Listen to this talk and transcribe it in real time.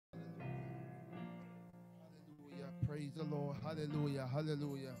Praise the Lord. Hallelujah.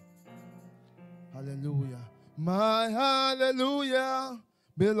 Hallelujah. Hallelujah. My hallelujah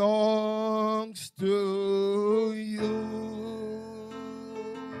belongs to you.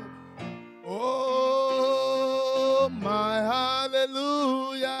 Oh, my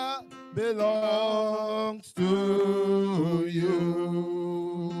hallelujah belongs to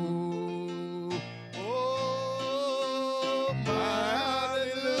you. Oh, my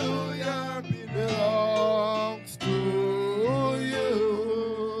hallelujah belongs to you.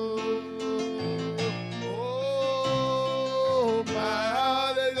 Oh, my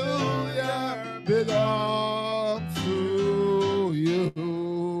hallelujah belongs to you.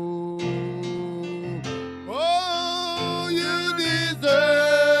 Oh, you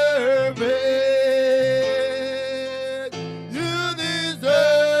deserve it. You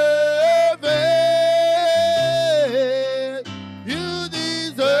deserve it. You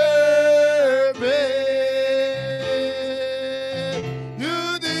deserve it.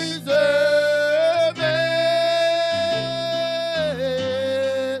 You deserve it.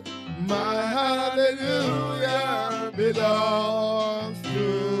 My hallelujah belongs to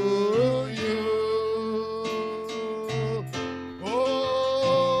you.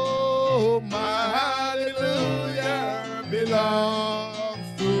 Oh, my hallelujah belongs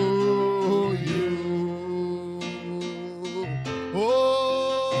to you.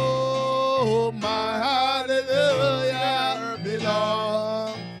 Oh, my hallelujah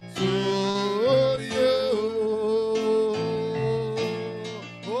belongs to you.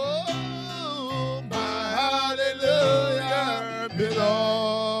 Oh, my hallelujah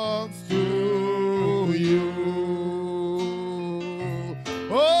belongs to you.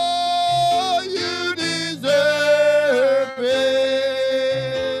 Oh, you deserve it.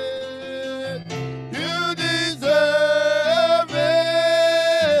 You deserve it.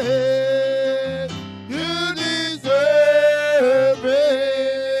 You deserve it.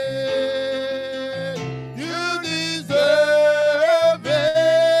 You deserve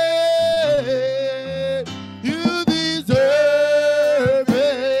it. You deserve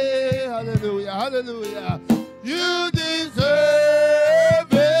it. Hallelujah. Hallelujah. You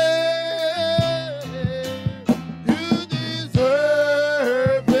deserve it. You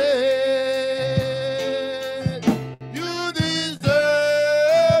deserve it. You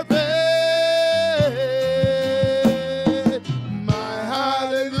deserve it. My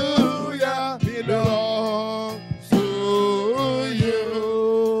hallelujah belongs to you.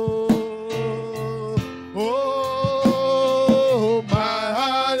 Oh, my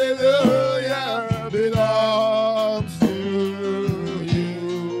hallelujah belongs to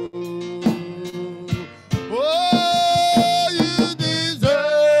you. Oh, you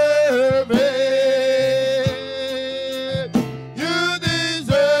deserve it. You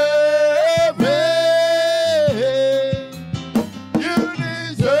deserve it. You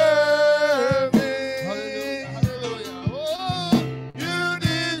deserve it. Hallelujah. Hallelujah. Oh, you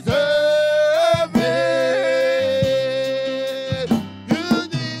deserve it. You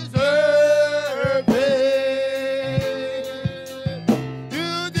deserve it.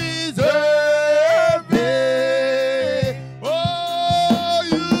 You deserve it. Oh,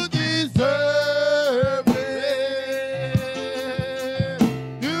 you deserve it.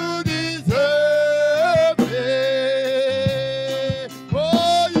 You deserve it.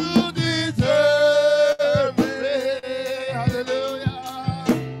 Oh, you deserve it. Hallelujah.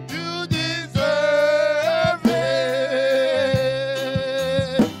 You deserve it.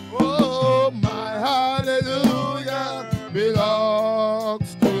 Oh, my hallelujah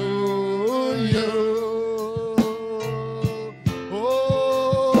belongs to you.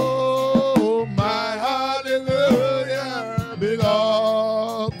 Oh, my hallelujah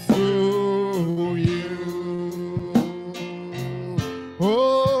belongs to you.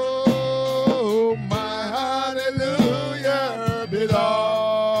 Oh, my hallelujah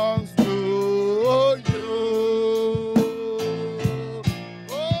belongs to you.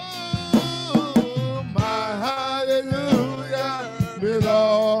 Oh, my hallelujah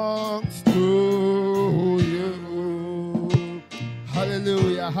belongs to you.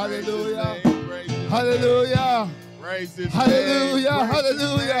 Hallelujah, hallelujah, hallelujah, hallelujah,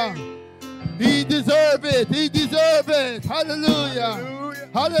 hallelujah. He deserves it, he deserves it. Hallelujah,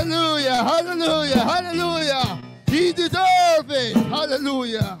 hallelujah, hallelujah, hallelujah. He deserves it.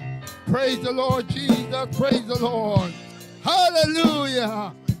 Hallelujah. Praise the Lord Jesus, praise the Lord.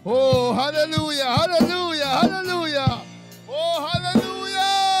 Hallelujah. Oh, hallelujah, hallelujah, hallelujah. Oh,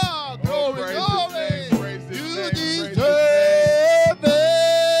 hallelujah. Glory, glory. You deserve it.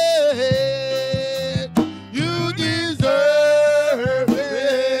 You deserve it.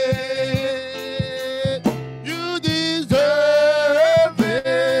 You deserve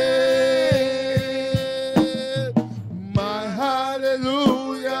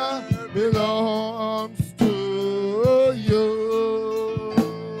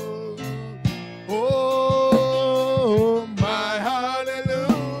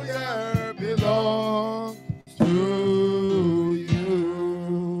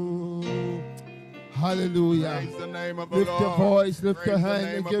Christ, lift your hand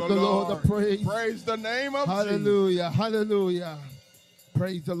and give the Lord the praise. Praise the name of hallelujah, Jesus. Hallelujah.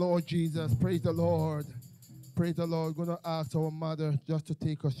 Praise the Lord Jesus. Praise the Lord. Praise the Lord. We're going to ask our mother just to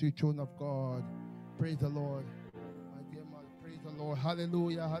take us through throne of God. Praise the Lord. My dear mother, praise the Lord.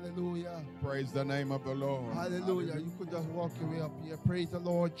 Hallelujah, hallelujah. Praise the name of the Lord. Hallelujah. You could just walk your way up here. Praise the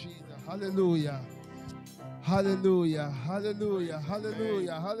Lord Jesus. Hallelujah. Hallelujah, hallelujah,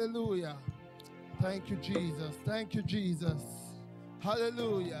 hallelujah, hallelujah. Thank you, Jesus. Thank you, Jesus.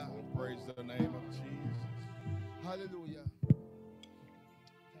 Hallelujah. Praise the name of Jesus. Hallelujah.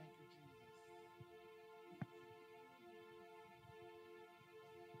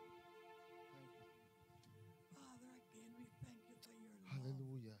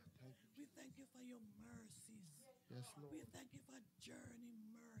 Hallelujah. Thank you. We thank you for your mercies. Yes, Lord. We thank you for journey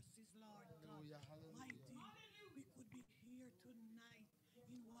mercies, Lord God. Mighty, we could be here tonight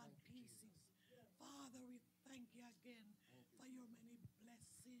in one pieces. Father, we thank you again for your many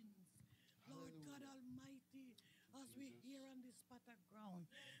blessings. Lord God Almighty, as we here on this spot of ground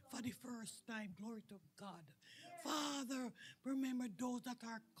for the first time, glory to God. Father, remember those that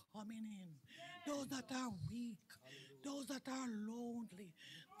are coming in, those that are weak, those that are lonely.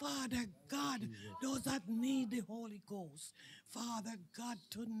 Father God, those that need the Holy Ghost. Father God,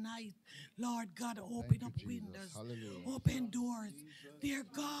 tonight, Lord God, open up windows, open doors. Dear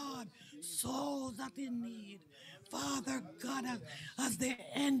God, souls that in need. Father God, as they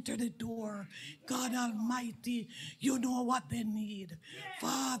enter the door, God Almighty, you know what they need.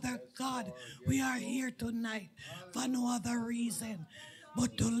 Father God, we are here tonight for no other reason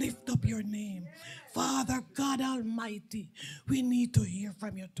but to lift up your name. Father God Almighty, we need to hear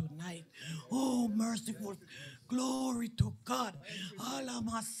from you tonight. Oh, merciful, glory to God.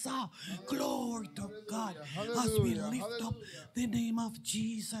 Alamasa, glory to God. As we lift up the name of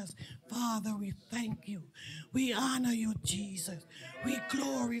Jesus, Father, we thank you. We honor you, Jesus. We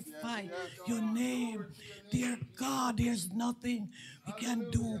glorify your name. Dear God, there's nothing we can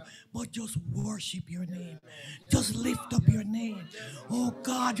do but just worship your name. Just lift up your name. Oh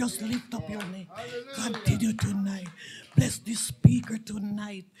God, just lift up your name. Continue tonight. Bless the speaker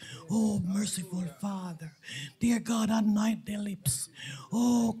tonight. Oh, merciful Father. Dear God, anoint their lips.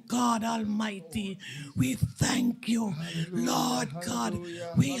 Oh, God Almighty, we thank you. Lord God,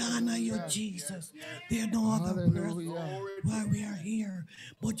 we honor you, Jesus. There no other breath why we are here,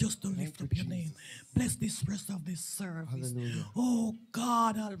 but just to lift up your name. Bless this rest of this service. Oh,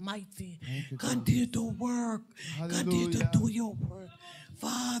 God Almighty, continue to work. Continue to do your work.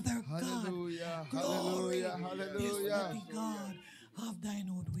 Father God, glory, there's nothing God of thine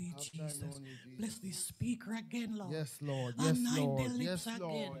own way, Jesus. Bless this speaker again, Lord. Yes, Lord. Yes, Anoint Lord. their lips Yes,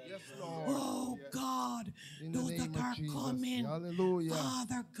 Lord. again. Yes, Lord. Oh God, In the those name that of are Jesus. coming, Hallelujah.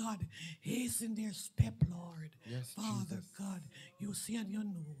 Father God, hasten their step, Lord. Yes, Father Jesus. God, you see and you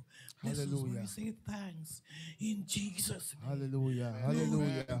know. Bless us when we say thanks in Jesus' name. Hallelujah.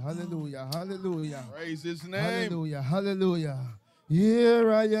 Hallelujah. Hallelujah. Hallelujah. Praise his name. Hallelujah. Hallelujah.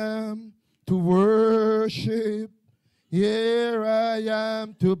 Here I am to worship. Here I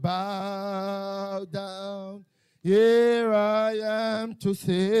am to bow down. Here I am to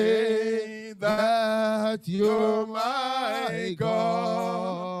say that you're my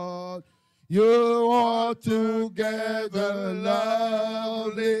God. You're altogether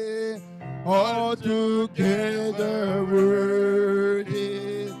lovely, altogether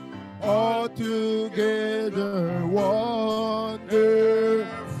worthy, altogether wonderful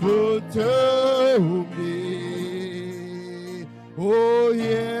to me. Oh,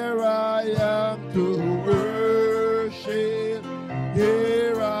 here I am to worship.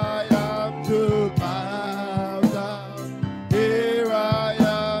 Here I am to bow down. Here I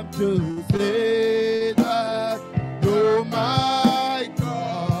am to say that you're my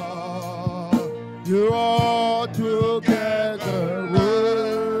God. You're altogether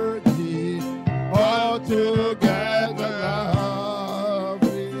worthy, altogether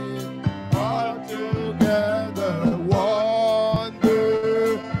lovely, altogether wonderful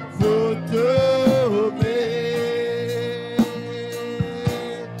to me.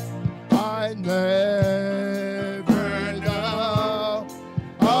 I never know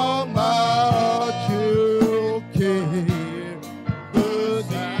how much you care, 'cause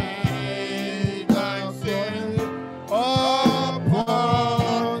I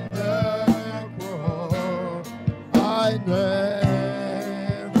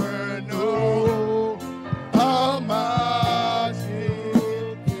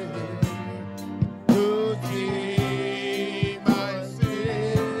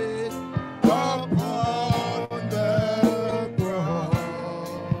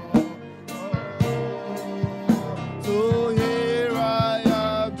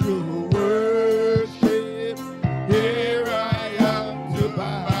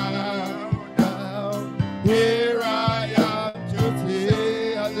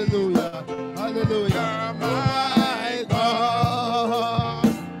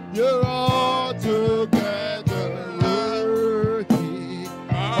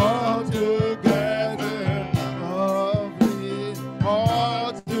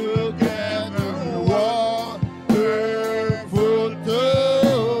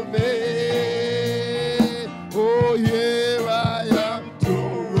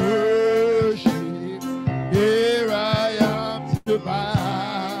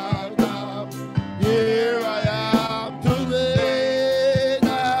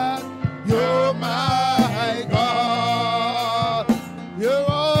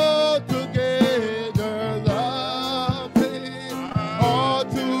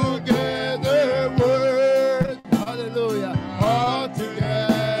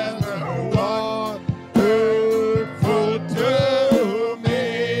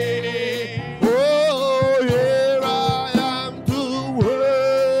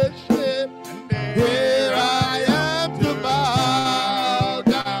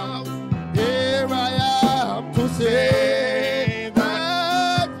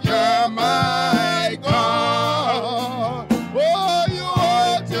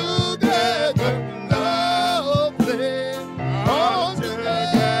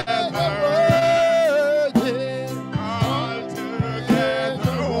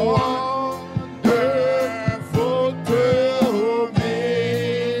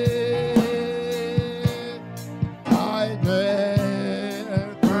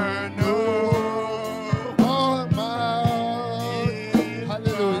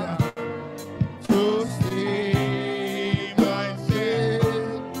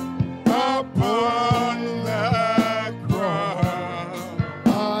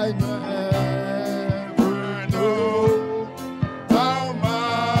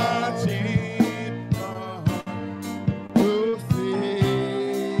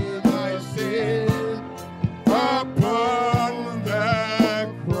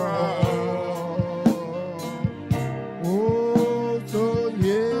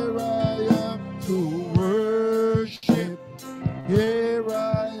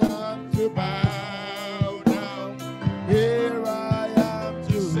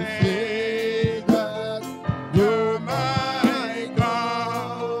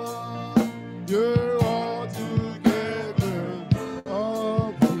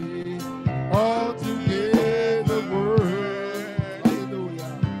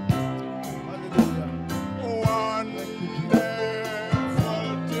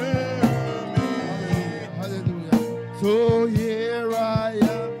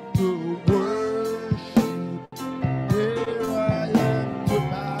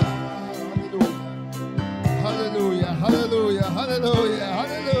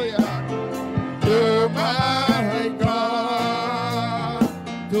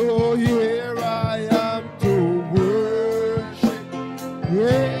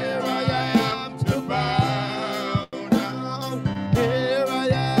Here I am to bow down. Here I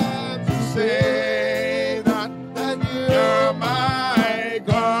am to say that you're my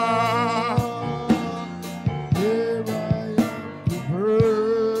God. Here I am to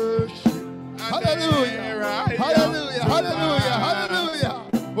worship. Hallelujah. Hallelujah. Hallelujah. Hallelujah.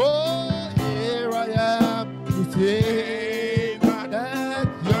 Oh, here I am to say that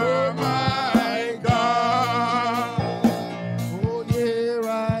you're my God. Oh, here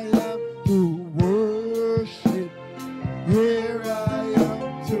I am to worship. Here I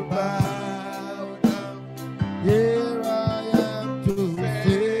am to bow down. Here I am to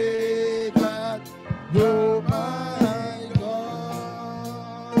say that you're my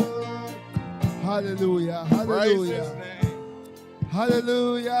God. Hallelujah. Praise Hallelujah. his name.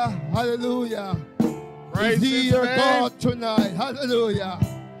 Hallelujah. Hallelujah. Praise Is he his your name. God tonight? Hallelujah.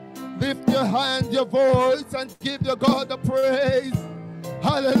 Lift your hand, your voice, and give your God the praise.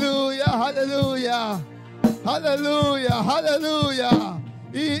 Hallelujah. Hallelujah. Hallelujah. Hallelujah.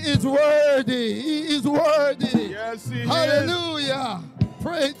 He is worthy. He is worthy. Yes, he is. Hallelujah.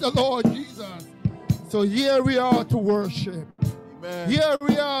 Praise the Lord Jesus. So here we are to worship. Amen. Here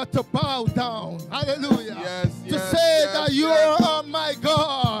we are to bow down. Hallelujah. Yes, To yes, say yes, that you yes. are my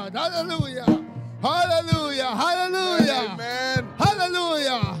God. Hallelujah. Hallelujah. Hallelujah. Amen.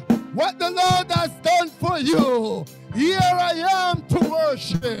 Hallelujah. What the Lord has done for you. Here I am to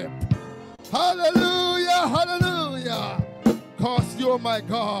worship. Hallelujah. Hallelujah. Because you're my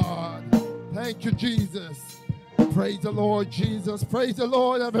God. Thank you, Jesus. Praise the Lord, Jesus. Praise the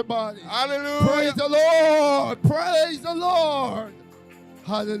Lord, everybody. Hallelujah. Praise the Lord. Praise the Lord.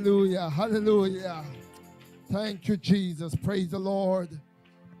 Hallelujah. Hallelujah. Thank you, Jesus. Praise the Lord.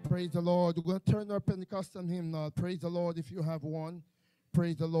 Praise the Lord. We're going to turn our Pentecostal hymn now. Praise the Lord if you have one.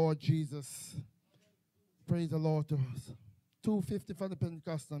 Praise the Lord, Jesus. Praise the Lord to us. 250 for the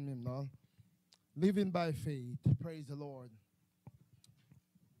Pentecostal hymn now. Living by faith. Praise the Lord.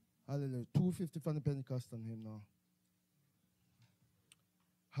 Hallelujah. 250 for the Pentecostal hymn now.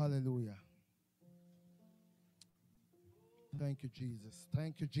 Hallelujah. Thank you, Jesus.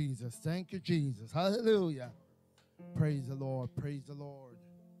 Thank you, Jesus. Thank you, Jesus. Hallelujah. Praise the Lord. Praise the Lord.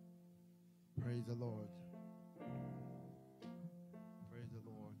 Praise the Lord. Praise the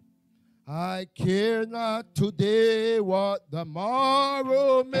Lord. I care not today what the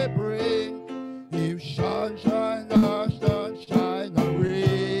morrow may bring. If sunshine or sunshine or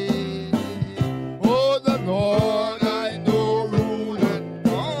rain. Oh, the Lord I know ruleth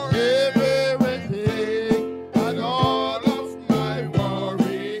everything, and all of my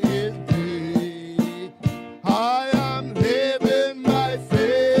worry is vain. I am living by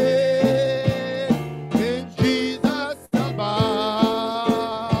faith in Jesus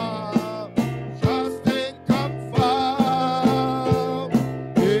above, trusting comfort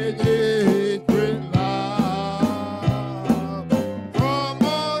in His great love.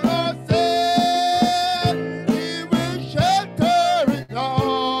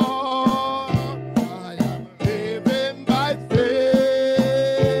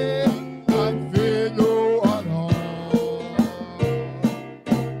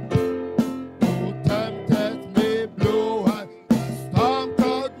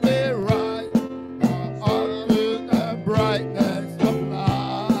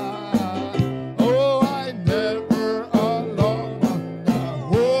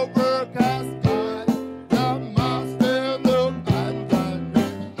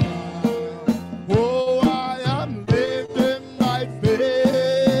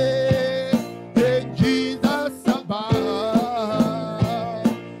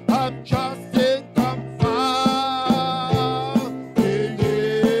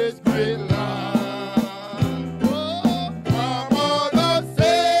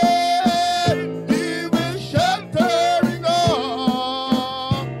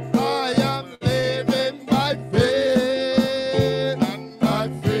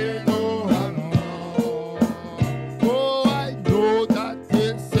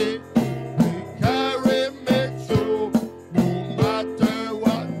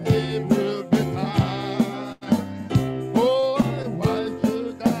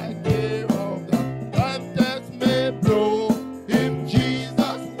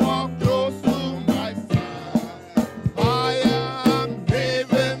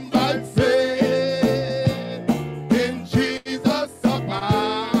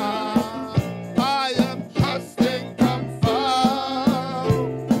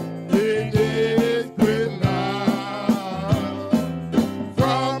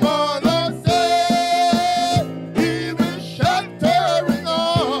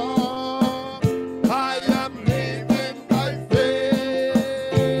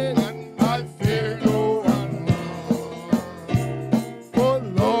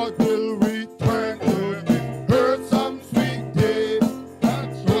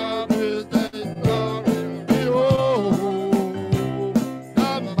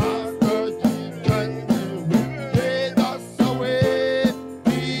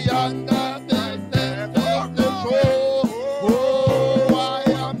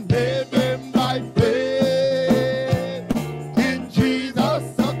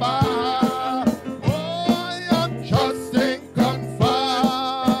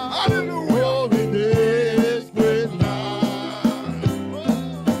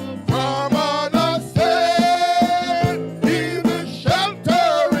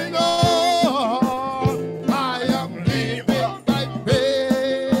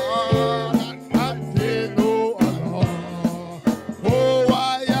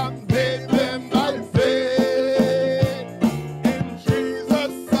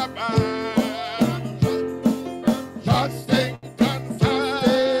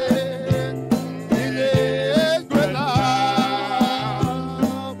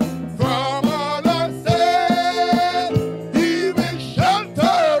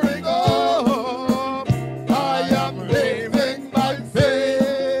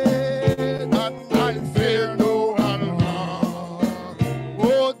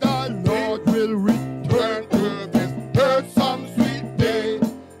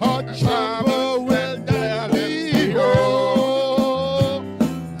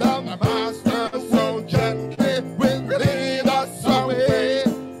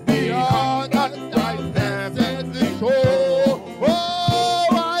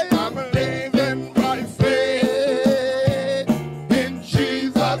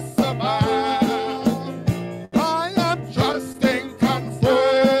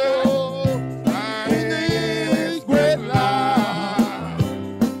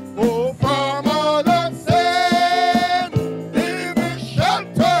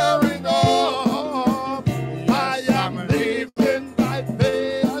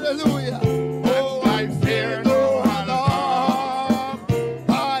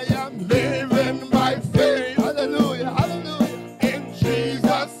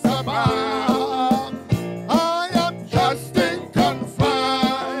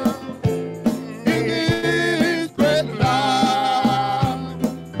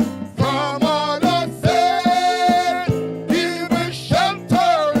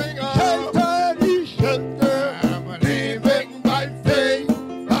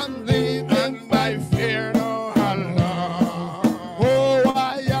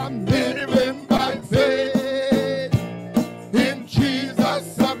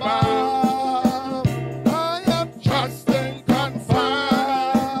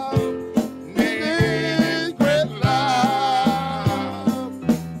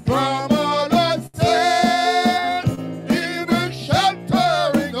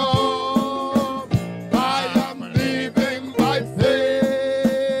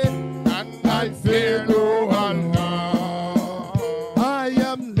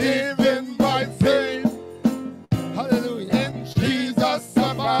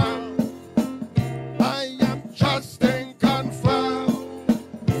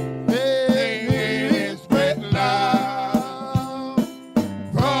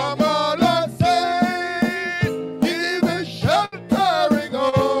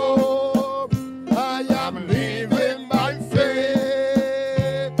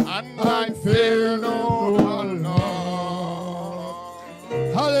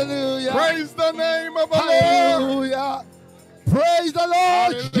 Hallelujah. Praise the name of the Lord. Hallelujah. Praise the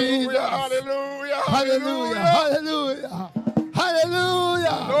Lord Jesus. Hallelujah. Hallelujah. Hallelujah.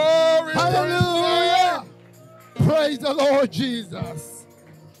 Hallelujah. Glory Hallelujah. Praise the Lord Jesus.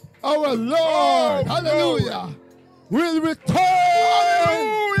 Our Lord, hallelujah, will return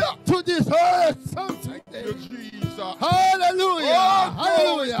to this earth someday. Jesus. Hallelujah.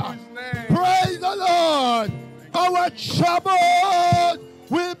 Hallelujah. Praise the Lord. Our trouble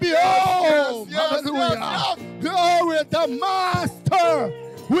will be home. Hallelujah. Glory, the Master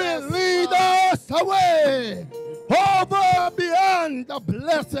will lead us away over beyond the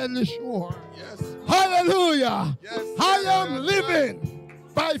blessed shore. Yes. Hallelujah. Yes, I yes, am yes. living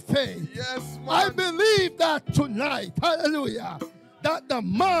by faith. Yes, I man. believe that tonight, hallelujah, that the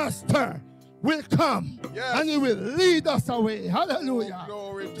Master will come Yes. and he will lead us away. Hallelujah.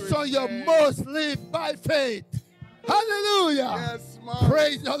 Glory to So his you name. must live by faith. Hallelujah. Yes, man.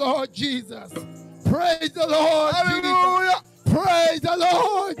 Praise the Lord Jesus. Praise the Lord Hallelujah. Jesus. Praise the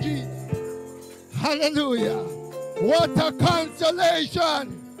Lord Jesus. Hallelujah. What a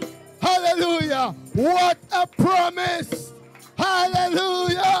consolation. Hallelujah. What a promise.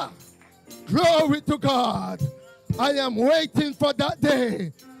 Hallelujah. Glory to God. I am waiting for that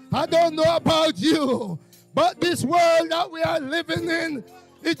day. I don't know about you, but this world that we are living in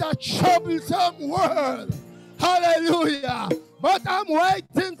is a troublesome world. Hallelujah. But I'm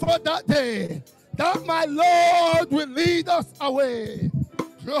waiting for that day that my Lord will lead us away.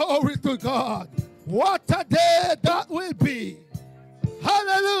 Glory to God. What a day that will be.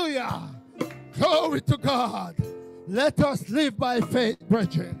 Hallelujah. Glory to God. Let us live by faith,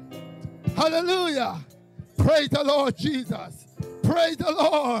 brethren. Hallelujah. Praise the Lord Jesus. Praise the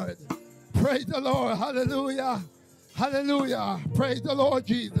Lord. Praise the Lord. Hallelujah. Hallelujah. Praise the Lord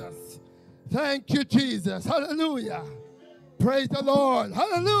Jesus. Thank you, Jesus. Hallelujah. Praise the Lord.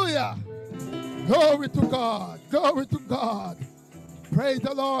 Hallelujah. Glory to God. Glory to God. Praise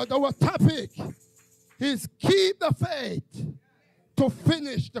the Lord. Our topic is keep the faith to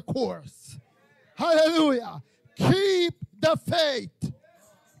finish the course. Hallelujah. Keep the faith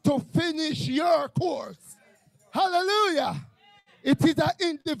to finish your course. Hallelujah. It is an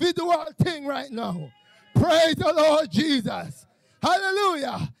individual thing right now. Praise the Lord Jesus.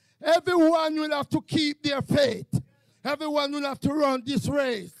 Hallelujah. Everyone will have to keep their faith. Everyone will have to run this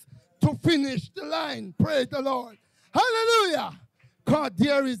race to finish the line. Praise the Lord. Hallelujah. God,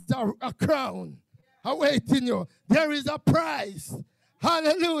 there is a crown awaiting you. There is a prize.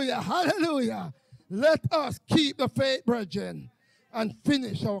 Hallelujah. Hallelujah. Let us keep the faith, brethren, and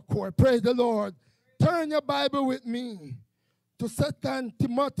finish our course. Praise the Lord. Turn your Bible with me to 2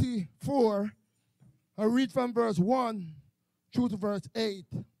 Timothy 4. I read from verse 1 through to verse 8.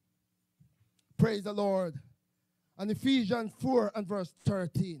 Praise the Lord. And Ephesians 4 and verse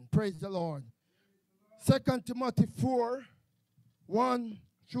 13. Praise the Lord. 2 Timothy 4, 1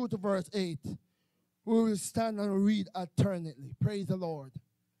 through to verse 8. We will stand and read alternately. Praise the Lord.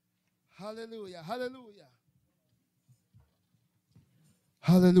 Hallelujah. Hallelujah.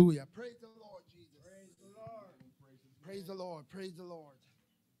 Hallelujah. Praise the Lord, Jesus. Praise the Lord. Praise the Lord. Praise the Lord.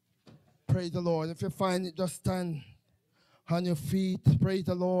 Praise the Lord. If you find it, just stand on your feet. Praise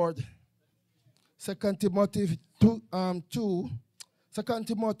the Lord. 2 Timothy 2, 2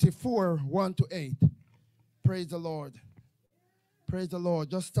 Timothy 4, 1 to 8. Praise the Lord. Praise the Lord.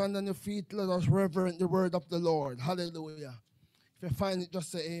 Just stand on your feet. Let us reverence the word of the Lord. Hallelujah. If you find it,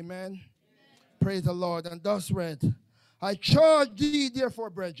 just say amen. Amen. Praise the Lord. And thus read, I charge thee, therefore,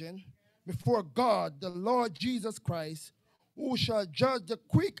 brethren, before God, the Lord Jesus Christ, who shall judge the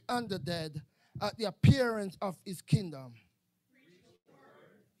quick and the dead at the appearance of his kingdom.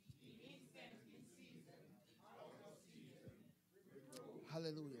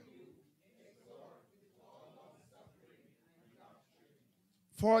 Hallelujah.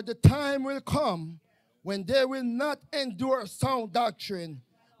 For the time will come when they will not endure sound doctrine,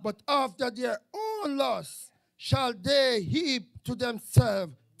 but after their own lusts shall they heap to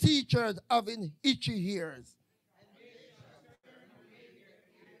themselves teachers having itchy ears.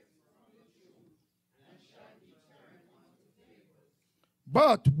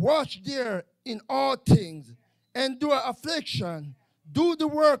 But watch there in all things, endure affliction, do the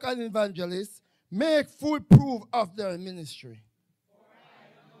work of an evangelist, make full proof of their ministry.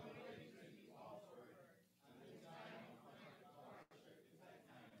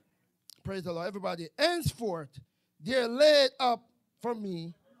 Praise the Lord. Everybody, henceforth, there laid up for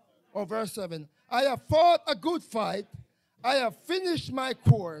me, or verse 7, I have fought a good fight, I have finished my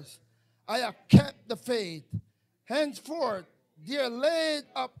course, I have kept the faith. Henceforth, there laid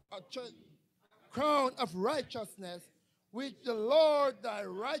up a crown of righteousness, which the Lord thy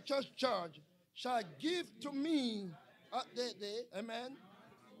righteous judge shall give to me at that day, amen.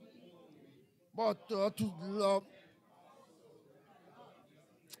 But to love,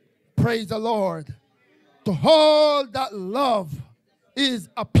 praise the Lord. To all that love is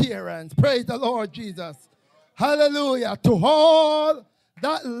appearance. Praise the Lord Jesus. Hallelujah. To all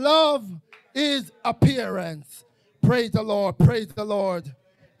that love is appearance. Praise the Lord. Praise the Lord.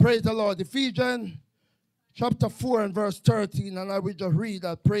 Praise the Lord. Ephesians chapter 4 and verse 13. And I will just read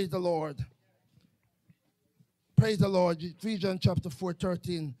that. Praise the Lord. Praise the Lord. Ephesians chapter 4,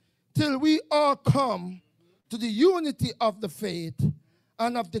 13. Till we all come to the unity of the faith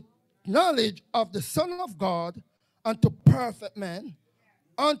and of the knowledge of the Son of God, unto perfect man,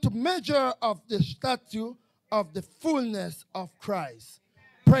 unto measure of the stature of the fullness of Christ.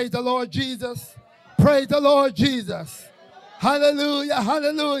 Praise the Lord Jesus. Praise the Lord Jesus. Hallelujah,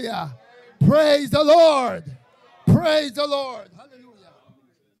 hallelujah. Praise the Lord. Praise the Lord. Hallelujah.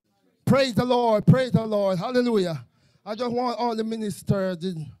 Praise the Lord. Praise the Lord. Hallelujah. I just want all the ministers,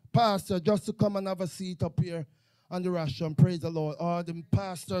 the pastor, just to come and have a seat up here on the rostrum. Praise the Lord. All the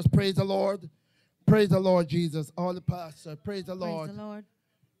pastors, praise the Lord. Praise the Lord Jesus. All the pastors, praise the Lord. Praise the Lord.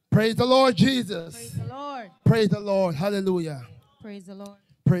 Praise the Lord Jesus. Praise the Lord. Praise the Lord. Hallelujah. Praise the Lord.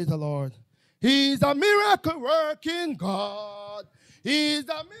 Praise the Lord. He's a miracle working God. He's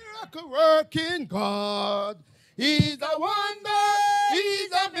a miracle working God. He's a wonder.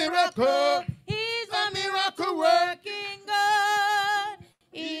 He's a miracle. He's a miracle working God.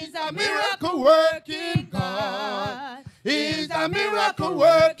 He's a miracle working God. He's a miracle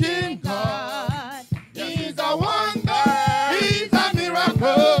working God. He's a wonder. He's a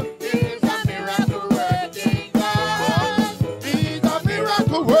miracle. He's a miracle working God. He's a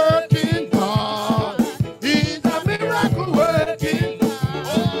miracle working God. He's a miracle working God.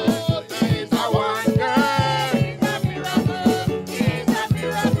 Oh, he's a wonder. He's a miracle. He's a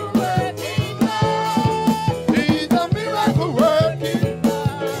miracle working God. He's a miracle working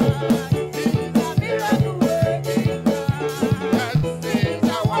God. He's a miracle working God. He's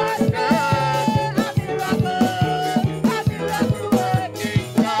a wonder.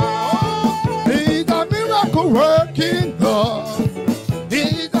 He's a miracle working God.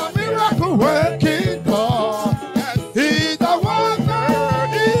 He's a miracle working God. He's a wonder.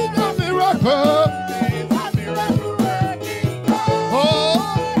 He's a miracle. He's a miracle working God. Oh,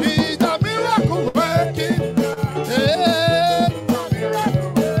 he's a miracle working God. Yeah.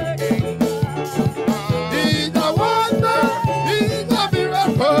 He's a wonder. He's a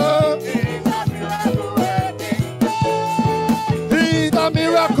miracle. He's a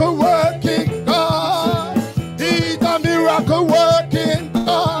miracle working God. He's a miracle working God. He's a miracle working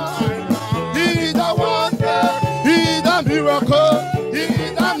God. He's a wonder. He's a miracle.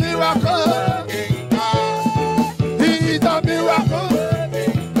 He's a miracle working God. He's a miracle.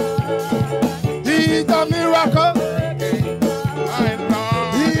 He's a miracle.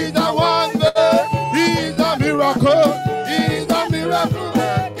 He's a wonder. He's a miracle. He's a miracle.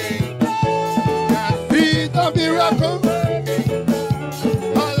 He's a miracle.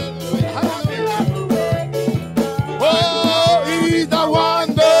 Hallelujah. Hallelujah. Oh, he's a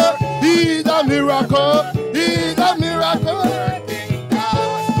wonder. He's a miracle. He's a miracle.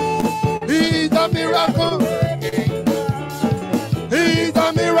 He's a miracle. He's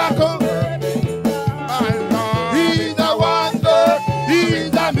a miracle. He's a wonder.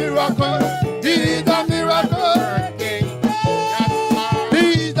 He's a miracle. He's a miracle.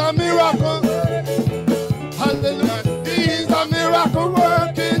 He's a miracle. Hallelujah. He's a miracle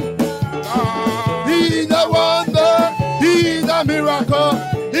working. He's a wonder. He's a miracle.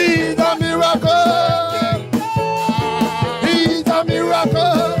 He's a miracle. He's a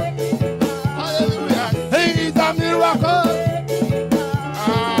miracle. Hallelujah. He's a miracle.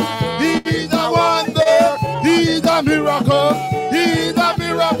 He's a wonder. He's a miracle. He's a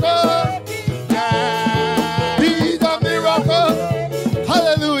miracle. He's a miracle.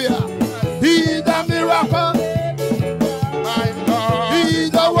 Hallelujah. He's a miracle.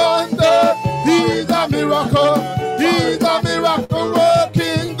 He's a wonder. He's a miracle. He's a miracle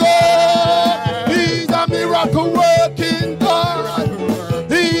working God. He's a miracle working God.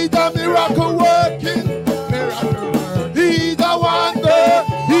 He's a miracle working. He's a wonder.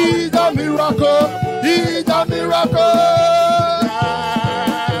 He's a miracle. He's a miracle.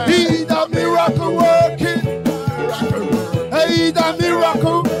 He's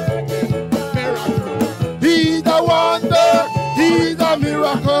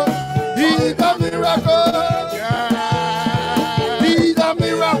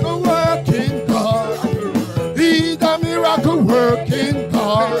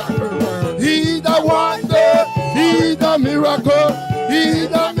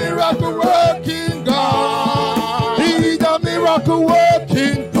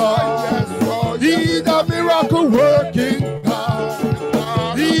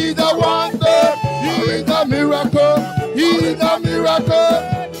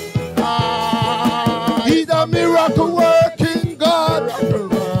miracle. He's a miracle working God.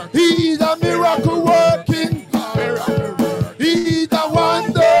 He's a miracle working God. He's a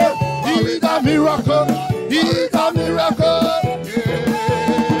wonder. He's a miracle. He's a miracle.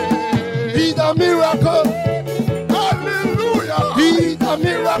 He's a miracle. Hallelujah. He's a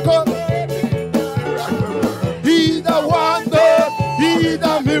miracle. He's a wonder. He's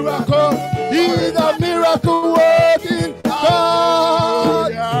a miracle. He's a miracle working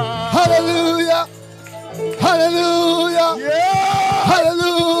God. Hallelujah. Hallelujah. Yeah.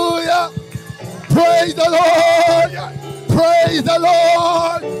 Hallelujah. Praise the Lord. Praise the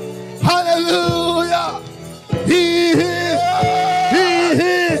Lord. Hallelujah. He is. He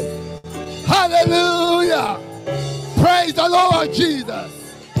is. Hallelujah. Praise the Lord Jesus.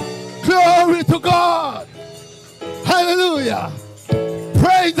 Glory to God. Hallelujah.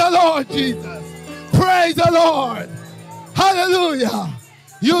 Praise the Lord Jesus. Praise the Lord. Hallelujah.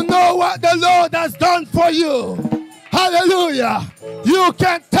 You know what the Lord has done for you. Hallelujah. You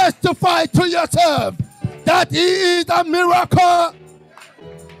can testify to yourself that He is a miracle.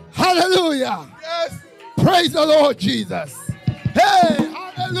 Hallelujah. Yes. Praise the Lord Jesus. Hey,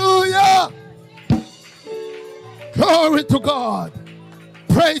 hallelujah. Glory to God.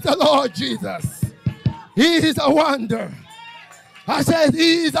 Praise the Lord Jesus. He is a wonder. I said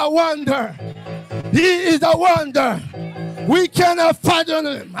He is a wonder. He is a wonder. We cannot fathom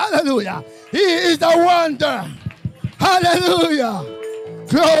Him. Hallelujah. He is a wonder. Hallelujah.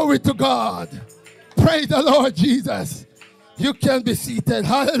 Glory to God. Praise the Lord Jesus. You can be seated.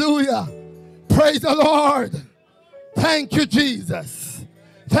 Hallelujah. Praise the Lord. Thank you, Jesus.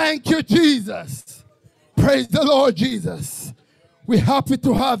 Thank you, Jesus. Praise the Lord Jesus. We're happy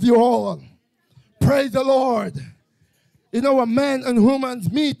to have you all. Praise the Lord. In our men and women's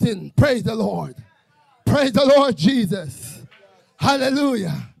meeting, praise the Lord. Praise the Lord Jesus.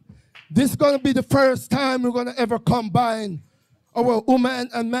 Hallelujah. This is going to be the first time we're going to ever combine our women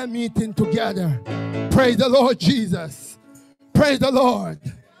and men meeting together. Praise the Lord Jesus. Praise the Lord.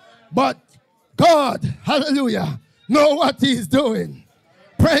 But God, hallelujah, know what He's doing.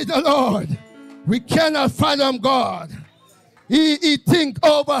 Praise the Lord. We cannot fathom God. He think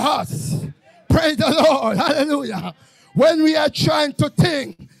over us. Praise the Lord. Hallelujah. When we are trying to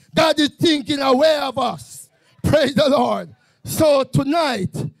think, God is thinking away of us. Praise the Lord. So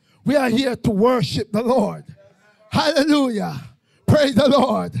tonight, we are here to worship the Lord. Hallelujah. Praise the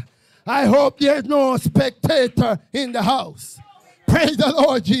Lord. I hope there's no spectator in the house. Praise the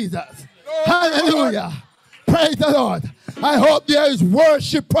Lord Jesus. Hallelujah. Praise the Lord. I hope there is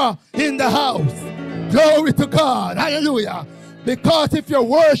worshiper in the house. Glory to God. Hallelujah. Because if you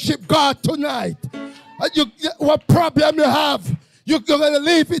worship God tonight, what problem you have, you're going to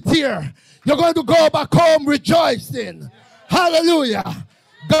leave it here. You're going to go back home rejoicing. Hallelujah.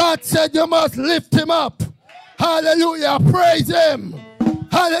 God said you must lift Him up. Hallelujah. Praise Him.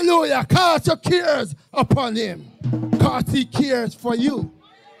 Hallelujah. Cast your cares upon Him, because He cares for you.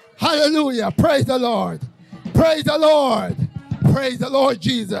 Hallelujah. Praise the Lord. Praise the Lord. Praise the Lord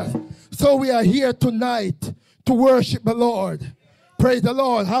Jesus. So we are here tonight to worship the Lord. Praise the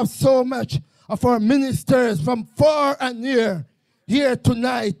Lord. Have so much of our ministers from far and near here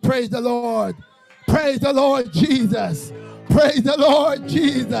tonight. Praise the Lord. Praise the Lord Jesus. Praise the Lord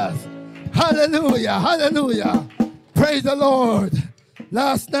Jesus. Hallelujah. Hallelujah. Praise the Lord.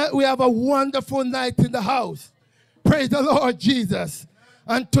 Last night we have a wonderful night in the house. Praise the Lord Jesus.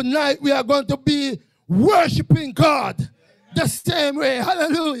 And tonight we are going to be worshiping God the same way.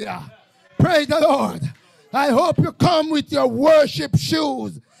 Hallelujah. Praise the Lord. I hope you come with your worship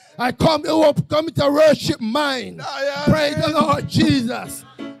shoes. I hope come with your worship mind. Praise the Lord Jesus.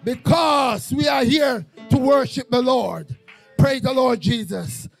 Because we are here to worship the Lord. Praise the Lord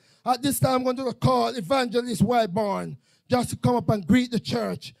Jesus. At this time, I'm going to call Evangelist Wyborn just to come up and greet the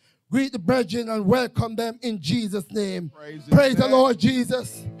church, greet the brethren, and welcome them in Jesus' name. Praise the Lord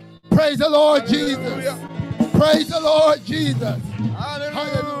Jesus. Praise the Lord Jesus. Praise the Lord Jesus.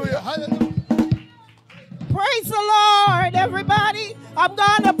 Hallelujah. Hallelujah. Praise the Lord, everybody. I'm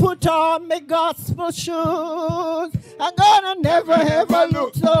gonna put on my gospel shoes. I'm gonna never ever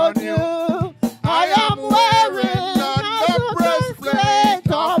look on you. I am wearing the breastplate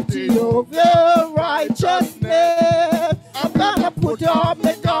of the righteousness. I'm gonna put on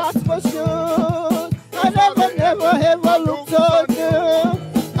my gospel shoes. I never ever look on you.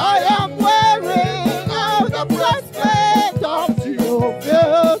 I am wearing the breastplate of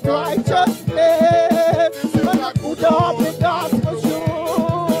the righteousness. Put on the gospel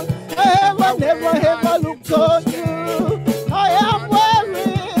shoes. I never ever looked on you. I am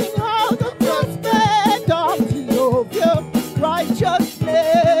wearing all the breastplate of the righteousness.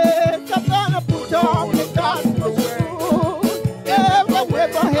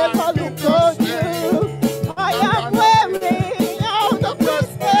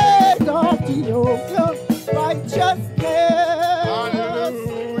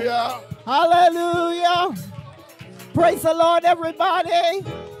 Hallelujah. Praise the Lord, everybody.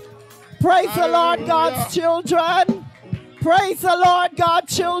 Praise the Lord, God's children. Praise the Lord,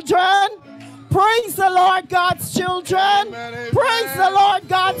 God's children. Praise the Lord, God's children. Praise the Lord,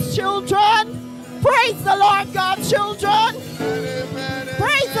 God's children. Praise the Lord, God's children.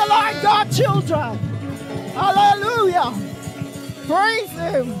 Praise the Lord, God's children. Hallelujah. Praise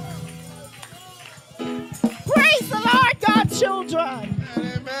Him. Praise the Lord, God's children.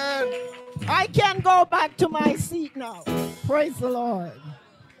 Amen. I can go back to my seat now. Praise the Lord.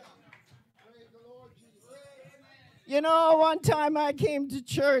 You know, one time I came to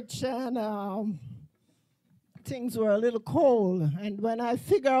church and things were a little cold. And when I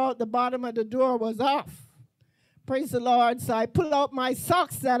figured out the bottom of the door was off, praise the Lord, so I pulled out my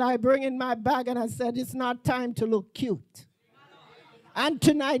socks that I bring in my bag and I said, it's not time to look cute. And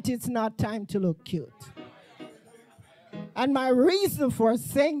tonight it's not time to look cute. And my reason for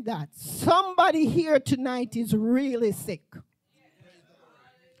saying that, somebody here tonight is really sick.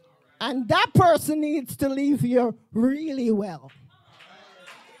 And that person needs to leave here really well.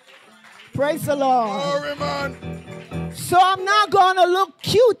 Praise the Lord. Glory, man. So I'm not going to look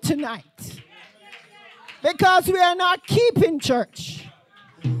cute tonight. Because we are not keeping church.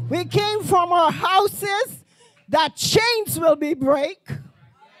 We came from our houses that chains will be break.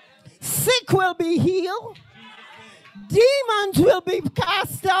 Sick will be healed. Demons will be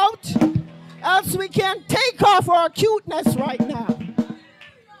cast out, else we can take off our cuteness right now.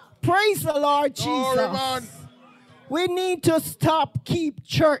 Praise the Lord Jesus. We need to stop keep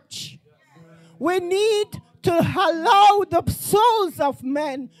church. We need to allow the souls of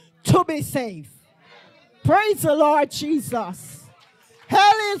men to be saved. Praise the Lord Jesus.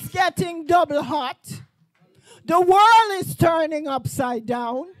 Hell is getting double hot. The world is turning upside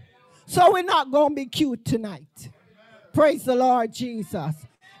down. So we're not going to be cute tonight. Praise the Lord Jesus.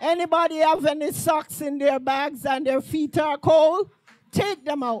 Anybody have any socks in their bags and their feet are cold? Take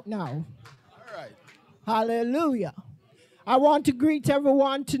them out now. All right. Hallelujah. I want to greet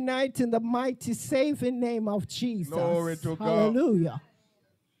everyone tonight in the mighty saving name of Jesus. Glory to God. Hallelujah.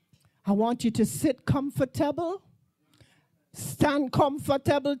 I want you to sit comfortable, stand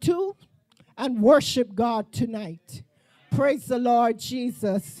comfortable too, and worship God tonight. Praise the Lord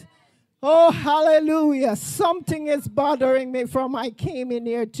Jesus. Oh, hallelujah. Something is bothering me from I came in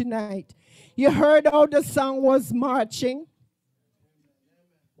here tonight. You heard how the song was marching.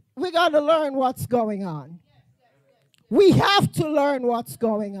 We got to learn what's going on. We have to learn what's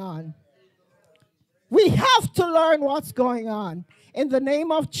going on. We have to learn what's going on. In the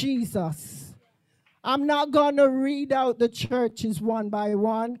name of Jesus. I'm not going to read out the churches one by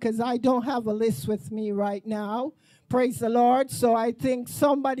one because I don't have a list with me right now. Praise the Lord. So I think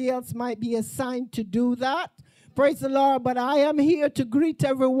somebody else might be assigned to do that. Praise the Lord. But I am here to greet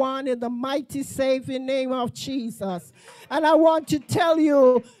everyone in the mighty saving name of Jesus. And I want to tell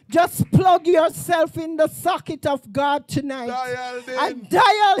you, just plug yourself in the socket of God tonight. And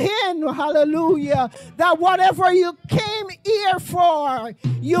dial in, hallelujah, that whatever you came here for,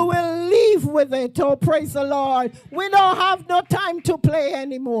 you will leave with it. Oh, praise the Lord. We don't have no time to play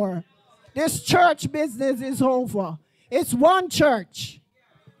anymore. This church business is over. It's one church,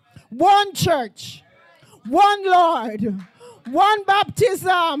 one Lord, one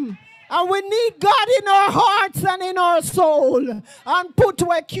baptism. And we need God in our hearts and in our soul. And put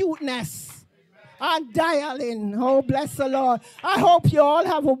away cuteness and dial in. Oh, bless the Lord. I hope you all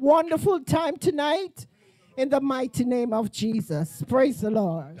have a wonderful time tonight in the mighty name of Jesus. Praise the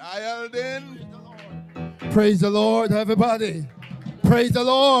Lord. Dialed in. Praise the Lord, everybody. Praise the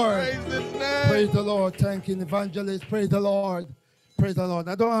Lord. Praise His name. Praise the Lord. Thank you, evangelist. Praise the Lord. Praise the Lord.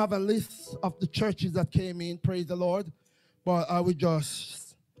 I don't have a list of the churches that came in. Praise the Lord. But I will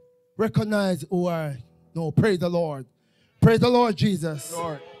just recognize who I know. Praise the Lord. Praise the Lord, Jesus.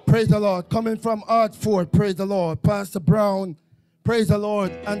 Lord. Praise the Lord. Coming from Hartford. Praise the Lord. Pastor Brown. Praise the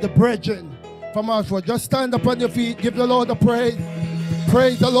Lord. And the brethren from Hartford. Just stand up on your feet. Give the Lord a praise.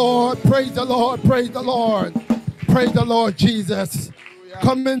 Praise the Lord. Praise the Lord. Praise the Lord. Praise the Lord, Jesus.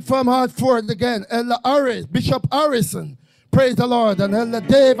 Coming from Hartford again, Elder Harris, Bishop Harrison. Praise the Lord. And Elder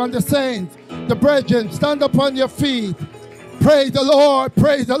Dave and the saints, the brethren, stand up on your feet. Praise the Lord.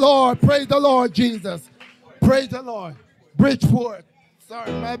 Praise the Lord. Praise the Lord, Jesus. Praise the Lord. Bridgeport.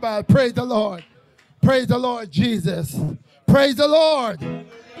 Sorry, my bad. Praise the Lord. Praise the Lord, Jesus. Praise the Lord.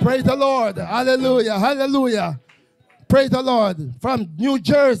 Praise the Lord. Hallelujah. Hallelujah. Praise the Lord. From New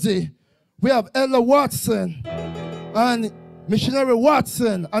Jersey, we have Elder Watson and Missionary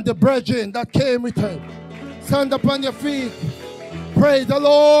Watson and the brethren that came with her. Stand up on your feet. Praise the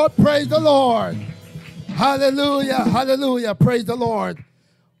Lord. Praise the Lord. Hallelujah. Hallelujah. Praise the Lord.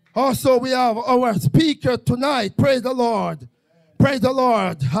 Also, we have our speaker tonight. Praise the Lord. Praise the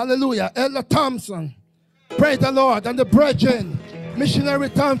Lord. Hallelujah. Ella Thompson. Praise the Lord. And the brethren, Missionary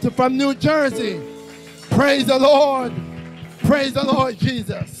Thompson from New Jersey. Praise the Lord. Praise the Lord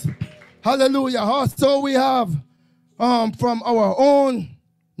Jesus. Hallelujah. Also, we have from our own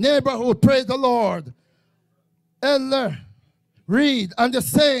neighborhood, praise the Lord, Elder Reed and the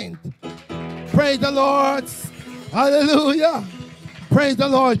saint. Praise the Lord. Hallelujah. Praise the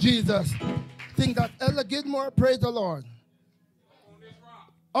Lord Jesus. Think that Elder Gidmore, praise the Lord.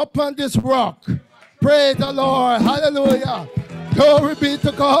 Upon this rock. Praise the Lord. Hallelujah. Glory be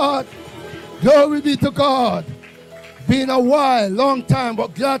to God. Glory be to God. Been a while, long time,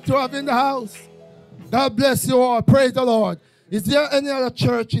 but glad to have in the house. God bless you all. Praise the Lord. Is there any other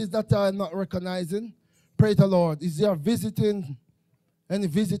churches that I'm not recognizing? Praise the Lord. Is there visiting any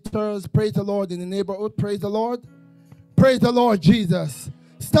visitors? Praise the Lord in the neighborhood. Praise the Lord. Praise the Lord Jesus.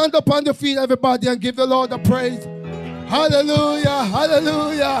 Stand up on your feet, everybody, and give the Lord the praise. Hallelujah.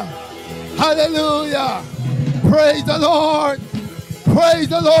 Hallelujah. Hallelujah. Praise the Lord. Praise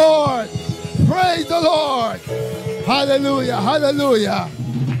the Lord. Praise the Lord. Hallelujah. Hallelujah.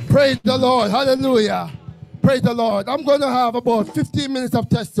 Praise the Lord. Hallelujah. Praise the Lord. I'm going to have about 15 minutes of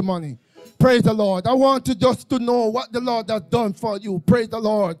testimony. Praise the Lord. I want you just to know what the Lord has done for you. Praise the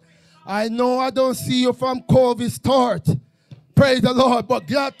Lord. I know I don't see you from COVID start. Praise the Lord. But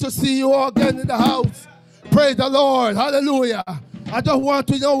glad to see you all again in the house. Praise the Lord. Hallelujah. I just want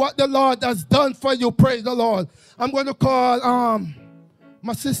to know what the Lord has done for you. Praise the Lord. I'm going to call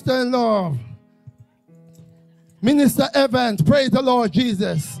my sister-in-law, Minister Evans. Praise the Lord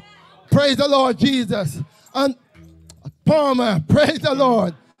Jesus. Praise the Lord Jesus. And Palmer. Praise the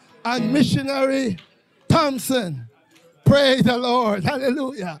Lord. And Missionary Thompson. Praise the Lord.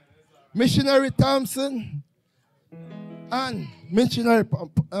 Hallelujah. Missionary Thompson and Missionary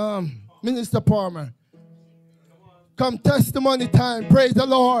Minister Palmer. Come testimony time. Praise the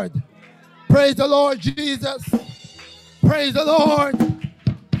Lord. Praise the Lord Jesus. Praise the Lord.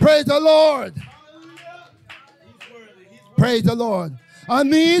 Praise the Lord. Praise the Lord. I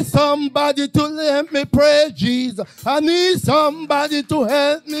need somebody to let me praise Jesus. I need somebody to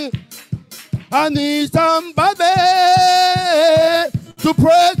help me. I need somebody to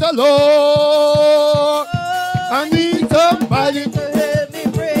praise the Lord. I need somebody to help me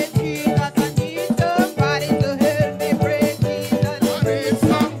praise Jesus. I need somebody to help me praise Jesus. I need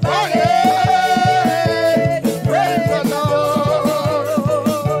somebody to praise the Lord.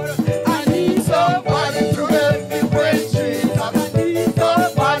 I need somebody to help me praise Jesus. I need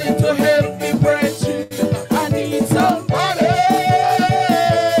somebody to help me praise Jesus. I need somebody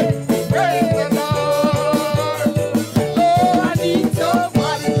to praise the Lord. Oh, I need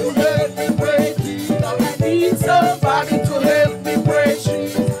somebody to help me praise Jesus. I need somebody to help me praise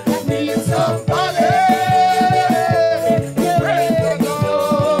Jesus. I need somebody to praise the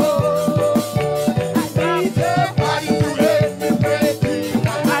Lord. I need somebody to help me praise Jesus.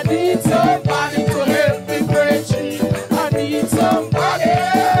 I need somebody to help me praise Jesus. I need somebody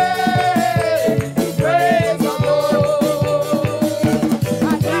to praise the Lord.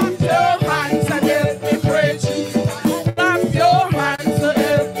 I need your hands to help me praise Jesus. Clap your hands to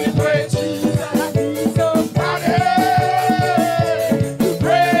help me praise Jesus. I need somebody to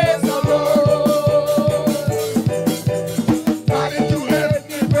praise the Lord. Body to help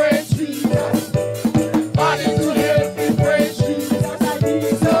me praise Jesus. Body to help me praise Jesus. I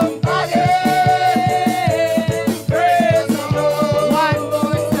need somebody to praise the Lord. One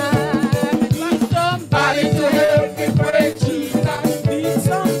more time. I need Somebody to help me praise Jesus. I need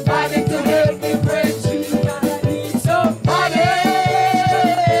somebody to help me praise Jesus. I need somebody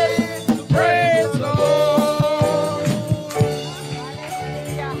to praise the Lord.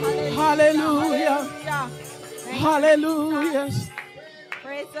 Hallelujah. Hallelujah.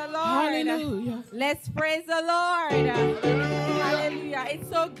 Praise the Lord. Hallelujah. Let's praise the Lord. Hallelujah. It's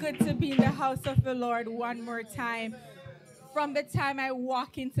so good to be in the house of the Lord one more time. From the time I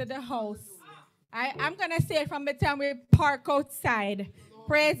walk into the house, I'm going to say it from the time we park outside.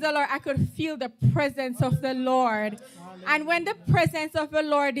 Praise the Lord. I could feel the presence of the Lord. And when the presence of the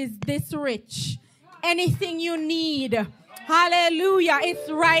Lord is this rich, anything you need, hallelujah, it's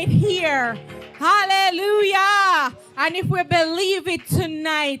right here. Hallelujah. And if we believe it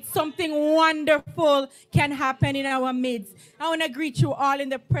tonight, something wonderful can happen in our midst. I want to greet you all in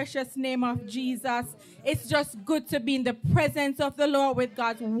the precious name of Jesus. It's just good to be in the presence of the Lord with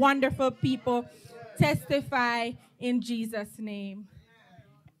God's wonderful people. Testify in Jesus' name.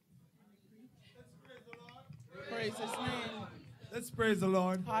 Praise his name. Let's praise the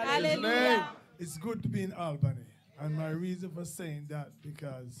Lord. Hallelujah. It's good to be in Albany. And my reason for saying that,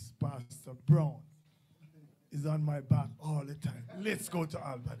 because Pastor Brown is on my back all the time. Let's go to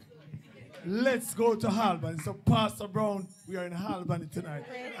Albany. Let's go to Albany. So Pastor Brown, we are in Albany tonight.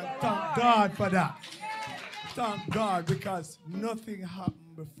 And thank God for that. Thank God, because nothing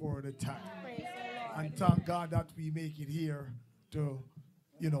happened before the time. And thank God that we make it here to,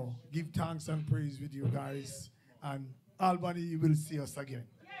 you know, give thanks and praise with you guys. And Albany, you will see us again.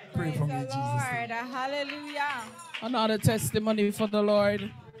 Pray for me, Jesus. Lord, hallelujah. Another testimony for the Lord.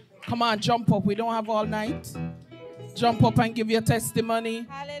 Come on, jump up. We don't have all night. Jump up and give your testimony.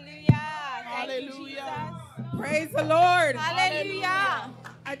 Hallelujah. Hallelujah. Praise the Lord. Hallelujah.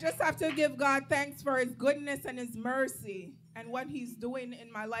 I just have to give God thanks for his goodness and his mercy and what he's doing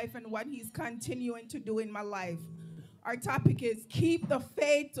in my life and what he's continuing to do in my life. Our topic is keep the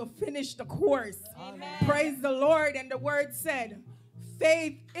faith to finish the course. Amen. Praise the Lord. And the word said,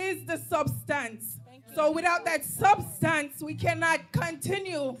 faith is the substance. So without that substance, we cannot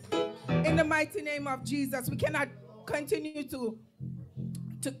continue in the mighty name of Jesus. We cannot continue to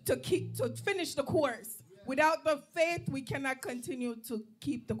finish the course. Without the faith, we cannot continue to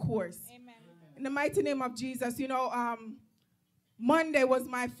keep the course. Amen. In the mighty name of Jesus, you know, Monday was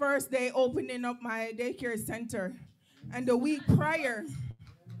my first day opening up my daycare center. And the week prior,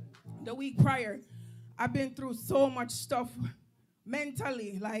 I've been through so much stuff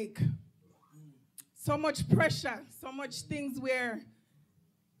mentally, like so much pressure, so much things where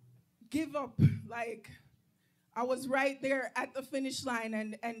give up, like I was right there at the finish line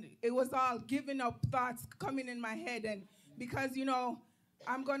and it was all giving up thoughts coming in my head. And because, you know,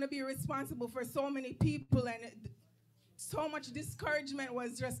 I'm going to be responsible for so many people and so much discouragement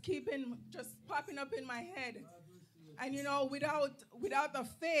was just popping up in my head. And, you know, without the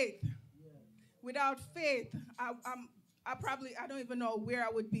faith, I don't even know where I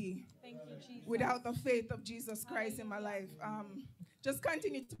would be. Thank you, Jesus. Without the faith of Jesus Christ in my life. Just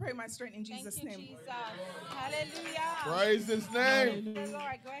continue to pray my strength in Jesus' Thank you, name. Jesus. Hallelujah. Praise his name.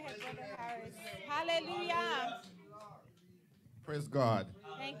 Lord, go ahead, Brother Harris. Hallelujah. Praise God.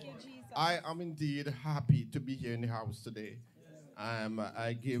 Thank you, Jesus. I am indeed happy to be here in the house today.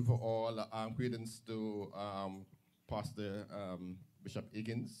 I give all credence to Pastor Bishop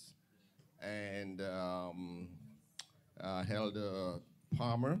Higgins and Elder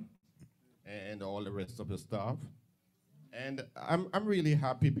Palmer and all the rest of the staff. And I'm really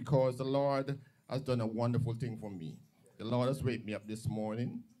happy because the Lord has done a wonderful thing for me. The Lord has waked me up this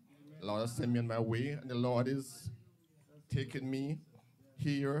morning. The Lord has sent me on my way, and the Lord is taking me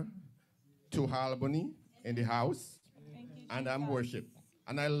here to Albany in the house, and I'm worship.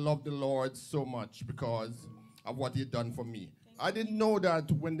 And I love the Lord so much because of what He's done for me. I didn't know that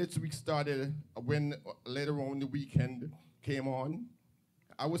when this week started, when later on the weekend came on,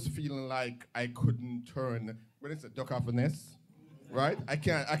 I was feeling like I couldn't turn, when it's a duck off a nest, right? I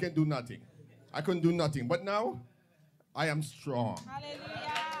can't do nothing. I couldn't do nothing. But now, I am strong.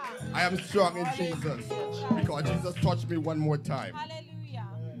 Hallelujah. I am strong in Jesus because Jesus touched me one more time. Hallelujah.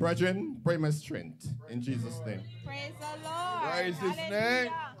 Brethren, pray my strength in Jesus' name. Praise the Lord. Praise his Hallelujah.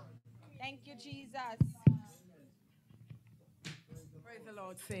 name. Thank you, Jesus. Praise the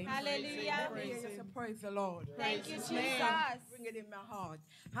Lord, saints. Hallelujah. Praise the Lord. Thank you, Jesus. Bring it in my heart.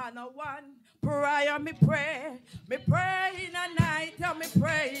 And a one prayer me pray in a night and me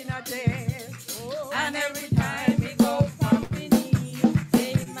pray in a day. Oh, and every time me go from me knees,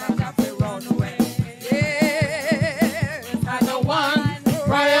 they might have to run away. Yes, and a one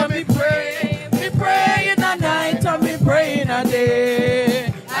prayer me pray in a night and me pray in a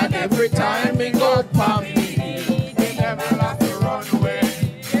day. And every time me go from me knees, they never have to run away.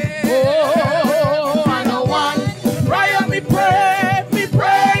 Oh, and a one prayer me pray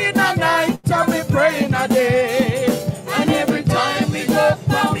in a night and me pray in a day. And every time me go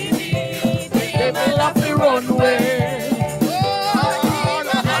from me knees, they will have to run away. Oh,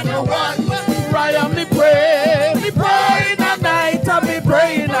 and a one prayer me pray in a night and me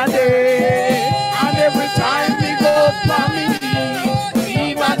pray in a day. And every time me go from me knees,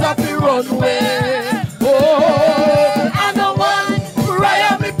 he might have to run away. Oh, and a one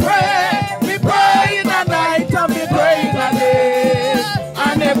prayer me pray in a night and me pray in a day.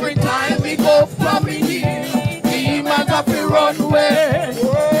 And every time we go from me knees, he might have to run away.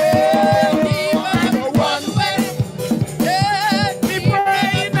 Oh, he might run away. Yeah, me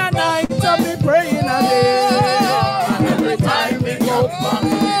pray in a night and me pray in a day. And every time we go from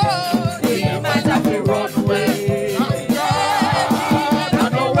me knees, he might have to run away.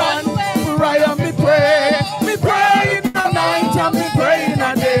 And a one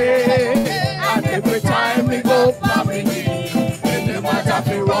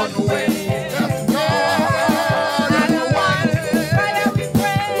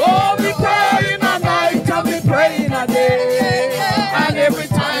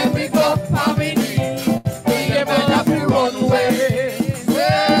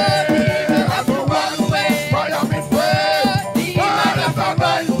have to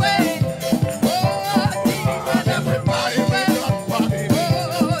run away. Everybody with your body.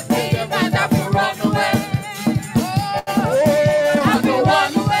 Demons have to run away. Have to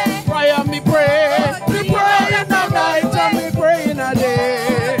run away. Prayer me pray. Me pray in the night and me pray in the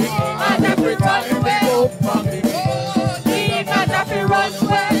day. And every time we go for me. Demons have to run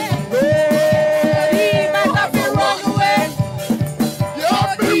away. Demons have to run away.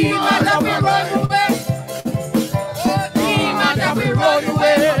 Demons have to run away. Demons have to run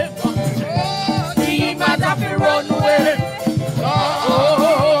away. Demons have to run away.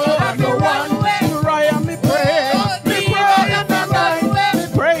 Oh, have to run away. Prayer me pray. Me pray in the night. Me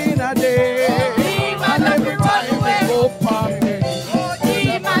pray in the day. And every time we go for me.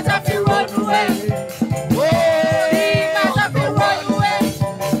 Demons have to run away. Demons have to run away.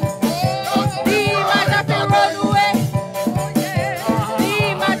 Demons have to run away.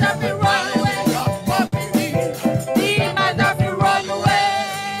 Demons have to run away. Demons have to run away.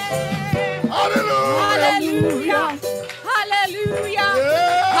 Hallelujah. Hallelujah.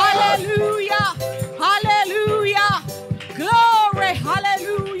 Hallelujah. Hallelujah. Glory.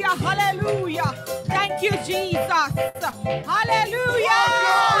 Hallelujah. Hallelujah. Thank you, Jesus. Hallelujah.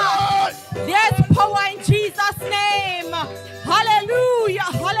 There's power in Jesus' name. Hallelujah.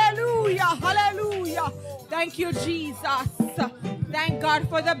 Hallelujah. Hallelujah. Thank you, Jesus. Thank God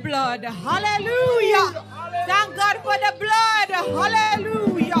for the blood. Hallelujah. Thank God for the blood.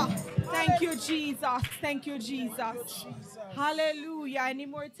 Hallelujah. Thank you, Jesus. Thank you, Jesus. Hallelujah. Any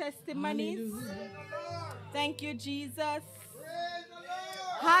more testimonies? Thank you, Jesus.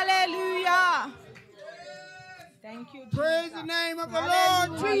 Hallelujah. Thank you, Jesus. Praise the name of the Lord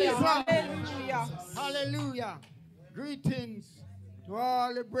Hallelujah. Jesus. Hallelujah. Hallelujah. Greetings to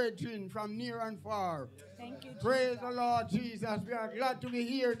all the brethren from near and far. Thank you, Praise the Lord Jesus. We are glad to be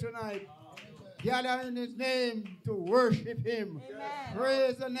here tonight. Gather in his name to worship him. Amen.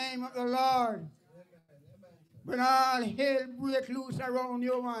 Praise the name of the Lord. When all hell break loose around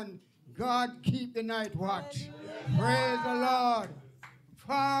you, man, God keep the night watch. Praise the Lord.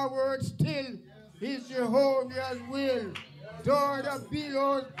 Forward still is Jehovah's will. Door the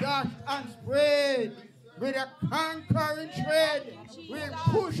billows dash and spread. With a conquering tread, we'll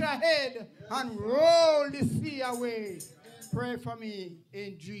push ahead and roll the sea away. Pray for me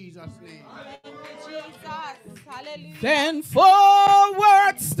in Jesus' name. Jesus. Hallelujah. Then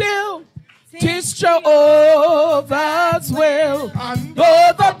forward still, 'tis Jehovah's will. And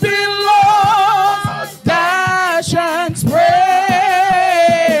though the billows dash and spread,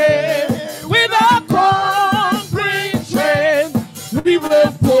 with a conquering tread, we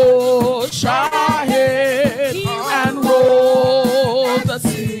will push ahead and roll the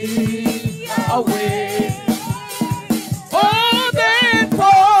sea away. Oh, then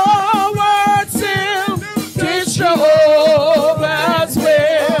forward still, 'tis Jehovah's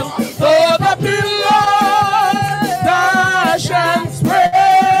will. Though the billows dash and spread,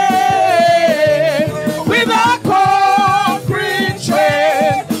 with a conquering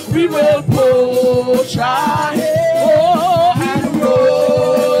tread, we will push ahead. Oh, and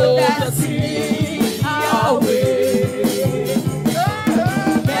roll the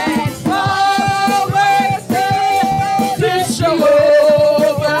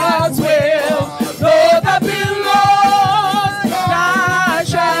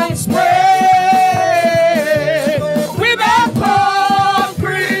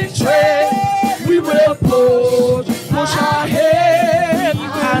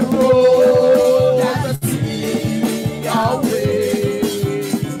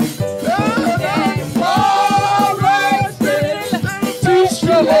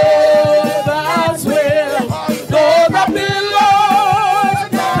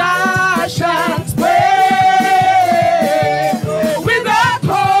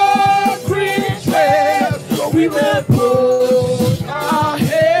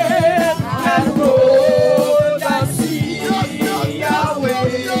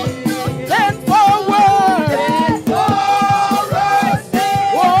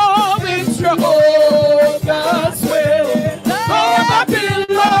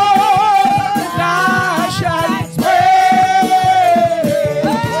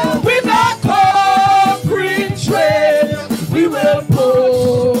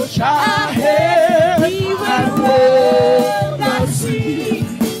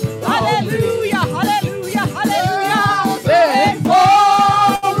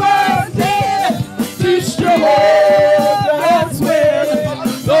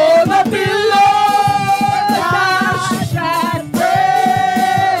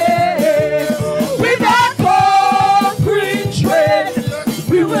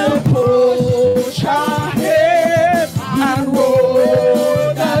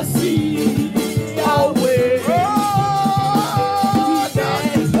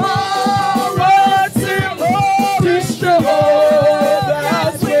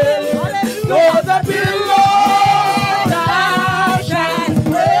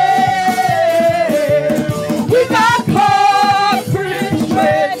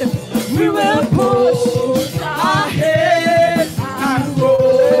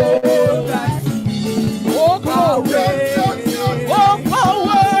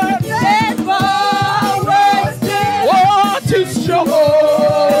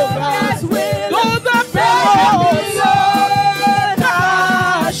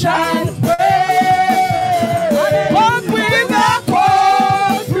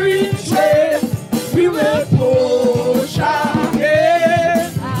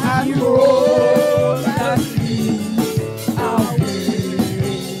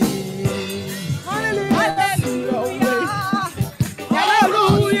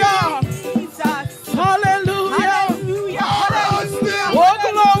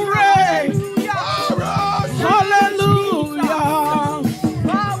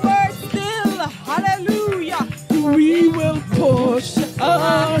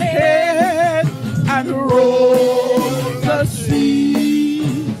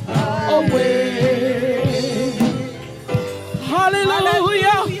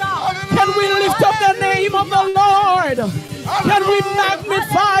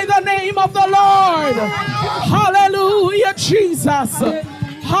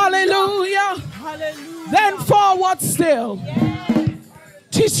God still.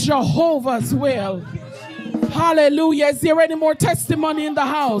 It's Jehovah's will. Hallelujah. Is there any more testimony in the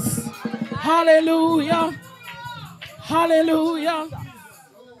house? Hallelujah. Hallelujah.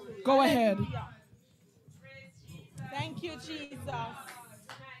 Go ahead. Thank you, Jesus. Tonight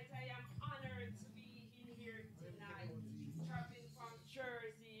I am honored to be in here tonight, traveling from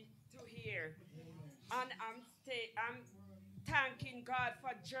Jersey to here. And I'm thanking God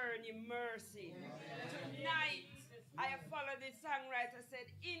for journey mercy. Tonight I have followed the songwriter said,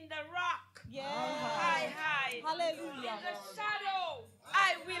 in the rock, I hide. Hallelujah. In the shadow,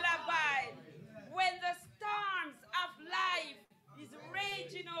 I will abide. When the storms of life is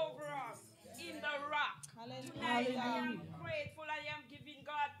raging over us, in the rock. Tonight I am grateful. I am giving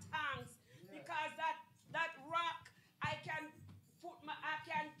God thanks because that rock I can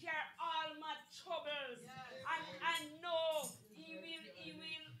carry all my troubles, and I know He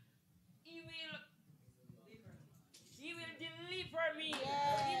will deliver me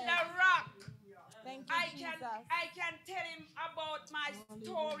in the rock. Thank you, I can tell Him about my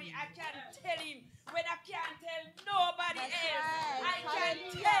story. I can tell Him when I can't tell nobody else. I can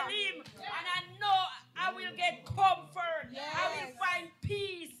tell Him, and I know I will get comfort. I will find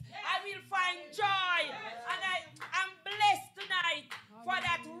peace. I will find joy. And I'm blessed tonight for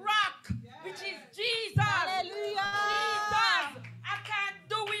that rock, which is Jesus. Hallelujah. Jesus. I can't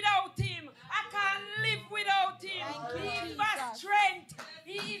do without Him. I can't live without Him. He is my strength.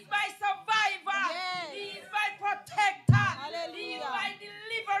 He is my survivor. He is my protector. He is my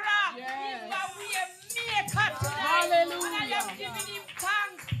deliverer. He is my way maker tonight. Hallelujah. And I am giving Him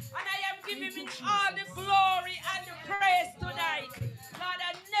thanks. And I am giving Him all the glory and the praise tonight. Lord,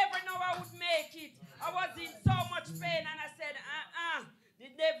 I never know I would make it. I was in so much pain and I said, the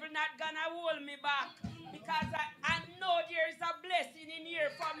devil not gonna hold me back. Because I know there is a blessing in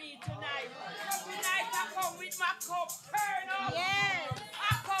here for me tonight. Tonight I come with my cup turn up.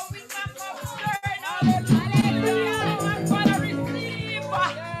 I come with my cup turn up. I'm gonna receive a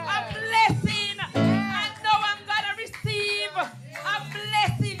blessing. I know I'm gonna receive a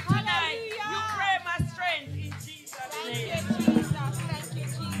blessing tonight. You pray my strength in Jesus' name. Thank you,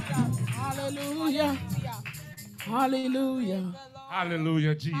 Jesus. Hallelujah. Hallelujah.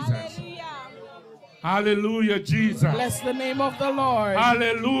 Hallelujah, Jesus. Hallelujah. Hallelujah, Jesus. Bless the name of the Lord.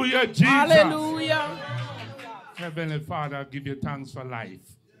 Hallelujah, Jesus. Hallelujah. Heavenly Father, I give you thanks for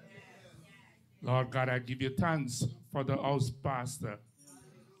life. Lord God, I give you thanks for the house pastor.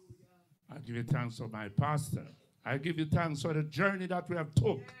 I give you thanks for my pastor. I give you thanks for the journey that we have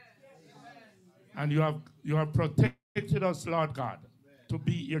took. And you have protected us, Lord God, to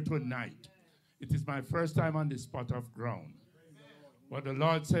be here tonight. It is my first time on this spot of ground. But the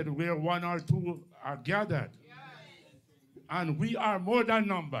Lord said, where one or two are gathered, and we are more than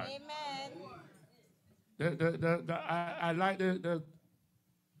numbered. Amen. I like the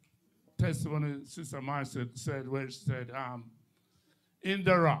testimony Sister Marcia said, where she said, in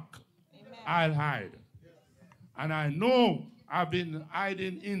the rock, I'll hide. And I know I've been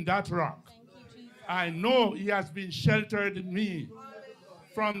hiding in that rock. I know He has been sheltered me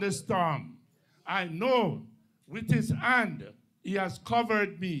from the storm. I know with His hand He has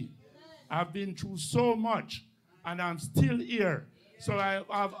covered me. I've been through so much, and I'm still here. So I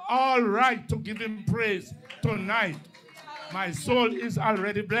have all right to give Him praise tonight. My soul is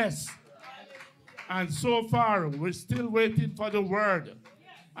already blessed. And so far, we're still waiting for the word.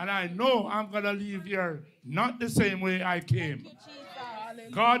 And I know I'm going to leave here not the same way I came.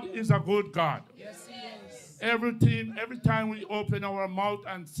 God is a good God. Yes, He is. Every time we open our mouth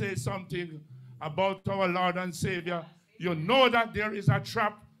and say something about our Lord and Savior, you know that there is a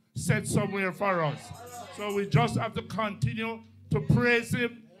trap set somewhere for us. So we just have to continue to praise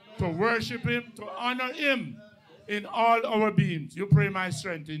Him, to worship Him, to honor Him in all our beings. You pray my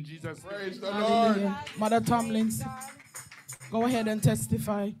strength in Jesus' name. Praise the Lord. Mother Tomlins, go ahead and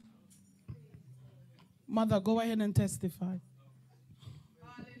testify. Mother, go ahead and testify.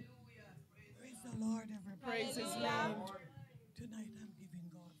 Praise the Lord, everybody. Praise His name. Tonight I'm giving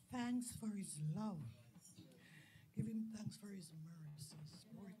God thanks for His love. Give Him thanks for His mercies.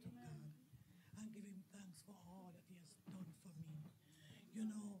 Glory to God. And give Him thanks for all that He has done for me. You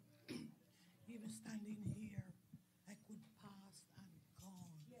know, even standing here, I could pass and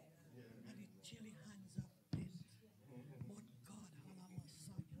gone. And the chilly hands of death. But God,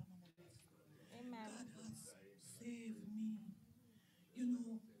 Amen. God has saved me. You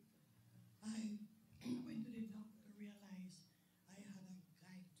know, I went to the doctor, realized I had a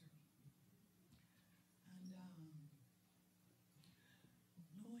goiter. And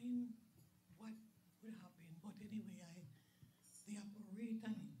knowing what would happen, but anyway, they operate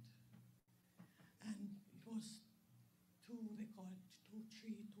on it. And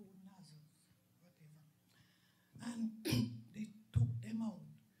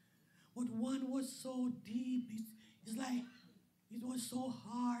but one was so deep. It's like it was so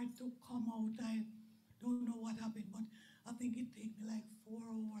hard to come out. I don't know what happened, but I think it took me like 4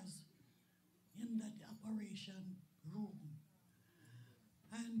 hours in that operation room.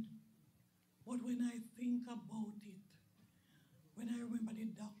 But when I think about it, when I remember the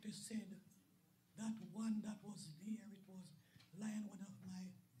doctor said that one that was there, it was lying one of my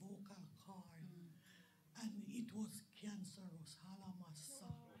vocal cord, and it was cancerous.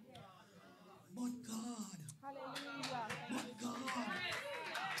 Halamasa. But God, Hallelujah. but God,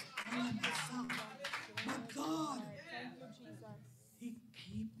 Halamasa. But God, Thank you, Jesus. He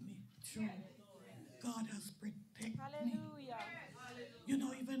keep me true. God has protected me. Hallelujah. You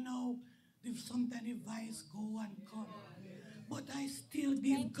know, even now, if sometimes the vice go and come, but I still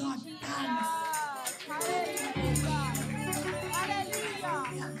give God thanks. Hallelujah. Hallelujah. I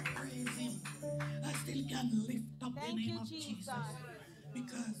can praise Him. I still can lift up the name of Jesus.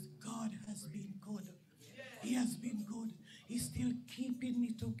 Because God has been good. He has been good. He's still keeping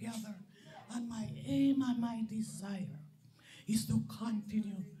me together. And my aim and my desire is to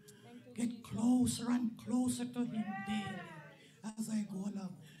continue. Get closer and closer to Him daily as I go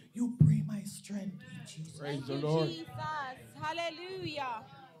along. You pray my strength in Jesus. Praise the Lord. Jesus. Hallelujah.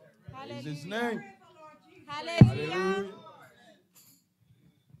 Praise His name. Hallelujah.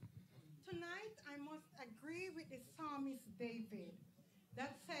 Tonight I must agree with the psalmist David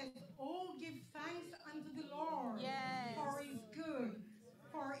that says, "Oh, give thanks unto the Lord, Yes. for His good,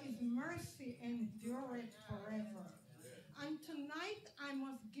 for His mercy endureth forever." And tonight I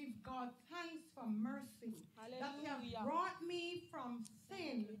must give God thanks for mercy. That He has Hallelujah. brought me from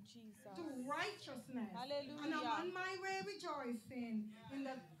sin Jesus. to righteousness. Hallelujah. And I'm on my way rejoicing in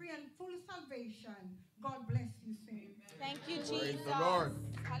that free and full salvation. God bless you, saints. Thank you, Praise Jesus. the Lord.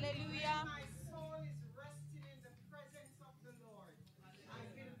 Hallelujah. My soul is resting in the presence of the Lord. I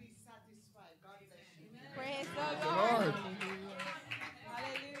will be satisfied. God bless you. Praise the Lord. Lord.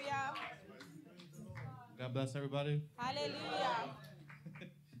 Hallelujah. God bless everybody. Hallelujah.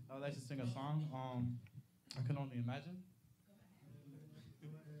 I would like to sing a song. I can only imagine.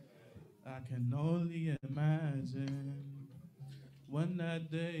 I can only imagine when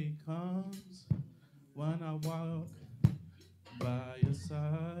that day comes, when I walk by your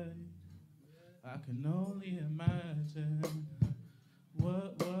side. I can only imagine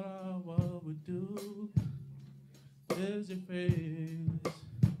what our world would do. Is your face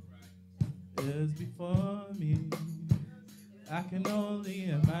is before me. I can only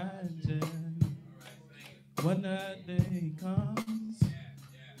imagine when that day comes,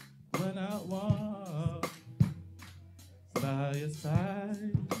 when I walk by your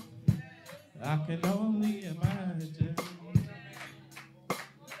side. I can only imagine.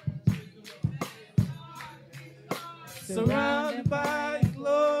 Surrounded by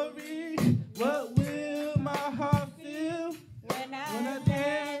glory, what will my heart feel When I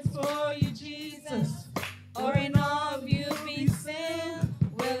dance for you, Jesus? or in all of you be still,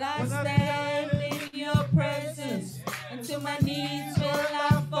 will I stand in your presence? And to my knees will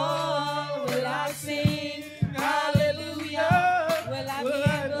I fall? Will I sing hallelujah? Will I be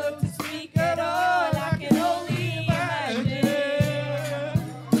able to speak at all? I can only imagine.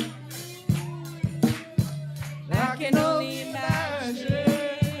 I can only imagine.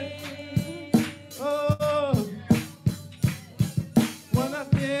 Oh, when I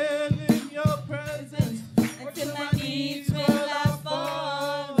feel in your presence, And to my knees will I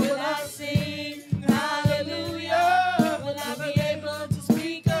fall? Will I sing hallelujah? Will I be able to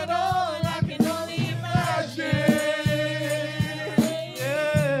speak at all? I can only imagine.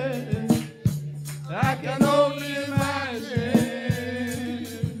 yeah, I can only imagine.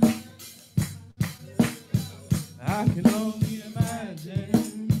 I can only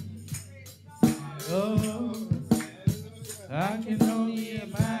imagine. Oh, I can only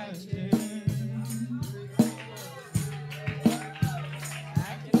imagine.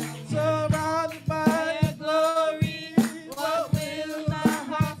 Surrounded by your glory, What will my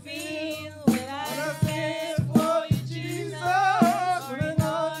heart feel? Will I stand for you, Jesus? Or in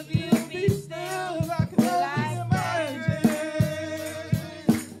all of you be still? I can Will only I imagine.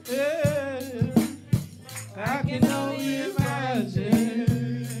 Yeah, I can only imagine.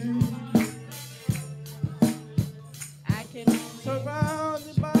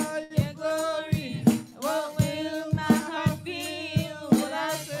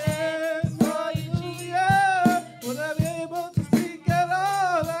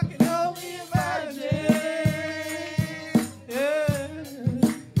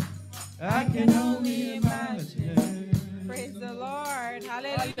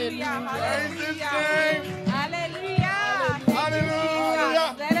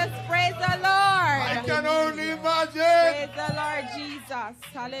 the Lord Jesus.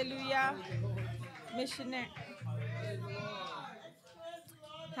 Hallelujah. Missionary.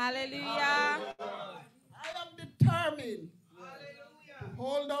 Hallelujah. I am determined to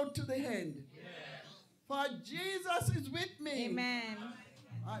hold out to the end. For Jesus is with me. Amen.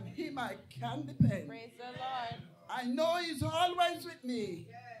 On him I can depend. Praise the Lord. I know he's always with me.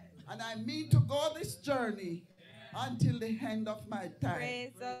 And I mean to go this journey until the end of my time.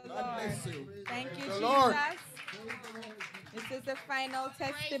 Praise the God Lord. bless you. Thank you, The Jesus. Lord. This is the final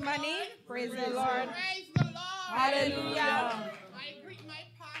testimony. Praise the Lord. Praise the Lord. Hallelujah. I greet my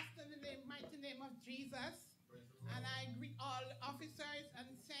pastor in the mighty name of Jesus. And I greet all officers and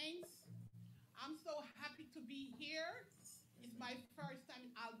saints. I'm so happy to be here. It's my first time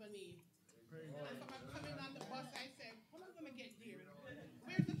in Albany. And so I'm coming on the bus, I said, how am I going to get there?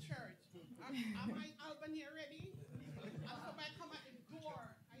 Where's the church? Am I in Albany already? And so I come at the door,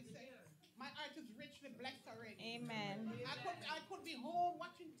 I say, my heart is richly blessed already. Amen. I could be home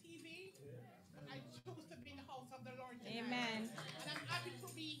watching TV, but I choose to be in the house of the Lord tonight. Amen. And I'm happy to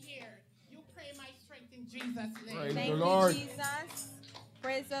be here. You pray my strength in Jesus' name. Praise Thank you, Jesus.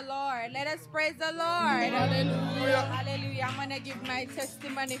 Praise the Lord. Let us praise the Lord. Hallelujah. Hallelujah. I'm going to give my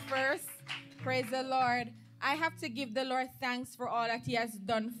testimony first. Praise the Lord. I have to give the Lord thanks for all that he has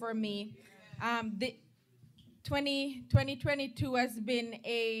done for me. The 2022 has been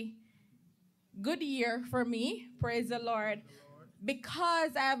a good year for me. Praise the Lord.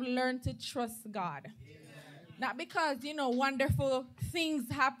 Because I have learned to trust God. Not because, wonderful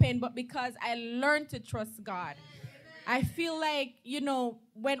things happen, but because I learned to trust God. I feel like,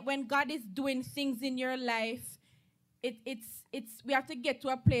 when God is doing things in your life, we have to get to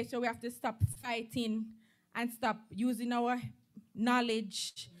a place where we have to stop fighting and stop using our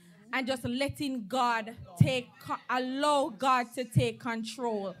knowledge and just letting God allow God to take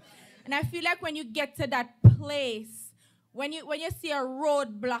control. And I feel like when you get to that place, when you see a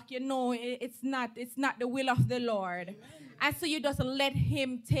roadblock, it's not the will of the Lord. And so you just let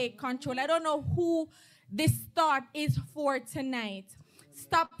him take control. I don't know who this thought is for tonight.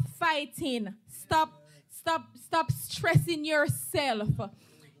 Stop fighting. Stop stressing yourself.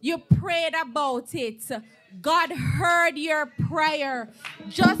 You prayed about it. God heard your prayer.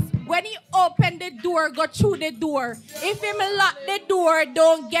 Just when he opened the door, go through the door. If him lock the door,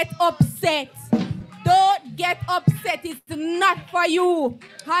 don't get upset. Don't get upset. It's not for you.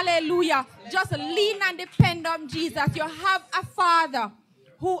 Hallelujah. Just lean and depend on Jesus. You have a Father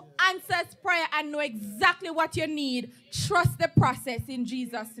who answers prayer and know exactly what you need. Trust the process in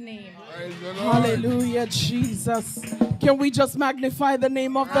Jesus' name. Hallelujah, Jesus. Can we just magnify the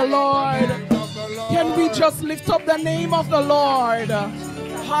name of the Lord? Can we just lift up the name of the Lord?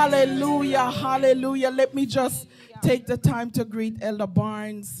 Hallelujah, hallelujah. Let me just take the time to greet Elder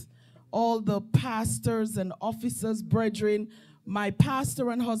Barnes, all the pastors and officers, brethren, my pastor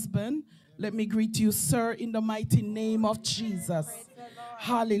and husband. Let me greet you, sir, in the mighty name of Jesus.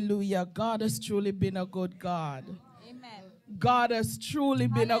 Hallelujah. God has truly been a good God. Amen. God has truly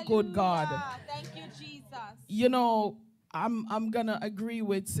been a good God. Thank you, Jesus. I'm going to agree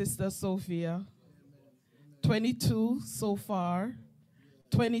with Sister Sophia. 22 so far.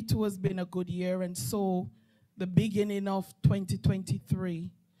 22 has been a good year, and so the beginning of 2023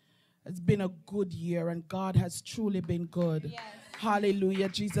 has been a good year, and God has truly been good. Yes. Hallelujah,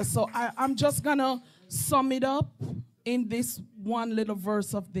 Jesus. So I'm just going to sum it up in this one little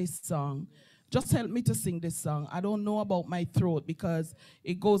verse of this song. Just help me to sing this song. I don't know about my throat because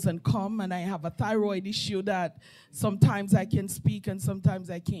it goes and comes, and I have a thyroid issue that sometimes I can speak and sometimes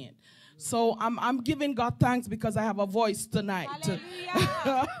I can't. So I'm giving God thanks because I have a voice tonight.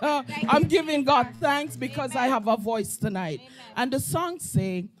 I'm giving God thanks because I have a voice tonight. Amen. And the song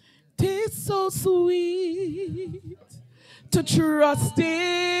say, "'Tis so sweet to trust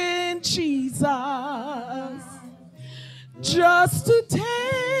in Jesus, just to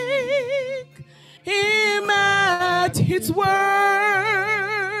take him at his words,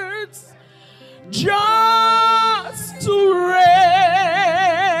 just to rest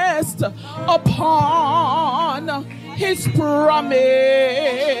upon his promise,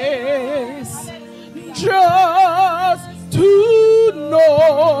 just to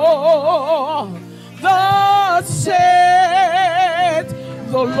know thus said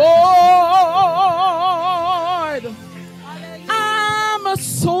the Lord. I'm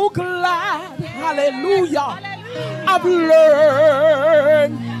so glad, hallelujah, I've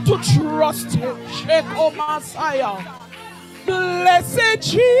learned to trust him. Shekinah Messiah. Blessed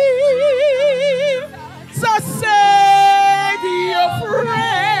Jesus, Savior,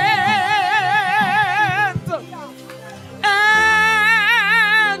 friend.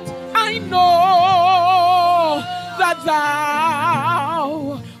 And I know that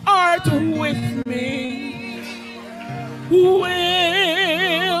thou art with me,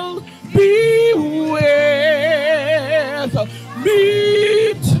 will be with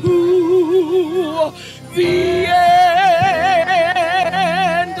me to the end.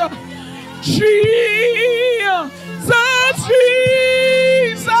 Jesus,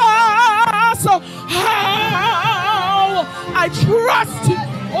 Jesus, how I trust you.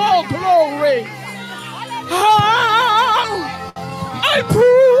 Oh, glory. How I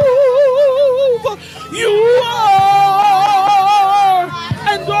prove you are.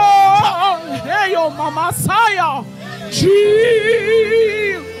 And oh, hey, oh, Mama Messiah. Jesus,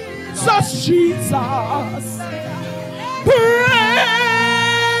 Jesus.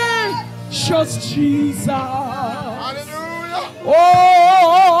 Precious Jesus. Hallelujah.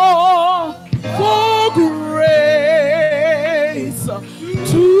 Oh, for grace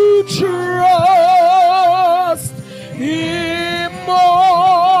to trust Him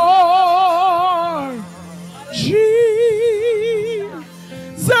more. Jesus,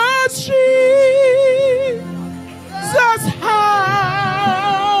 Jesus,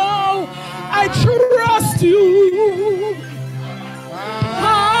 how I trust you.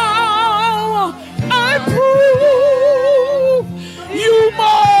 How I prove you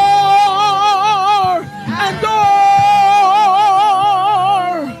more and more.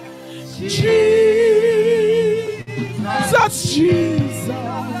 Jesus, Jesus,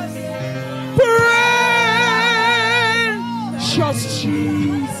 precious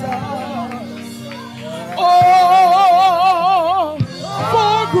Jesus. Oh,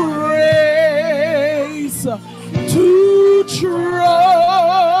 for grace to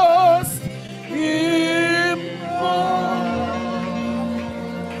trust Him more.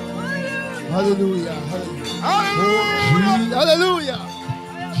 Hallelujah. Hallelujah.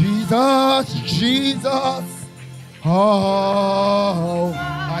 Jesus, Jesus. Oh,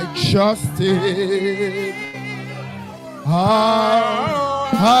 I trust Him.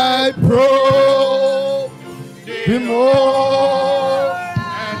 I prove Him more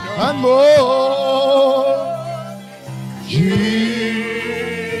and more. Jesus,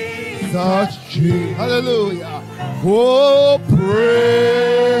 Jesus. Hallelujah. Oh, praise.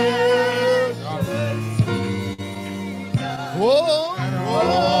 Oh,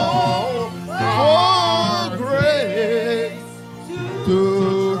 grace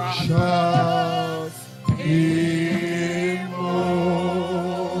to trust Him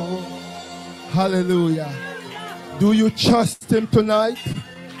more. Hallelujah. Do you trust Him tonight?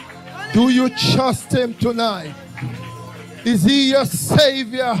 Do you trust Him tonight? Is He your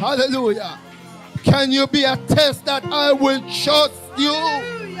Savior? Hallelujah. Can you be a test that I will trust you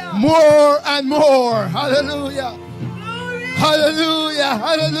more and more? Hallelujah. Hallelujah.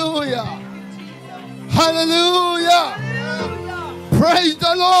 Hallelujah. Hallelujah. Praise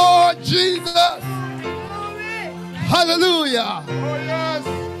the Lord Jesus. Hallelujah.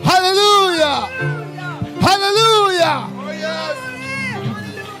 Hallelujah. Hallelujah.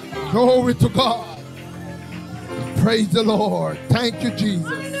 Glory to God. Praise the Lord. Thank you,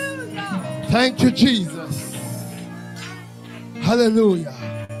 Jesus. Thank you, Jesus. Hallelujah.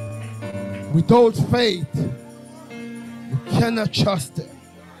 Without faith, you cannot trust Him.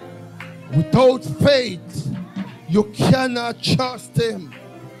 Without faith, you cannot trust Him.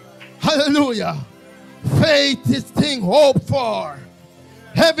 Hallelujah. Faith is thing hoped for.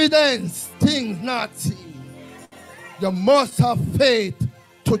 Evidence, things not seen. You must have faith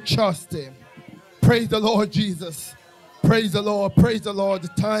to trust Him. Praise the Lord Jesus. Praise the Lord. Praise the Lord. The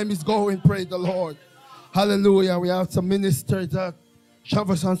time is going. Praise the Lord. Hallelujah. We have some ministers that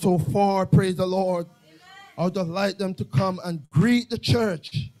travel so far. Praise the Lord. I would just like them to come and greet the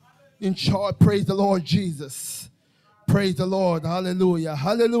church in short. Praise the Lord Jesus. Praise the Lord. Hallelujah.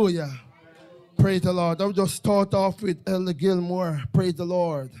 Hallelujah. Praise the Lord. I will just start off with Elder Gilmore. Praise the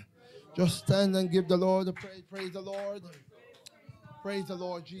Lord. Just stand and give the Lord a praise. Praise the Lord. Praise the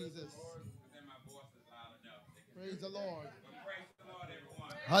Lord Jesus. Praise the Lord.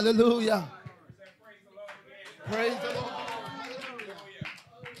 Hallelujah. Praise the Lord. Hallelujah.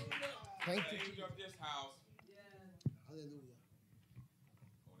 Thank you, Jesus. Hallelujah.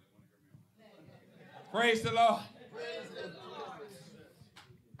 Praise the Lord.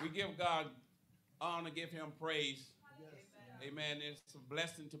 We give God honor, give Him praise. Amen. It's a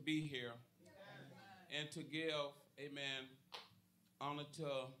blessing to be here and to give, amen, honor to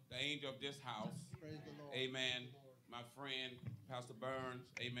the angel of this house. Amen. My friend, Pastor Burns,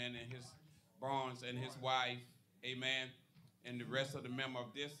 amen, and his Barnes and his wife, amen, and the rest of the members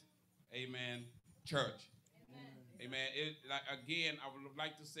of this, amen, church. Amen. Again, I would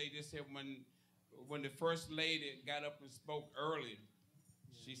like to say this here when when the first lady got up and spoke earlier,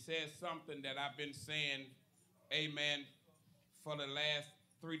 she said something that I've been saying, amen, for the last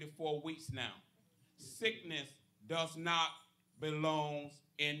 3 to 4 weeks now. Sickness does not belong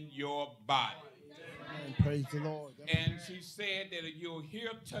in your body. Amen. Praise the Lord. And she said that you're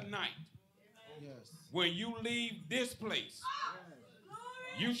here tonight. Yes. When you leave this place,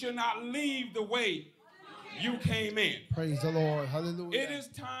 you should not leave the way you came in. Praise the Lord. Hallelujah. It is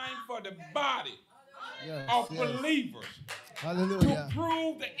time for the body Yes, of yes. believers Hallelujah. to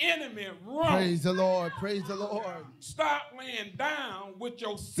prove the enemy wrong. Praise the Lord. Praise the Lord. Stop laying down with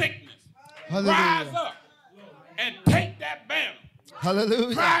your sickness. Hallelujah. Rise up and take that banner.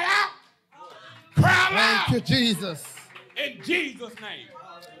 Hallelujah. Cry out. Cry loud. Thank you, Jesus. In Jesus' name.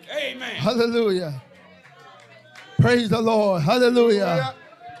 Amen. Hallelujah. Praise the Lord. Hallelujah.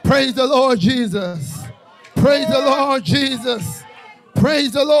 Praise the Lord Jesus. Praise the Lord Jesus.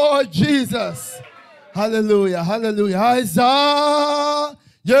 Praise the Lord Jesus. Hallelujah. Hallelujah. Isaiah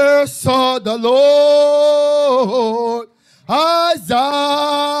saw the Lord.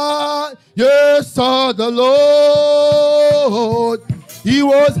 Isaiah saw the Lord. He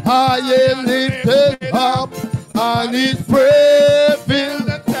was high and lifted up, and his praise filled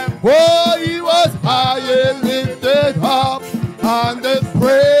the temple. Oh, he was high and lifted up, and the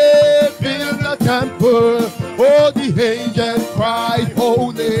praise filled the temple. Oh, the angels cried,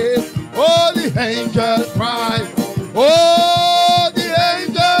 holy. Oh, the angels cried. Oh, the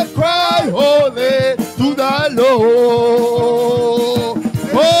angels cried, holy to the Lord.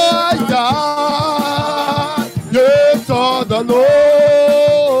 Oh, Isaiah saw the Lord.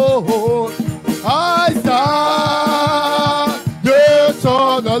 Isaiah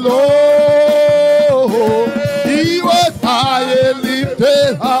saw the Lord. He was high and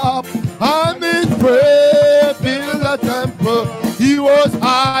lifted up, and his praise filled the temple. He was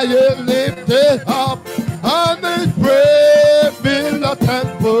high and lifted up, and his praise filled the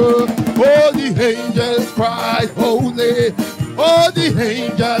temple. Oh, the angels cried, holy. Oh, the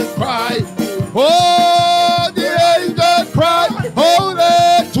angels cried. Oh, the angels cried,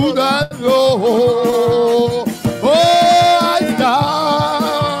 holy to the Lord. Oh,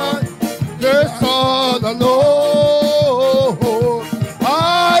 Isaiah saw the Lord.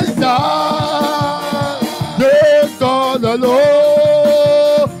 Isaiah saw the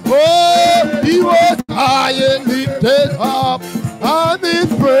Lord. Oh, he was high and lifted up, and his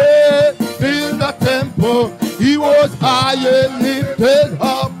praise filled the temple. He was high and lifted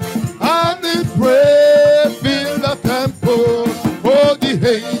up, and his praise filled the temple. Oh, the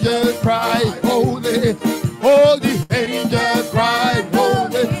angels cried, holy. Oh, the angels cried,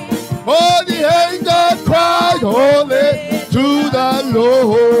 holy. Oh, the angels cried, holy to the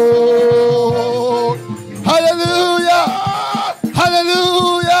Lord. Hallelujah!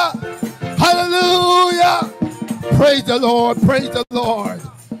 Hallelujah! Hallelujah! Praise the Lord! Praise the Lord!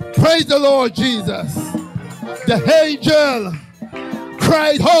 Praise the Lord Jesus! The angel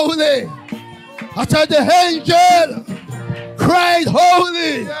cried, holy. I said the angel cried,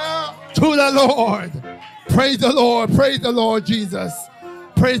 holy to the Lord. Praise the Lord. Praise the Lord Jesus.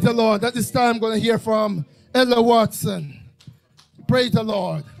 Praise the Lord. At this time, I'm going to hear from Ella Watson. Praise the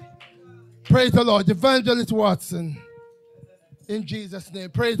Lord. Praise the Lord. Evangelist Watson. In Jesus' name.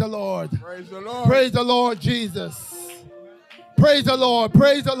 Praise the Lord. Praise the Lord. Praise the Lord Jesus. Praise the Lord.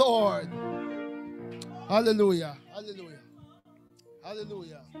 Praise the Lord. Hallelujah. Hallelujah.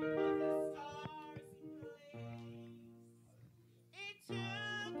 Hallelujah.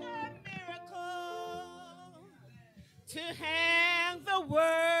 To hang the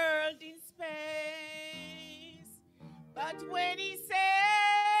world in space, but when he saved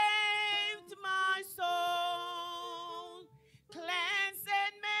my soul, cleanse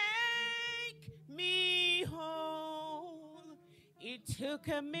and make me whole, it took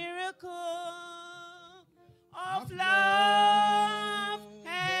a miracle of love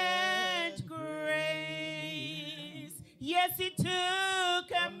and grace. Yes, it took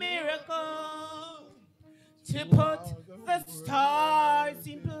a miracle to put the stars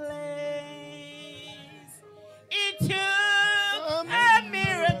in place. It took a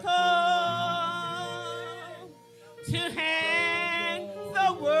miracle to hang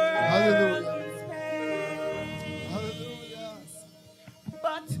the world in space.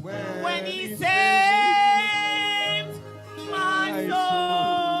 But when he saved my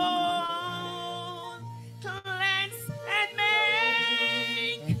soul, cleanse and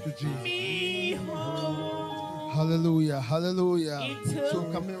make me whole. Hallelujah. Hallelujah. It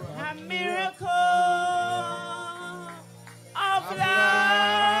took a a miracle of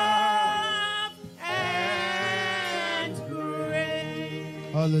love and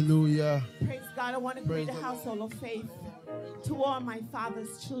grace. Hallelujah. Praise God. God, I want to greet the household of faith to all my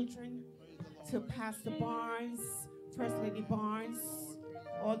father's children, to Pastor Barnes, First Lady Barnes,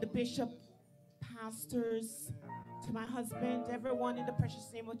 all the bishop, pastors, to my husband, everyone in the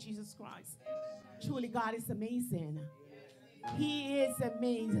precious name of Jesus Christ. Truly, God is amazing. He is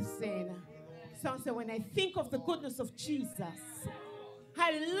amazing. Some say, when I think of the goodness of Jesus,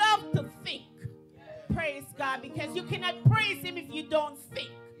 I love to think. Praise God, because you cannot praise him if you don't think.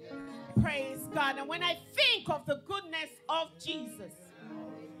 Praise God. And when I think of the goodness of Jesus,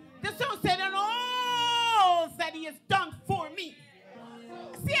 the song said, and all that he has done for me.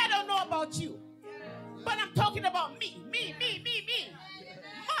 See, I don't know about you, but I'm talking about me.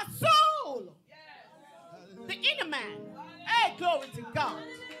 My soul. The inner man. Hey, glory to God.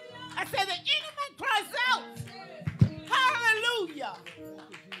 I said the inner man cries out. Hallelujah.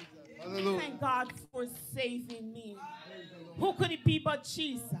 Hallelujah. Thank God for saving me. Who could it be but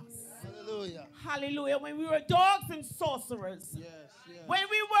Jesus? Hallelujah. Hallelujah. When we were dogs and sorcerers. Yes. When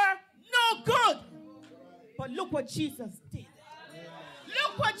we were no good. But look what Jesus did.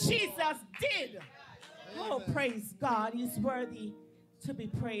 Look what Jesus did. Oh, praise God. He's worthy to be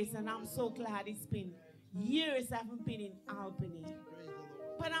praised. And I'm so glad it's been years I haven't been in Albany.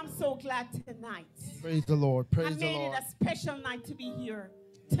 But I'm so glad tonight. Praise the Lord. Praise the I made Lord. it a special night to be here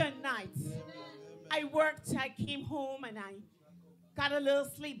tonight. I worked, I came home, and I got a little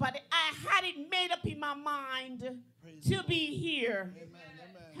sleep. But I had it made up in my mind to be here.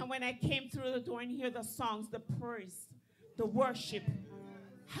 And when I came through the door and hear the songs, the praise, the worship,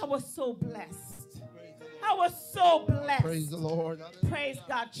 I was so blessed. I was so blessed. Praise the Lord. Praise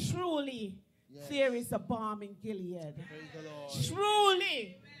God. Truly, there is a balm in Gilead. Praise the Lord.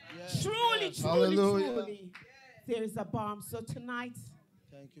 Truly, truly, Hallelujah. truly, there is a balm. So tonight,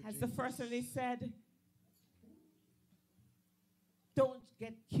 as the first lady said, don't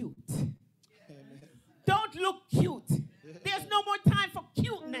get cute. Don't look cute. There's no more time for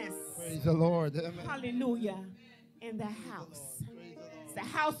cuteness. Praise the Lord. Amen. Hallelujah. In the house. The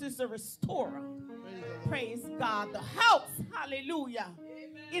house is a restorer. Praise God. The house, hallelujah,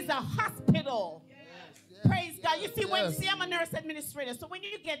 is a hospital. Praise God. You see, when see, I'm a nurse administrator, so when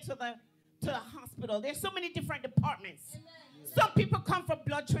you get to the hospital, there's so many different departments. Some people come for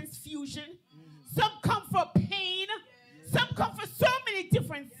blood transfusion. Some come for pain. Some come for so many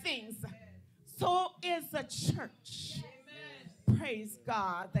different things. So is a church. Praise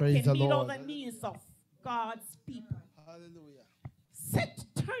God. That Praise can the meet all Lord. the needs of God's people. Hallelujah.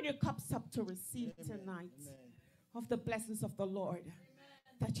 Turn your cups up to receive tonight of the blessings of the Lord.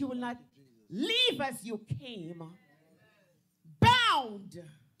 That you will not leave as you came, bound,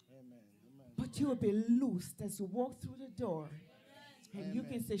 but you will be loosed as you walk through the door. And you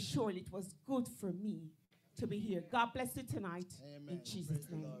can say, surely it was good for me to be here. God bless you tonight in Jesus'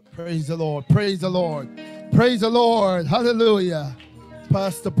 name. Praise the Lord. Praise the Lord. Praise the Lord. Hallelujah.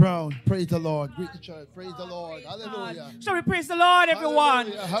 Pastor Brown, praise the Lord. Greet the church. Praise the Lord. Hallelujah. Shall we praise the Lord, everyone?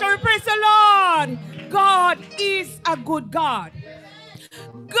 Hallelujah. Shall we praise the Lord? God is a good God.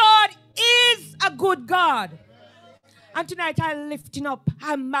 God is a good God. And tonight I lift him up.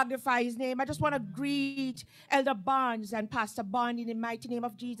 I magnify his name. I just want to greet Elder Barnes and Pastor Barnes in the mighty name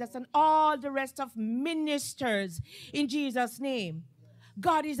of Jesus and all the rest of ministers in Jesus' name.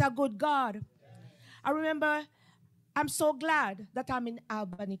 God is a good God. I remember, I'm so glad that I'm in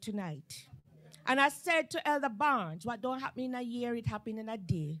Albany tonight. And I said to Elder Barnes, what don't happen in a year, it happened in a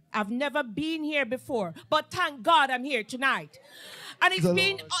day. I've never been here before, but thank God I'm here tonight. And it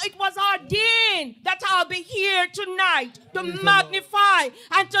was ordained that I'll be here tonight to magnify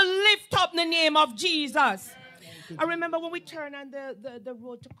and to lift up the name of Jesus. I remember when we turned on the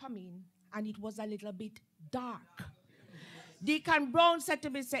road to come in, and it was a little bit dark. Deacon Brown said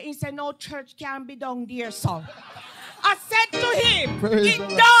to me, he said, no church can be down there, son. I said to him, it's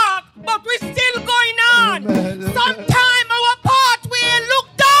dark, but we're still going on. Sometime our pathway look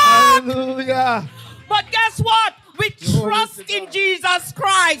dark. Hallelujah. But guess what? We trust in Jesus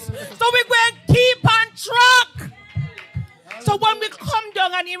Christ. So we're going to keep on track. So when we come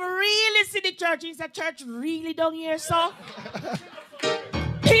down and he really see the church, he said, church really down here, so?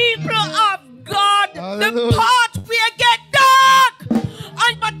 People of God, the pathway get dark.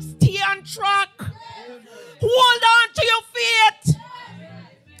 But stay on track. Hold on to your faith.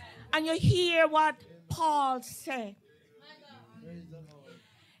 And you hear what Paul said.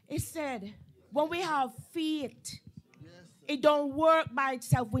 He said, when we have faith, it don't work by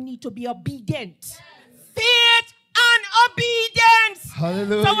itself. We need to be obedient. Faith and obedience.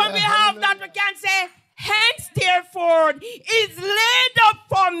 Hallelujah. So when we have that, we can say, hence, therefore, is laid up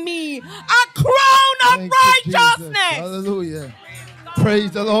for me a crown of righteousness. Hallelujah.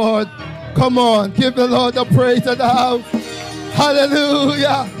 Praise the Lord. Come on, give the Lord the praise of the house.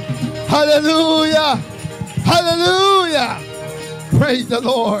 Hallelujah. Hallelujah. Hallelujah. Praise the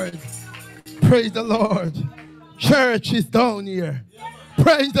Lord. Praise the Lord. Church is down here.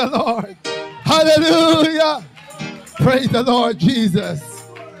 Praise the Lord. Hallelujah. Praise the Lord Jesus.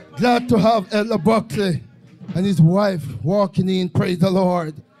 Glad to have Elder Buckley and his wife walking in. Praise the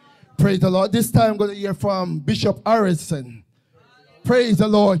Lord. Praise the Lord. This time I'm going to hear from Bishop Harrison. Praise the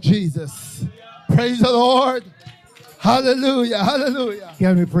Lord Jesus. Praise the Lord. Hallelujah. Hallelujah.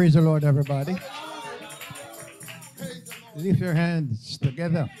 Can we praise the Lord, everybody? Lift your hands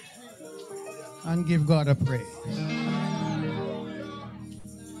together and give God a praise.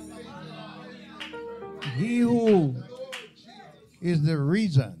 He who is the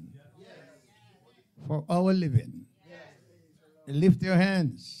reason for our living. Lift your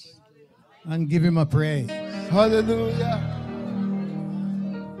hands and give him a praise. Hallelujah.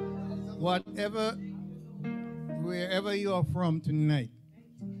 Wherever you are from tonight,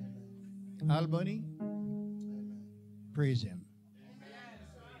 Albany, praise him.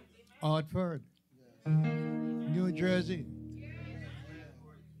 Hartford, New Jersey,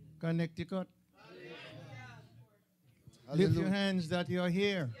 Connecticut. Lift your hands that you are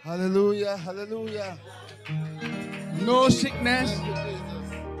here. Hallelujah. Hallelujah. No sickness,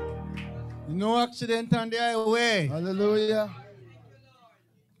 no accident on the highway. Hallelujah.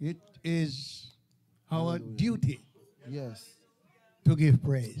 It is our duty, yes, to give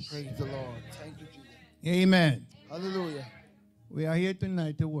praise. Praise the Lord. Thank you, Jesus. Amen. Hallelujah. We are here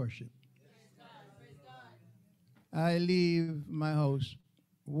tonight to worship. I leave my house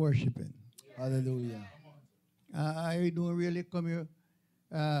worshiping. Hallelujah. I don't really come here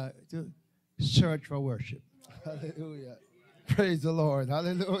to search for worship. Hallelujah. Praise the Lord.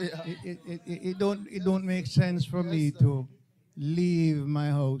 Hallelujah. It don't make sense for me to leave my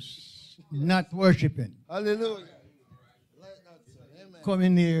house not worshiping. Hallelujah.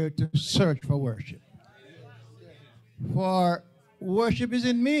 Coming here to search for worship. For worship is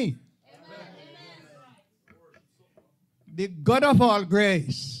in me. The God of all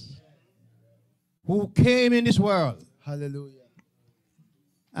grace, who came in this world. Hallelujah.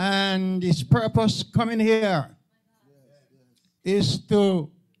 And his purpose coming here is to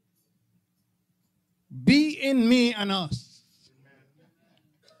be in me and us.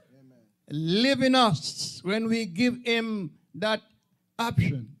 Live in us when we give him that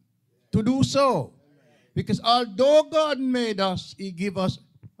option to do so. Because although God made us, he gave us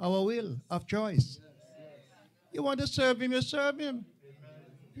our will of choice. You want to serve him, you serve him.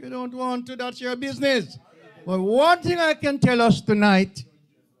 If you don't want to, that's your business. But one thing I can tell us tonight,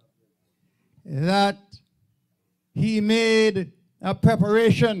 that he made a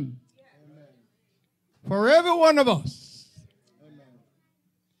preparation for every one of us.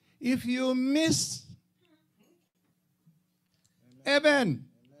 If you miss heaven,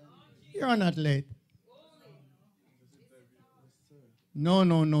 you're not late. No,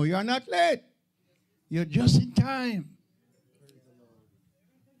 you're not late. You're just in time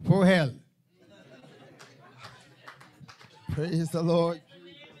for hell. Praise the Lord.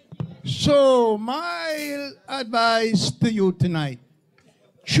 So my advice to you tonight,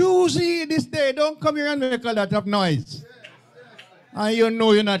 choose ye this day. Don't come here and make a lot of noise. And you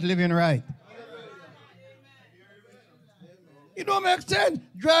know you're not living right. It don't make sense.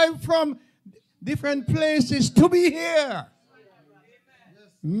 Drive from different places to be here.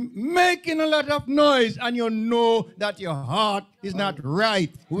 Making a lot of noise, and you know that your heart is not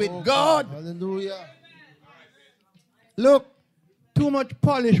right with God. Hallelujah. Look, too much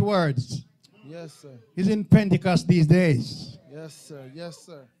polished words. Yes, sir. Is in Pentecost these days. Yes, sir. Yes,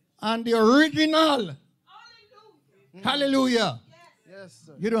 sir. And the original. Hallelujah. Yes,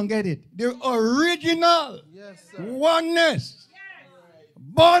 sir. You don't get it. The original. Yes, sir. Oneness.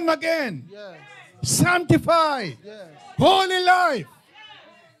 Born again. Yes. Sanctified. Yes. Holy life.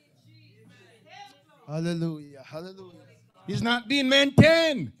 Hallelujah. Hallelujah. Is not being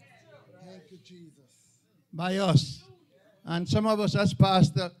maintained. Thank you, Jesus. By us. And some of us as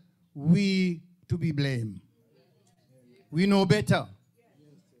pastor, we to be blamed. We know better,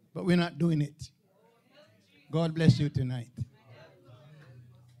 but we're not doing it. God bless you tonight.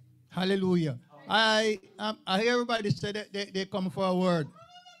 Hallelujah. I hear everybody say that they come for a word.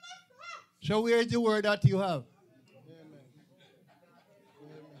 So where's the word that you have?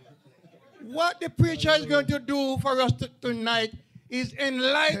 What the preacher is going to do for us tonight is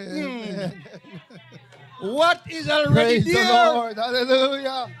enlighten what is already Praise there. the Lord.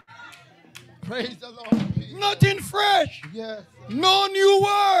 Hallelujah. Praise the Lord. Nothing fresh. Yes. No new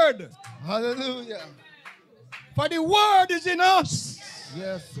word. Hallelujah. For the word is in us.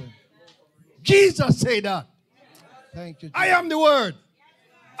 Yes, sir. Jesus said that. Thank you, Jesus. I am the word.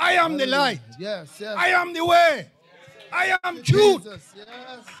 I am the light. Yes, yes. I am the way. I am truth. Jesus, yes.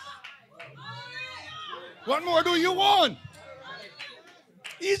 What more do you want?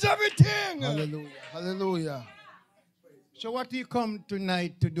 He's everything. Hallelujah. Hallelujah. So what you come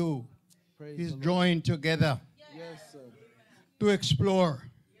tonight to do Praise is the Lord. join together Yes, sir. to explore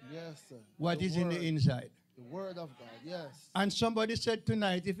Yes, sir. what The is in the word. inside. The word of God. Yes. And somebody said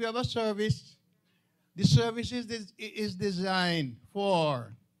tonight, if you have a service, the service is designed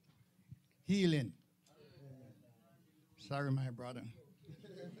for healing. Sorry, my brother.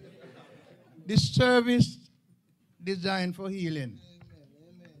 The service designed for healing,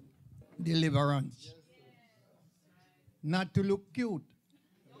 deliverance, not to look cute.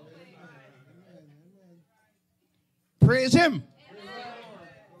 Praise Him.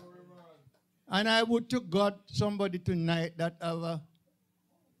 And I would to God somebody tonight that have a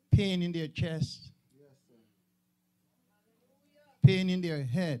pain in their chest, pain in their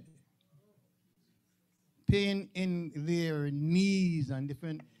head, pain in their knees and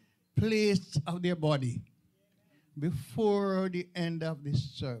different places of their body before the end of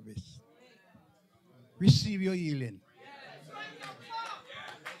this service. Receive your healing.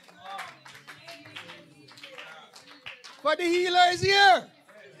 For the healer is here.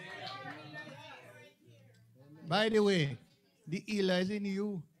 By the way, the healer is in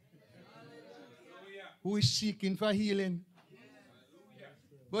you, who is seeking for healing.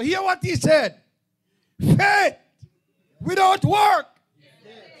 But hear what he said. Faith without work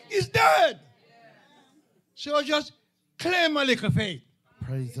is dead. So just claim a little faith.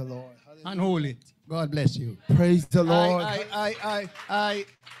 Praise the Lord. And hold it. God bless you. Praise the Lord.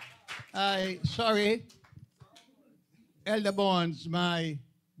 Sorry, Elder Bonds, my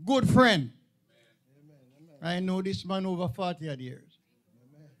good friend. I know this man over 40 years.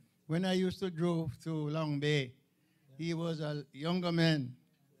 When I used to drive to Long Bay, he was a younger man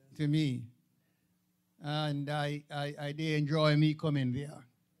to me. And I did enjoy me coming there.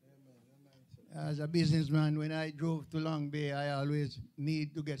 As a businessman, when I drove to Long Bay, I always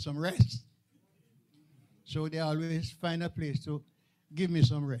need to get some rest. So they always find a place to give me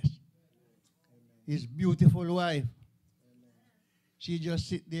some rest. His beautiful wife, she just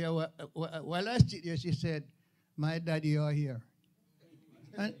sit there. While I sit there, she said, my daddy are here.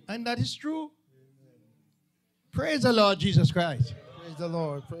 And that is true. Praise the Lord Jesus Christ. Praise the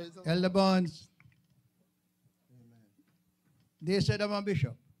Lord. Praise the Lord. Elder Bonds, they said I'm a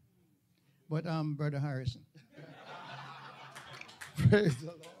bishop, but I'm Brother Harrison. Praise the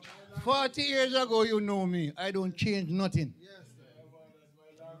Lord. 40 years ago, you know me. I don't change nothing.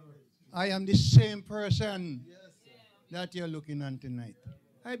 I am the same person that you're looking at tonight.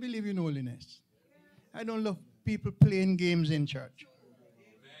 I believe in holiness. I don't love people playing games in church.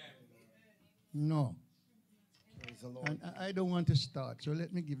 No. And I don't want to start, so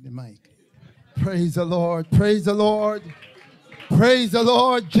let me give the mic. Praise the Lord. Praise the Lord. Praise the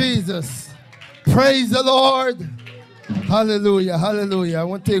Lord Jesus. Praise the Lord. Hallelujah. Hallelujah. I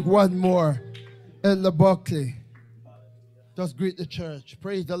want to take one more. Elder Buckley. Just greet the church.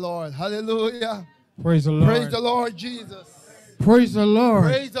 Praise the Lord. Hallelujah. Praise the Lord. Praise the Lord Jesus. Praise the Lord.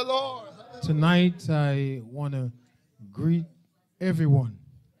 Praise the Lord. Tonight I want to greet everyone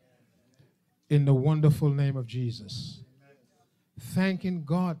in the wonderful name of Jesus. Thanking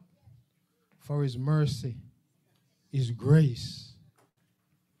God for His mercy, His grace,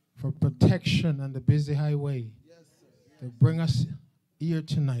 for protection on the busy highway to bring us here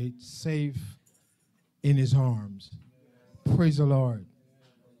tonight safe in His arms. Praise the Lord.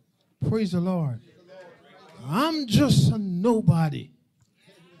 Praise the Lord. I'm just a nobody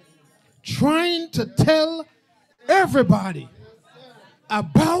trying to tell everybody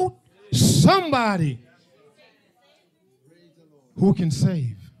about somebody who can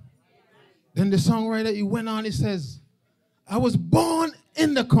save. Then the songwriter, he went on, he says, I was born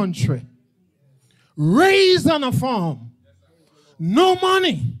in the country, raised on a farm, no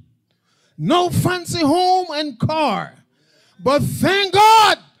money, no fancy home and car, but thank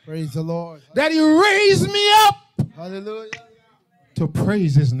God, praise the Lord, that He raised me up, hallelujah, to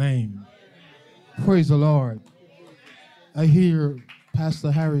praise His name. Praise the Lord. I hear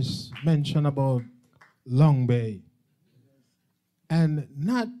Pastor Harris mention about Long Bay. And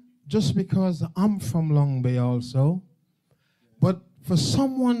not just because I'm from Long Bay also, but for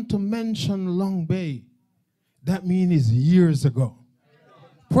someone to mention Long Bay, that means it's years ago.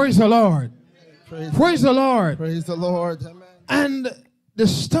 Praise the Lord. Praise the Lord. Praise the Lord. Amen. And the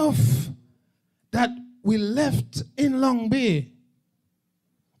stuff that we left in Long Bay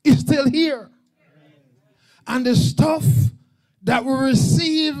is still here. And the stuff that we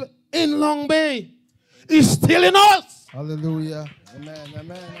receive in Long Bay is still in us. Hallelujah. Amen.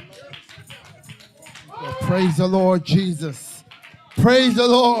 Amen. Praise the Lord Jesus. Praise the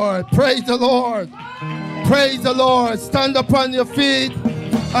Lord. Praise the Lord. Praise the Lord. Stand upon your feet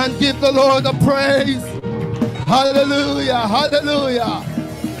and give the Lord a praise. Hallelujah. Hallelujah.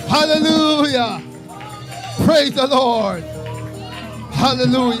 Hallelujah. Praise the Lord.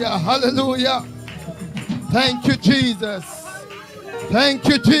 Hallelujah. Hallelujah. Thank you, Jesus. Thank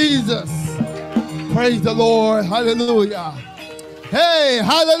you, Jesus. Praise the Lord. Hallelujah. Hey,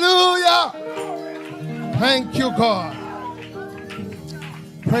 hallelujah. Thank you, God.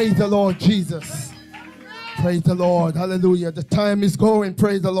 Praise the Lord Jesus. Praise the Lord. Hallelujah. The time is going.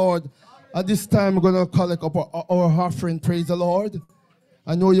 Praise the Lord. At this time, we're going to collect up our offering. Praise the Lord.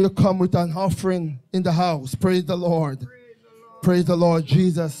 I know you come with an offering in the house. Praise the Lord. Praise the Lord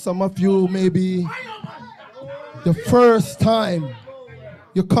Jesus. Some of you may be the first time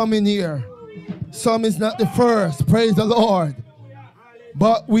you come in here. Some is not the first. Praise the Lord.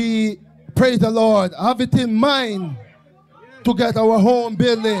 But we, praise the Lord, have it in mind to get our home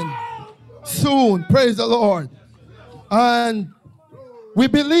building soon. Praise the Lord. And we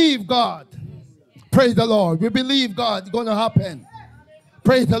believe God. Praise the Lord. We believe God is going to happen.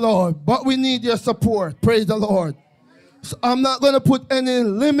 Praise the Lord. But we need your support. Praise the Lord. So I'm not going to put any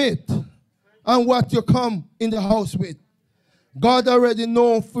limit on what you come in the house with. God already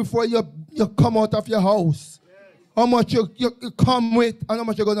knows before you come out of your house how much you come with and how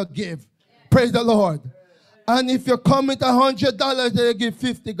much you're going to give. Praise the Lord. And if you come with $100 and you give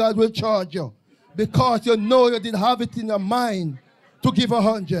 50, God will charge you. Because you know you didn't have it in your mind to give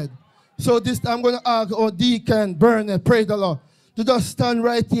 100. So this time I'm going to ask our deacon, Bernard, praise the Lord, to just stand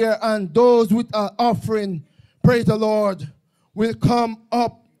right here, and those with an offering, praise the Lord, will come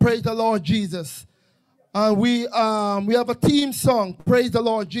up, praise the Lord Jesus. And we have a theme song, praise the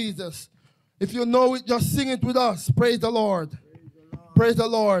Lord Jesus. If you know it, just sing it with us, praise the Lord. Praise the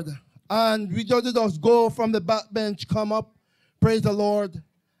Lord. And we just go from the back bench, come up, praise the Lord.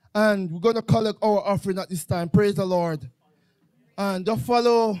 And we're going to collect our offering at this time, praise the Lord. And just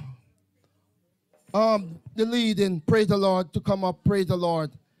follow the leading, praise the Lord, to come up, praise the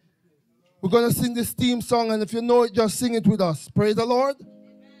Lord. We're going to sing this theme song, and if you know it, just sing it with us. Praise the Lord.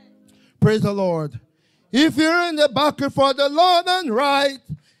 Praise the Lord. If you're in the battle for the Lord and right,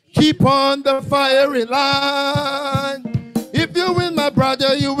 keep on the fiery line. If you win, my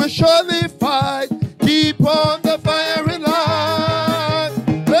brother, you will surely fight. Keep on the fiery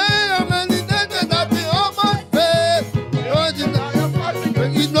line. There are many days that be on my face.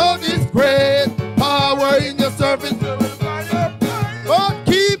 You know this great power in your service. But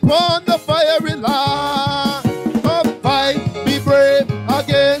keep on the fiery line. Don't fight, be brave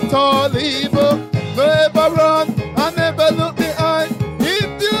against all evil. Never run and never look behind.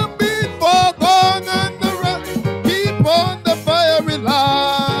 If you've been forgone and the run, keep on the fiery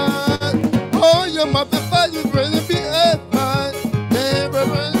line. Oh, you must be fighting when you be at night. Never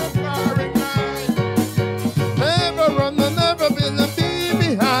run the fiery line. Never run and never be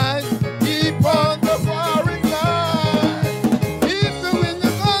behind. Keep on the fiery line. If you win the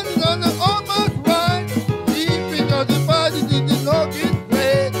gun, on the almost right. If you know the body, you did not get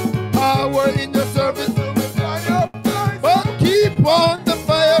great power in your service. But keep on the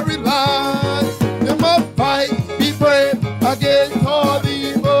fiery line. You must fight, be brave against all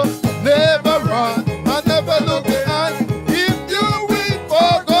evil. Never run and never look behind. If you win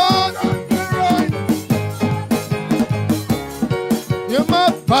for God, you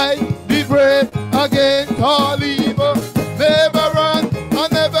must fight, be brave against all evil. Never run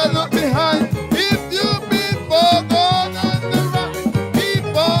and never look behind. If you win for God and the right, keep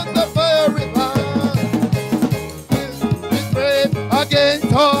on the fiery line. Be brave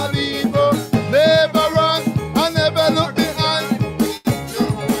against all evil. Never run and never look behind.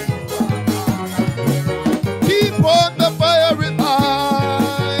 Keep on the fiery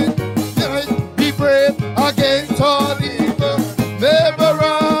line. Be brave against all evil. Never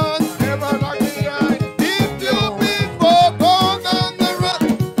run, never look behind. If you be for God and the right,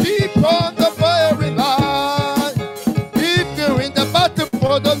 keep on the fiery line. If you're in the battle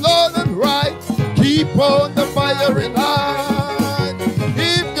for the Lord and right, keep on the fiery line.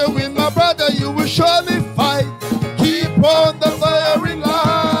 If you win, my brother, you will surely fight. Keep on the fiery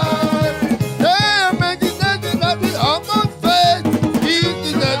line. There may be nothing that we are not faith. It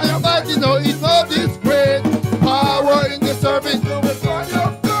is the fight, you know, it's not this great power in the service.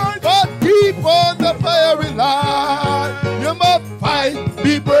 But keep on the fiery line. You must fight,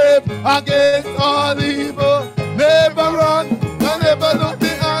 be brave against all evil. Never run and never look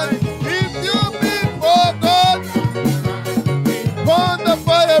behind. If you be for God, on the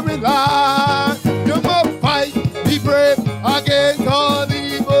fiery line.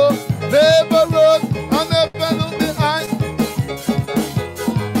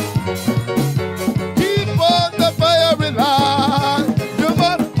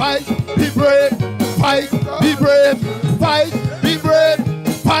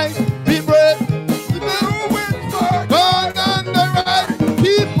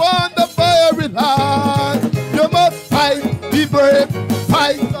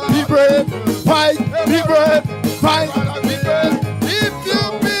 fight, be brave, fight, be brave, fight, be brave. If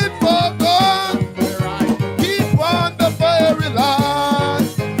you've been forgone, keep on the fiery line.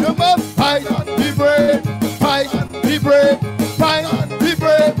 You must fight, be brave, fight, be brave, fight, be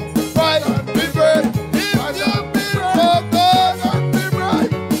brave, fight, be brave. If you've been forgone, be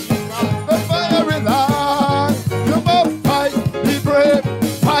brave, the fiery line. You must fight, be brave,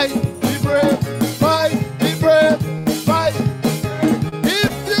 fight, be brave, fight, be brave, fight.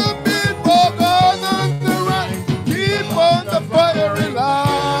 If you've been forgone on the right, keep on the fiery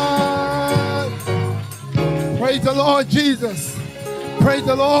line. Praise the Lord Jesus. Praise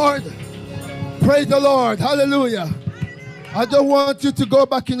the Lord. Praise the Lord. Hallelujah. I don't want you to go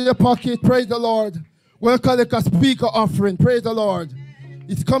back in your pocket. Praise the Lord. We'll collect a speaker offering. Praise the Lord.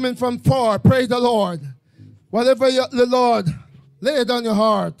 It's coming from far. Praise the Lord. Whatever the Lord lay it on your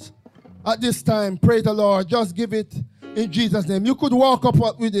heart at this time, praise the Lord. Just give it in Jesus' name. You could walk up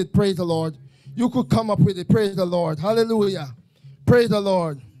with it. Praise the Lord. You could come up with it. Praise the Lord. Hallelujah. Praise the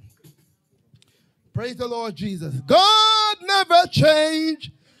Lord. Praise the Lord Jesus. God never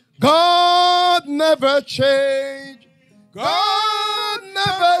change. God never change. God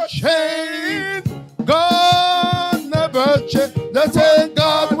never change. God never change. They say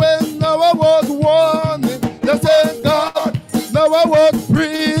God when Noah was warning. They say God Noah was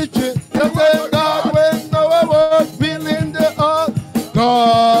preaching. They say God when Noah was building the ark.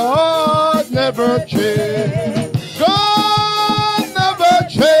 God never change. God never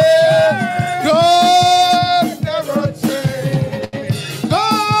change. God never change.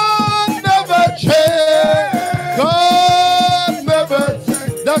 God never change. God never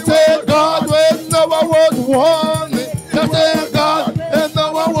change. They say God when Noah was warning. They say God when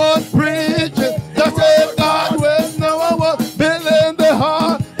Noah was preaching. They say God when Noah was building the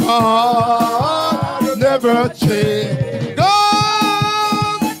ark. God never change.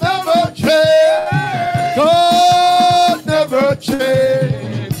 God never change. God never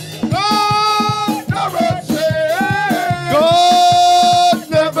change. God never change. God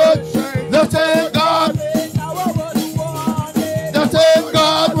never change. They say God. They say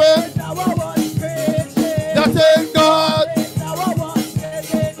God when. They say God.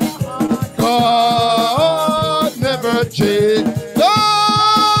 God never change.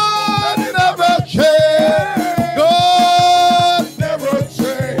 God never change. God never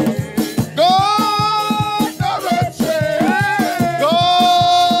change. God never change.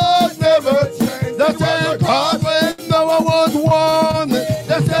 God never change. They say God when Noah was warning.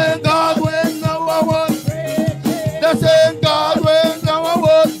 They say God when Noah was. They say God when Noah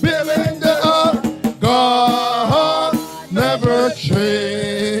was building the ark. God never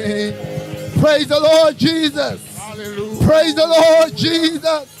change. Praise the Lord Jesus. Hallelujah. Praise the Lord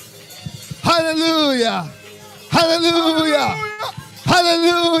Jesus. Hallelujah. Hallelujah.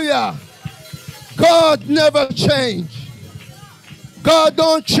 Hallelujah. God never change. God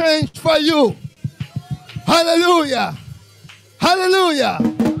don't change for you. Hallelujah. Hallelujah.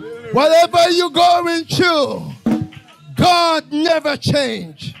 Whatever you're going through, God never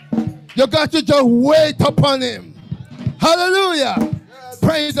change. You got to just wait upon him. Hallelujah.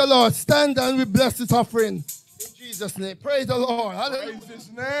 Praise the Lord. Stand and we bless this offering in Jesus' name. Praise the Lord. Hallelujah. Praise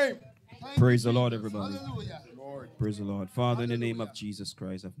his name. Praise the Lord, everybody. Praise the Lord. Father, in the name of Jesus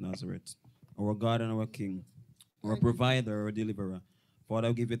Christ of Nazareth, our God and our King, our provider, our deliverer. Father,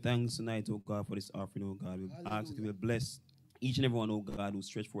 I give you thanks tonight, oh God, for this offering, oh God. We ask that you will bless each and every one, oh God, who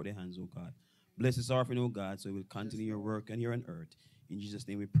stretch forth their hands, oh God. Bless this offering, oh God, so we'll continue your work and here on earth. In Jesus'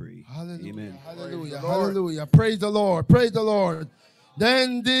 name we pray. Hallelujah. Amen. Hallelujah. Hallelujah. Praise the Lord. Praise the Lord.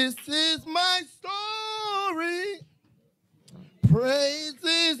 Then this is my story. Praise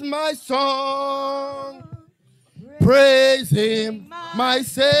is my song. Praise him, my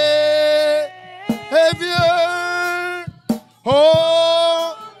Savior.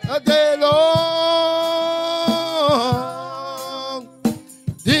 All the day long.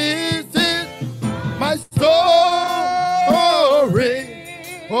 This is my story.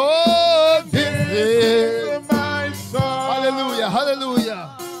 Oh, this is my song. Hallelujah, hallelujah.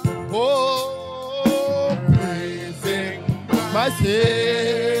 Oh, praising my Savior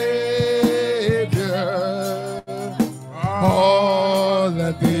all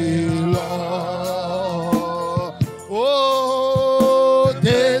the day long. Oh,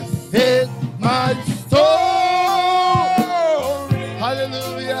 this is my story.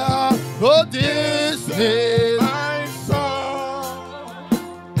 Hallelujah. Oh, this is my song.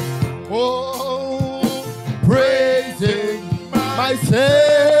 Oh, praising my Savior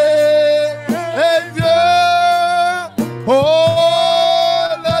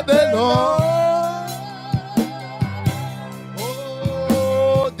all the day long. Oh,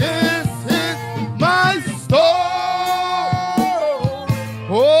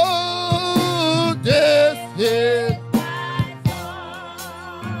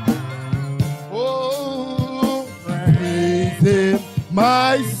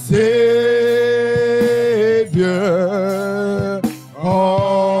 Savior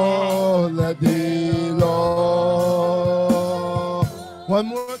all the day long. One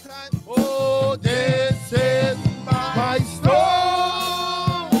more time. Oh, this is my story.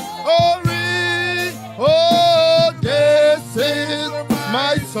 Oh, this is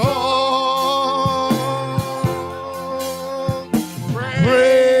my song.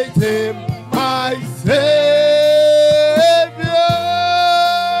 Praise Him, my Savior,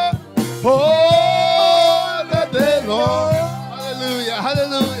 all the day long. Hallelujah,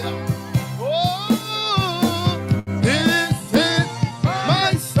 hallelujah. Oh, this is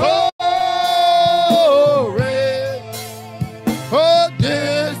my story. Oh,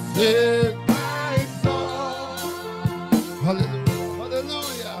 this is my song. Hallelujah,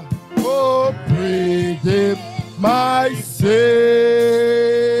 hallelujah. Oh, praise Him, my Savior,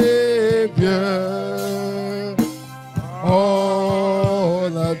 all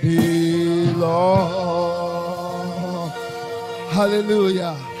the day long.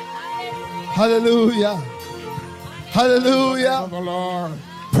 Hallelujah, hallelujah, hallelujah.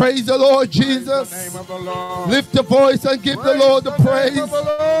 Praise the Lord Jesus. Lift your voice and give the Lord the praise.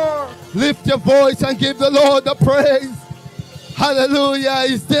 Lift your voice and give the Lord the praise. Hallelujah.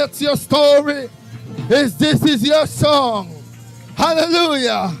 Is that your story? This is your song?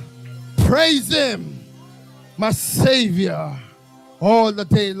 Hallelujah. Praise Him, my Savior, all the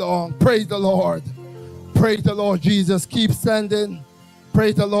day long. Praise the Lord. Praise the Lord Jesus. Keep standing.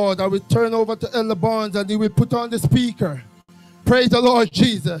 Praise the Lord. I will turn over to Elder Barnes and he will put on the speaker. Praise the Lord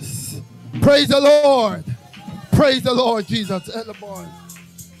Jesus. Praise the Lord. Praise the Lord Jesus. Elder Barnes.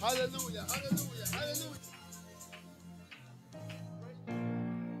 Hallelujah. Hallelujah. Hallelujah.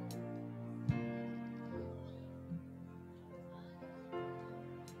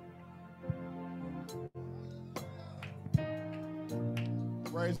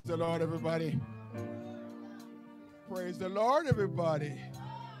 Praise the Lord, everybody. Praise the Lord, everybody.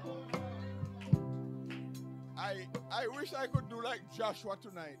 I wish I could do like Joshua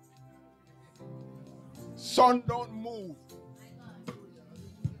tonight. Sun don't move.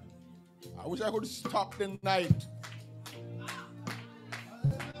 I wish I could stop the night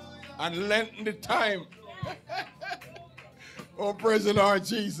and lengthen the time. Oh, praise the Lord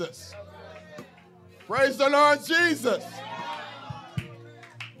Jesus. Praise the Lord Jesus.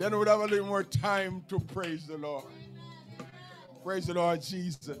 Then we would have a little more time to praise the Lord. Praise the Lord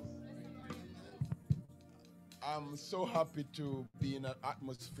Jesus. I'm so happy to be in an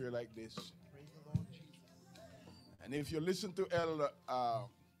atmosphere like this. And if you listen to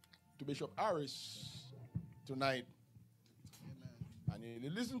Bishop Harris tonight, and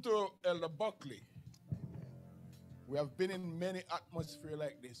you listen to Elder Buckley, we have been in many atmospheres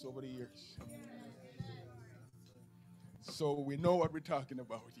like this over the years. So we know what we're talking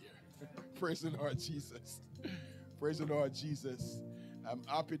about here. Praise the Lord Jesus. Praise the Lord Jesus. I'm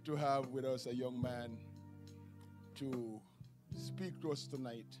happy to have with us a young man to speak to us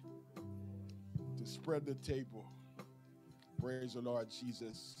tonight, to spread the table. Praise the Lord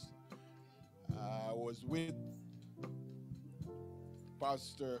Jesus. I was with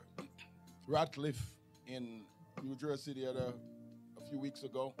Pastor Ratcliffe in New Jersey a few weeks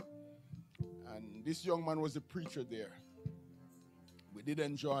ago, and this young man was a preacher there. We did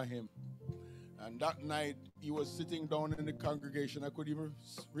enjoy him. And that night, he was sitting down in the congregation. I couldn't even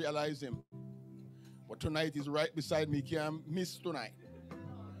realize him. But tonight, he's right beside me. Can't miss tonight.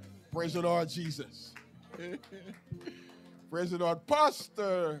 Praise the Lord Jesus. Praise the Lord.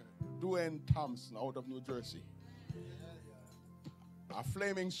 Pastor Dwayne Thompson out of New Jersey. A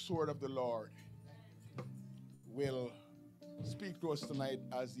flaming sword of the Lord will speak to us tonight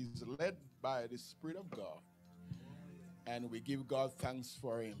as he's led by the Spirit of God. And we give God thanks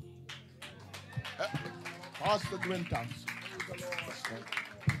for him. Pastor Dwayne Thompson.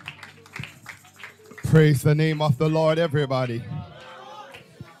 Praise the name of the Lord, everybody.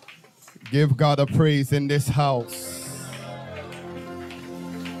 Give God a praise in this house.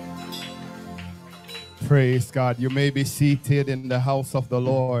 Praise God. You may be seated in the house of the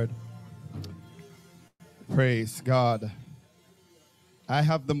Lord. Praise God. I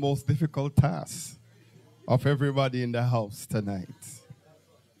have the most difficult task of everybody in the house tonight.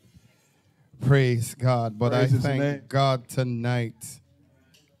 Praise God. But Praise I His name. thank God tonight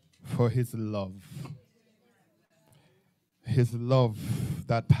for His love. His love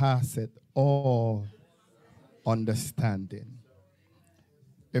that passeth all understanding.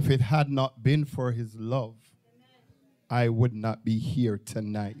 If it had not been for His love, I would not be here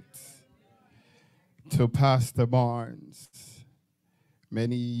tonight. To Pastor Barnes,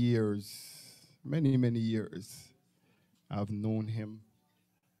 many years, many years, I've known him.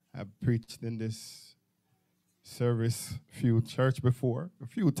 I've preached in this service church before, a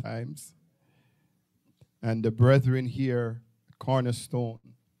few times. And the brethren here, Cornerstone,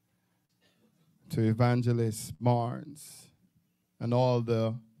 to Evangelist Barnes, and all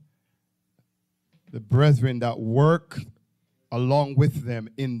the brethren that work along with them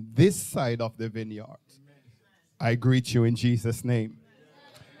in this side of the vineyard. I greet you in Jesus' name.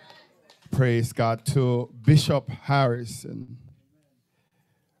 Praise God. To Bishop Harrison.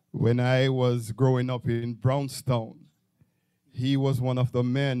 When I was growing up in Brownstown, he was one of the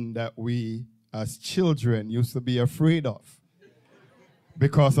men that we, as children, used to be afraid of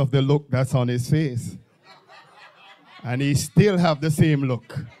because of the look that's on his face. And he still have the same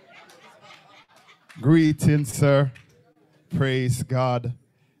look. Greetings, sir. Praise God.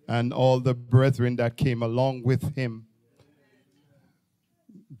 And all the brethren that came along with him.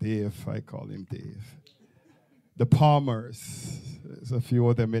 Dave, I call him Dave. The Palmers. There's a few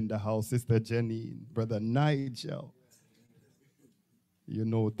of them in the house. Sister Jenny, Brother Nigel. You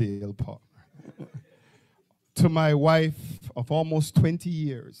know Dale Palmer. To my wife of almost 20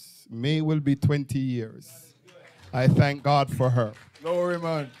 years. May will be 20 years. I thank God for her. Glory,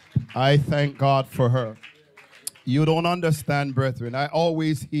 man. I thank God for her. You don't understand, brethren. I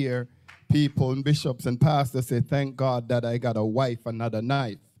always hear people and bishops and pastors say, thank God that I got a wife and not a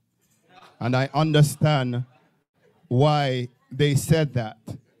knife. And I understand why they said that.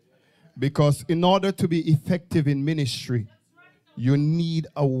 Because in order to be effective in ministry, you need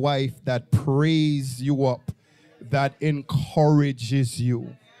a wife that praises you up, that encourages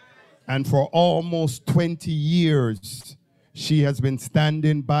you. And for almost 20 years, she has been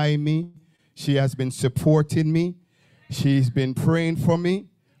standing by me. She has been supporting me. She's been praying for me.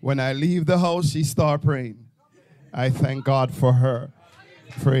 When I leave the house, she starts praying. I thank God for her.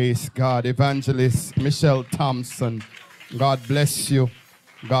 Praise God. Evangelist Michelle Thompson. God bless you.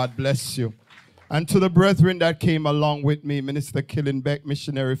 God bless you. And to the brethren that came along with me, Minister Killenbeck,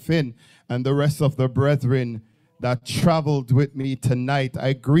 Missionary Finn, and the rest of the brethren that traveled with me tonight,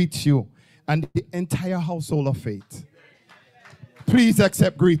 I greet you and the entire household of faith. Please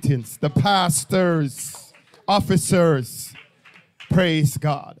accept greetings. The pastors, officers, praise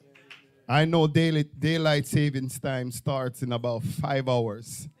God. I know daylight savings time starts in about 5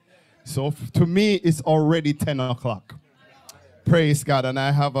 hours. So to me, it's already 10 o'clock. Praise God. And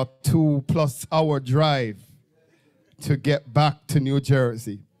I have a 2+ hour drive to get back to New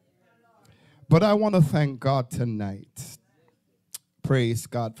Jersey. But I want to thank God tonight. Praise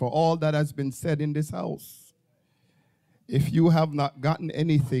God for all that has been said in this house. If you have not gotten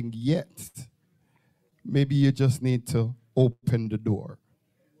anything yet, maybe you just need to open the door.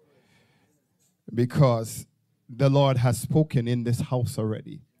 Because the Lord has spoken in this house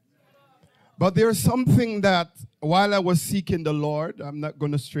already. But there's something that while I was seeking the Lord, I'm not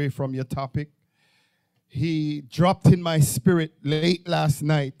going to stray from your topic, He dropped in my spirit late last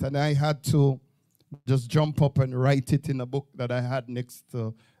night, and I had to just jump up and write it in a book that I had next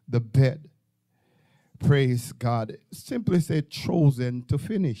to the bed. Praise God. Simply say, chosen to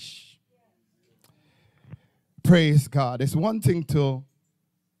finish. Praise God. It's one thing to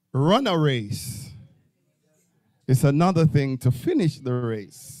run a race. It's another thing to finish the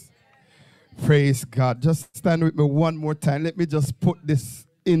race. Praise God. Just stand with me one more time. Let me just put this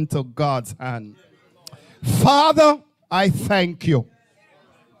into God's hand. Father, I thank you.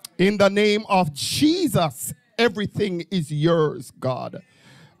 In the name of Jesus, everything is yours, God.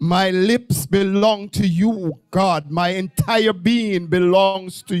 My lips belong to you, God. My entire being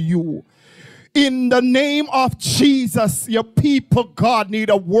belongs to you. In the name of Jesus, your people, God, need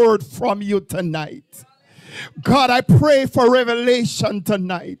a word from you tonight. God, I pray for revelation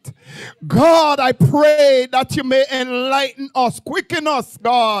tonight. God, I pray that you may enlighten us, quicken us,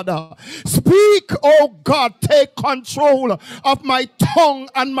 God. Speak, oh God, take control of my tongue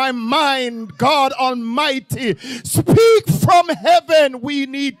and my mind, God Almighty. Speak from heaven. We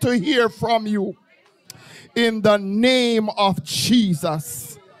need to hear from you. In the name of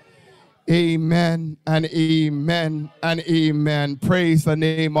Jesus. Amen and amen and amen. Praise the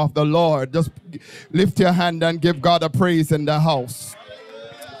name of the Lord. Just lift your hand and give God a praise in the house.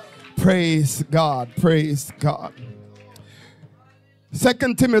 Praise God. Praise God.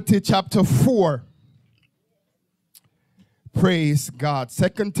 2 Timothy chapter 4. Praise God.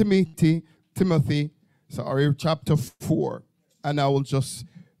 2 Timothy chapter 4. And I will just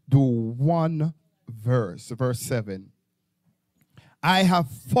do one verse, verse 7. I have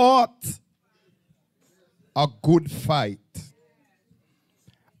fought a good fight.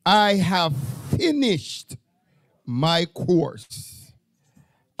 I have finished my course.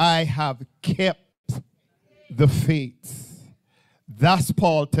 I have kept the faith. That's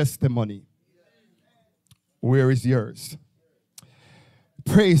Paul's testimony. Where is yours?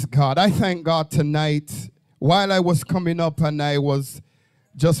 Praise God. I thank God tonight. While I was coming up and I was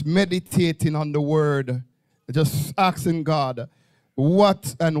just meditating on the word, just asking God,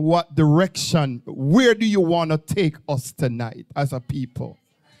 what direction, where do you want to take us tonight as a people?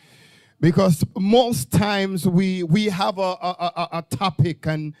 Because most times we have a topic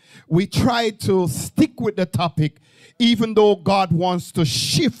and we try to stick with the topic, even though God wants to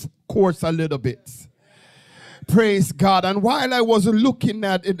shift course a little bit. Praise God. And while I was looking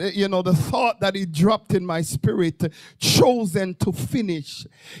at it, the thought that he dropped in my spirit, chosen to finish,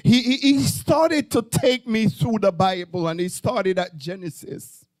 he started to take me through the Bible, and he started at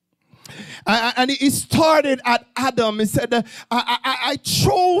Genesis. And he started at Adam. He said, I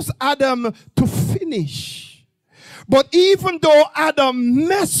chose Adam to finish. But even though Adam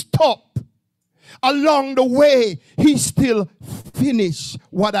messed up along the way, he still finished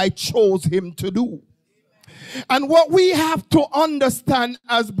what I chose him to do. And what we have to understand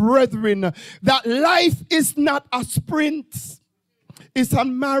as brethren, that life is not a sprint, it's a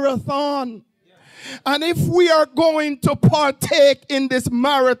marathon. And if we are going to partake in this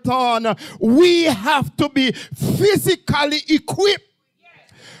marathon, we have to be physically equipped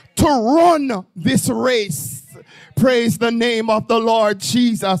to run this race. Praise the name of the Lord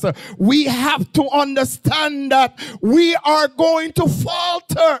Jesus. We have to understand that we are going to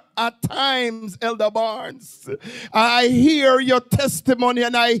falter at times, Elder Barnes. I hear your testimony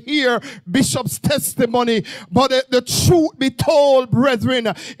and I hear Bishop's testimony, but the truth be told, brethren,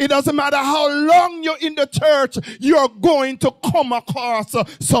 it doesn't matter how long you're in the church, you're going to come across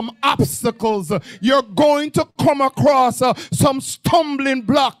some obstacles. You're going to come across some stumbling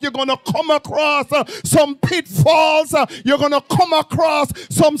block. You're going to come across some pitfalls. You're going to come across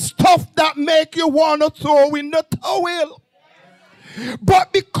some stuff that make you want to throw in the towel.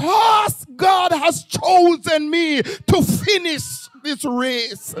 But because God has chosen me to finish this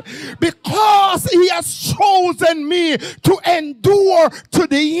race, because he has chosen me to endure to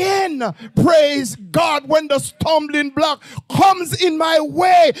the end, praise God, when the stumbling block comes in my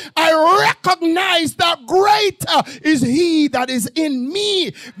way, I recognize that greater is he that is in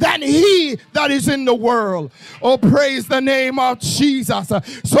me than he that is in the world. Oh, praise the name of Jesus.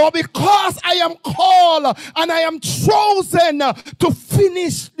 So because I am called and I am chosen to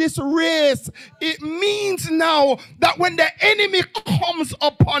finish this race, it means now that when the enemy comes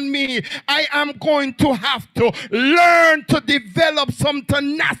upon me, I am going to have to learn to develop some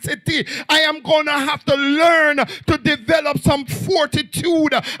tenacity. I am going to have to learn to develop some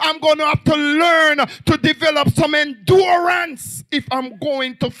fortitude. I'm going to have to learn to develop some endurance if I'm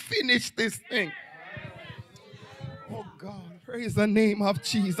going to finish this thing. Oh God. Praise the name of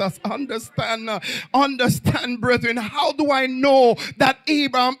Jesus. Understand, brethren. How do I know that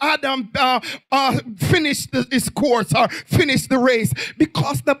Adam finished his course or finished the race?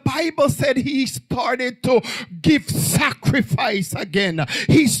 Because the Bible said he started to give sacrifice again.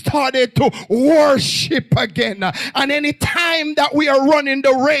 He started to worship again. And any time that we are running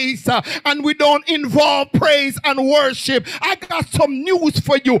the race and we don't involve praise and worship, I got some news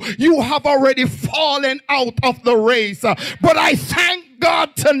for you. You have already fallen out of the race. But I thank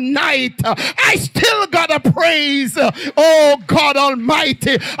God tonight. I still gotta praise, oh God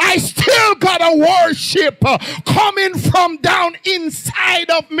Almighty. I still gotta worship coming from down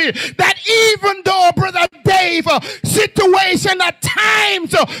inside of me. That even though, Brother Dave, situation at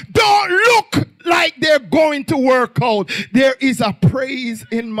times don't look like they're going to work out, there is a praise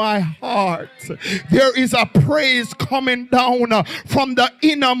in my heart. There is a praise coming down from the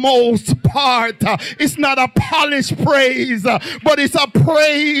innermost part. It's not a polished praise, but it's a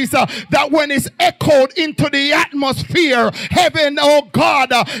praise that when it's echoed into the atmosphere, heaven, oh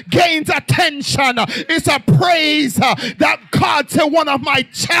God, gains attention. It's a praise that God said, one of my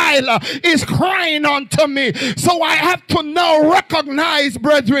child is crying unto me. So I have to now recognize,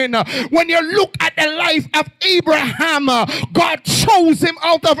 brethren, when you look at the life of Abraham, God chose him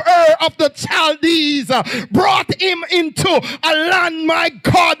out of Ur of the Chaldees, brought him into a land, my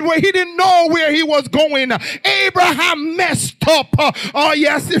God, where he didn't know where he was going. Abraham messed up. Oh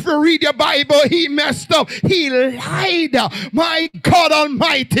yes, if you read your Bible, he messed up. He lied, my God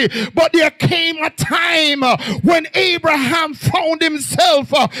Almighty. But there came a time when Abraham found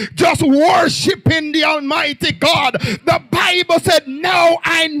himself just worshiping the Almighty God. The Bible said, now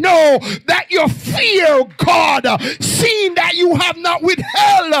I know that you fear God, seeing that you have not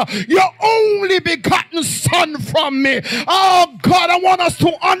withheld your only begotten begotten son from me. Oh God, I want us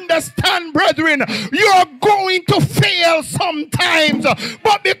to understand, brethren, you're going to fail sometimes,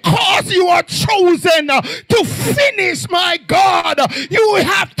 but because you are chosen to finish, my God, you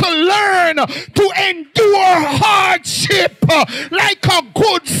have to learn to endure hardship like a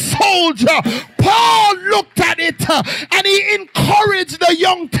good soldier. Paul looked at it and he encouraged the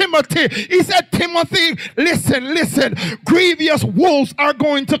young Timothy. He said, Timothy, listen, grievous wolves are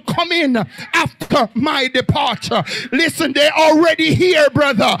going to come in after my departure. Listen, they're already here,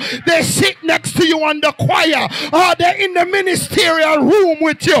 brother. They sit next to you on the choir. They're in the ministerial room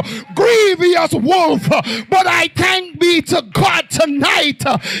with you. Grievous wolf. But I thank be to God tonight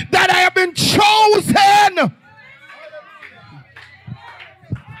that I have been chosen.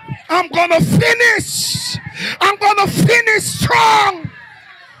 I'm gonna finish. I'm gonna finish strong.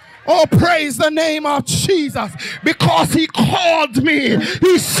 Oh, praise the name of Jesus, because he called me.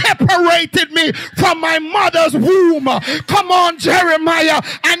 He separated me from my mother's womb. Come on, Jeremiah.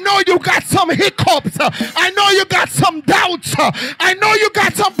 I know you got some hiccups. I know you got some doubts. I know you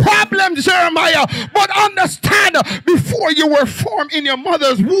got some problems, Jeremiah. But understand, before you were formed in your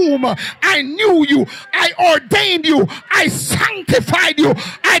mother's womb, I knew you. I ordained you. I sanctified you.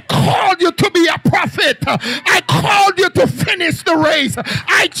 I called you to be a prophet. I called you to finish the race.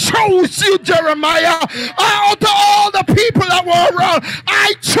 I chose you, Jeremiah. Out of all the people that were around,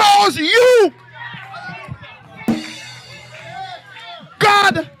 I chose you.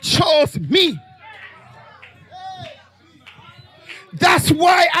 God chose me. That's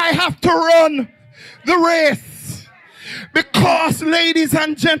why I have to run the race. Because, ladies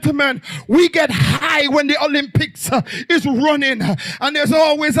and gentlemen, we get high when the Olympics is running, and there's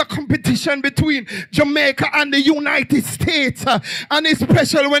always a competition between Jamaica and the United States, and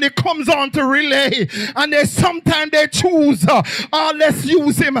especially when it comes on to relay, and sometimes they choose, let's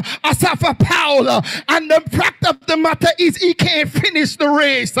use him, Asafa Powell, and the fact of the matter is he can't finish the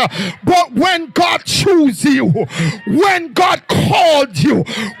race. But when God chose you, when God called you,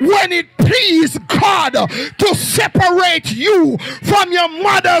 when it pleased God to separate you from your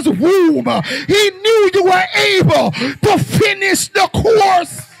mother's womb, he knew you were able to finish the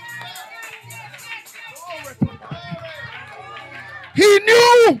course. He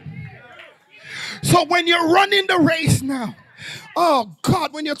knew. So when you're running the race now, oh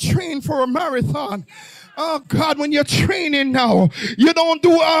God, when you're trained for a marathon, oh God, when you're training now, you don't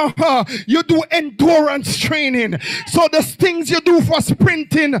do you do endurance training. So the things you do for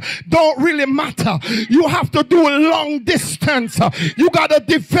sprinting don't really matter. You have to do long distance. You gotta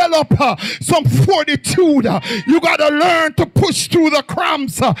develop some fortitude. You gotta learn to push through the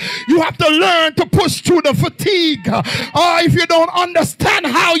cramps. You have to learn to push through the fatigue. If you don't understand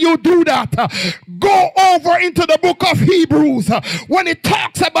how you do that, go over into the book of Hebrews when it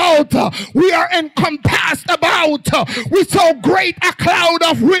talks about we are encompassed about with so great a cloud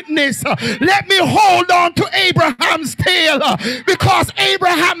of witness. Let me hold on to Abraham's tail, because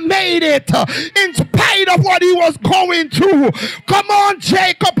Abraham made it in spite of what he was going through. Come on,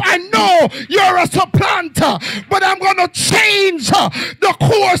 Jacob, I know you're a supplanter, but I'm going to change the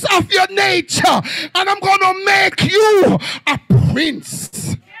course of your nature, and I'm going to make you a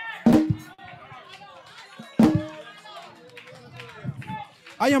prince.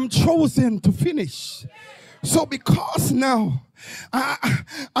 I am chosen to finish. So because now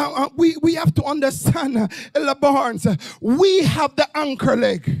we have to understand, Ella Barnes, we have the anchor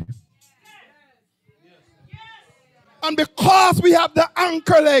leg. And because we have the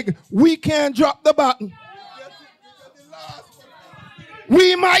anchor leg, we can't drop the button.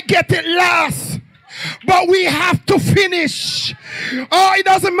 We might get it last, but we have to finish. It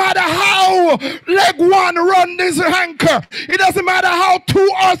doesn't matter how leg one run this anchor. It doesn't matter how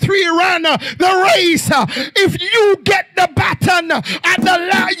 2 or 3 run the race. If you get the baton at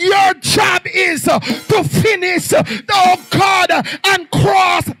the your job is to finish, oh God, and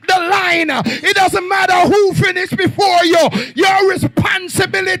cross the line. It doesn't matter who finished before you. Your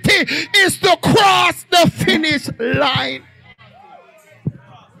responsibility is to cross the finish line.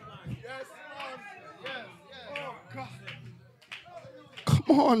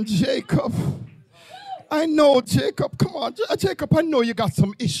 Come on, Jacob. I know, Jacob. Come on, Jacob. I know you got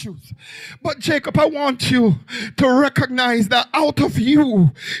some issues. But, Jacob, I want you to recognize that out of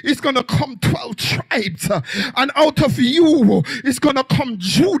you is going to come 12 tribes. And out of you is going to come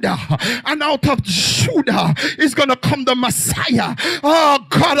Judah. And out of Judah is going to come the Messiah. Oh,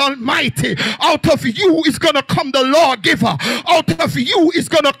 God Almighty. Out of you is going to come the lawgiver. Out of you is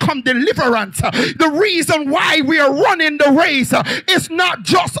going to come deliverance. The reason why we are running the race is not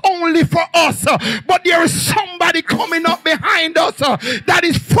just only for us, but there there is somebody coming up behind us that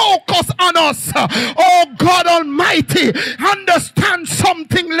is focused on us. Oh God Almighty, understand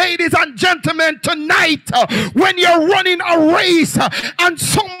something, ladies and gentlemen, tonight. When you're running a race and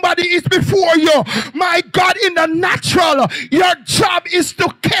somebody is before you, my God, in the natural, your job is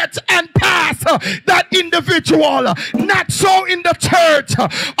to catch and pass that individual. Not so in the church.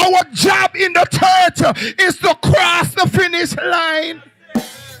 Our job in the church is to cross the finish line.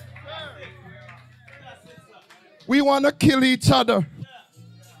 We want to kill each other.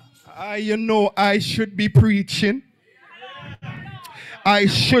 You know, I should be preaching. I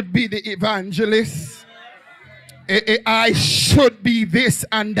should be the evangelist. I should be this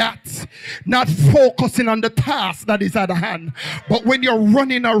and that, not focusing on the task that is at hand. But when you're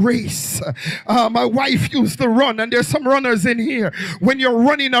running a race, my wife used to run, and there's some runners in here. When you're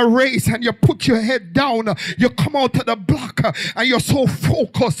running a race and you put your head down, you come out of the block and you're so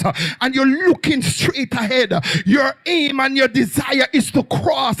focused and you're looking straight ahead. Your aim and your desire is to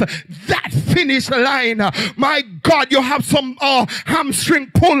cross that finish line. My God, you have some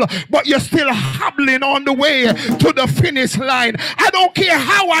hamstring pull, but you're still hobbling on the way to the finish line. I don't care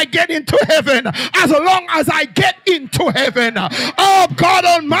how I get into heaven, as long as I get into heaven. Oh God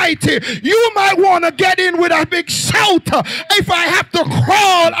Almighty, you might want to get in with a big shout. If I have to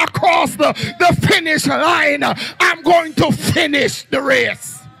crawl across the finish line, I'm going to finish the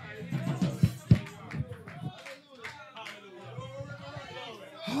race.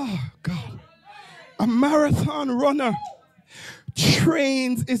 Oh God, a marathon runner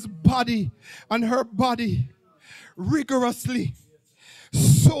trains his body and her body rigorously,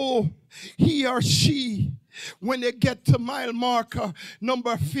 so he or she, when they get to mile marker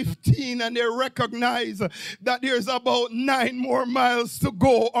number 15 and they recognize that there's about 9 more miles to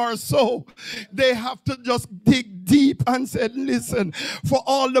go or so, they have to just dig deep and say, listen, for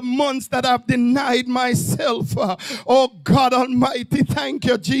all the months that I've denied myself, oh God Almighty, thank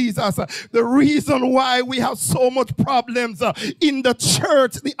you, Jesus. The reason why we have so much problems in the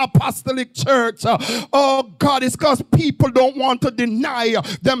church, the apostolic church, oh God, is because people don't want to deny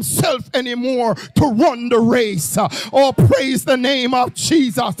themselves anymore to run the race. Oh, praise the name of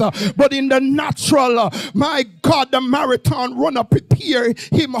Jesus. But in the natural, my God, the marathon runner prepare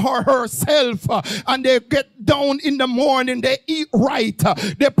him or herself, and they get down in the morning, they eat right,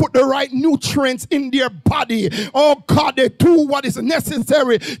 they put the right nutrients in their body. Oh God, they do what is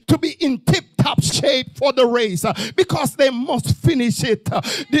necessary to be in tip-top shape for the race, because they must finish it.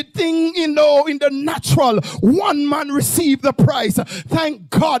 The thing, you know, in the natural, one man received the prize.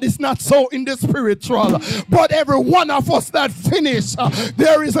 Thank God it's not so in the spiritual. But every one of us that finish,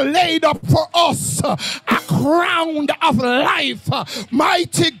 there is laid up for us a crown of life.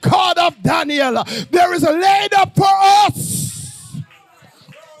 Mighty God of Daniel, there is laid up for us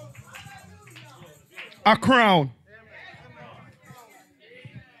a crown.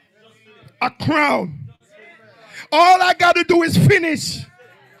 A crown. All I got to do is finish.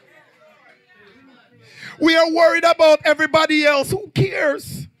 We are worried about everybody else. Who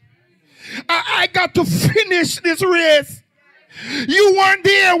cares? I got to finish this race. You weren't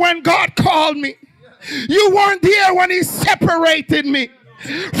there when God called me. You weren't there when he separated me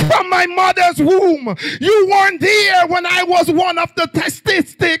from my mother's womb. You weren't there when I was one of the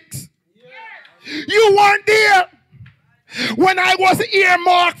statistics. You weren't there when I was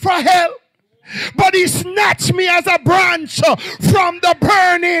earmarked for hell. But he snatched me as a branch from the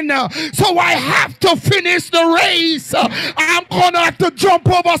burning. So I have to finish the race. I'm going to have to jump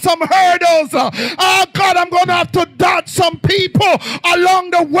over some hurdles. Oh God, I'm going to have to dodge some people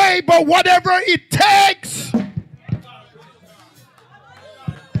along the way. But whatever it takes.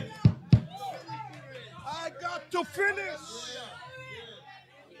 I got to finish.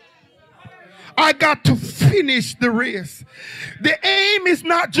 I got to finish the race. The aim is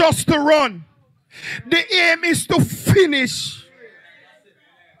not just to run. The aim is to finish.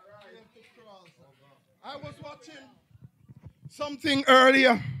 I was watching something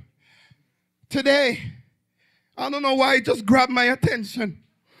earlier today. I don't know why it just grabbed my attention.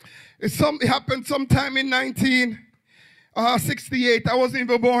 It happened sometime in 1968. I wasn't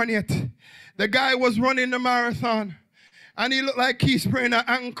even born yet. The guy was running the marathon, and he looked like he sprained an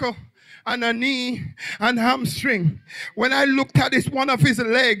ankle and a knee and hamstring. When I looked at this, one of his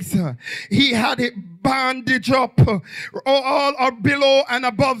legs, he had it bandaged up all below and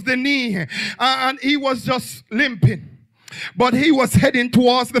above the knee, and he was just limping. But he was heading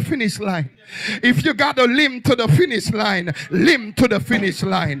towards the finish line. If you got to limp to the finish line, limp to the finish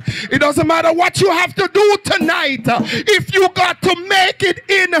line. It doesn't matter what you have to do tonight. If you got to make it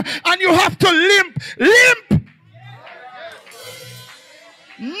in and you have to limp, limp.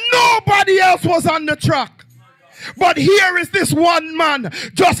 Nobody else was on the track. But here is this one man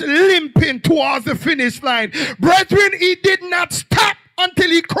just limping towards the finish line. Brethren, he did not stop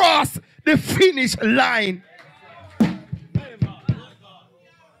until he crossed the finish line.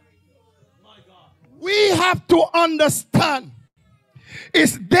 We have to understand,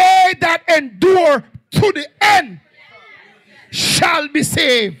 it's they that endure to the end shall be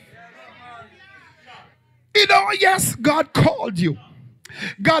saved. You know, yes, God called you.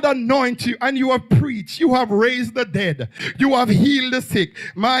 God anointed you and you have preached. You have raised the dead. You have healed the sick.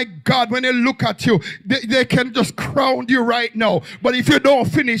 My God, when they look at you, they can just crown you right now. But if you don't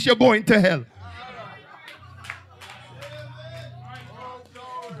finish, you're going to hell.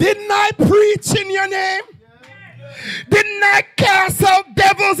 Didn't I preach in your name? Didn't I cast out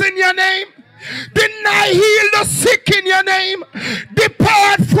devils in your name? Didn't I heal the sick in your name?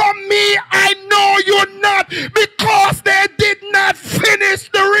 Depart from me, I know you're not, because they did not finish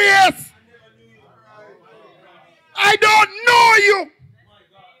the race. I don't know you.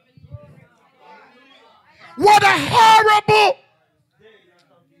 What a horrible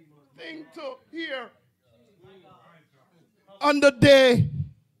thing to hear on the day,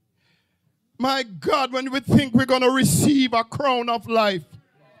 my God, when we think we're going to receive a crown of life.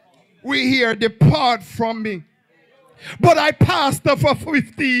 We hear, depart from me. But I pastored for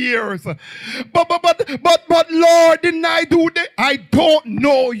 50 years. But Lord, didn't I do that? I don't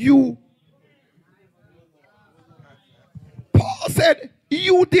know you. Paul said,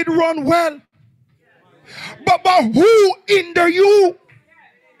 you did run well. But who hinder you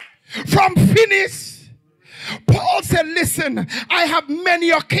from finish? Paul said, listen, I have many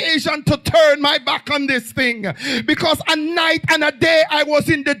occasions to turn my back on this thing, because a night and a day I was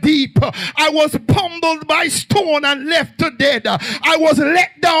in the deep. I was pummeled by stone and left to dead. I was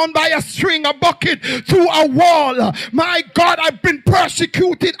let down by a string, a bucket, through a wall. My God, I've been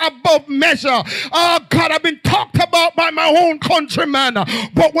persecuted above measure. Oh God, I've been talked about by my own countrymen.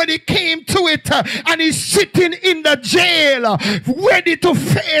 But when it came to it, and he's sitting in the jail, ready to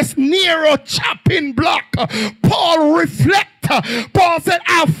face Nero chopping block, Paul reflect. Paul said,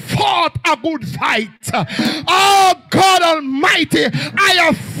 I fought a good fight. Oh God Almighty, I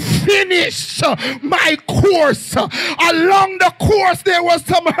have finished my course. Along the course there were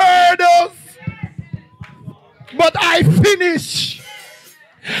some hurdles, but I finished.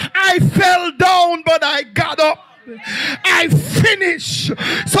 I fell down, but I got up. I finished.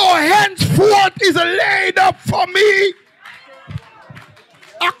 So henceforth is laid up for me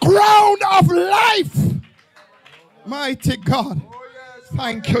a crown of life. Mighty God.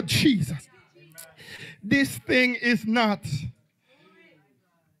 Thank you, Jesus. This thing is not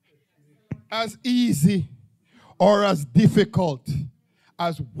as easy or as difficult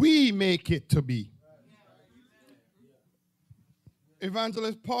as we make it to be.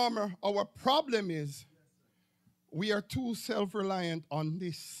 Evangelist Palmer, our problem is we are too self-reliant on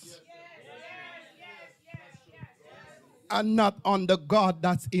this and not on the God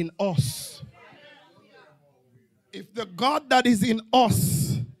that's in us. If the God that is in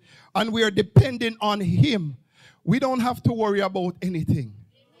us and we are depending on him, we don't have to worry about anything.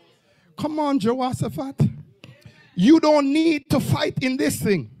 Come on, Jehoshaphat. You don't need to fight in this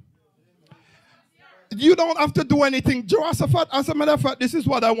thing. You don't have to do anything. Jehoshaphat, as a matter of fact, this is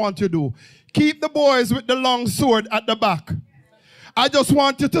what I want to do. Keep the boys with the long sword at the back. I just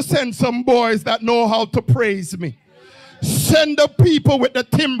want you to send some boys that know how to praise me. Send the people with the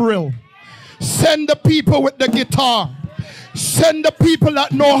timbrel. Send the people with the guitar. Send the people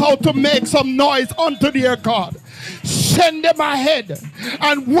that know how to make some noise unto their God. Send them ahead.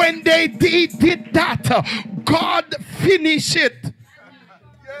 And when they did that, God finished it.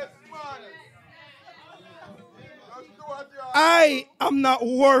 I am not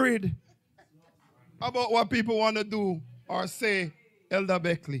worried about what people want to do or say, Elder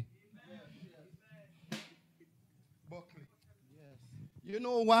Beckley. You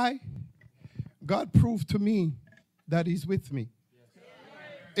know why? God proved to me that he's with me.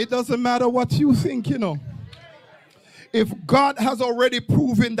 It doesn't matter what you think, you know. If God has already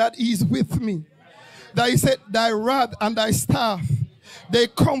proven that he's with me, that he said, thy rod and thy staff, they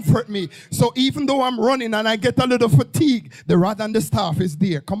comfort me. So even though I'm running and I get a little fatigue, the rod and the staff is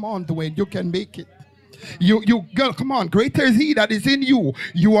there. Come on, Dwayne, you can make it. You girl, come on. Greater is he that is in you.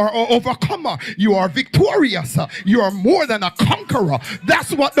 You are an overcomer. You are victorious. You are more than a conqueror.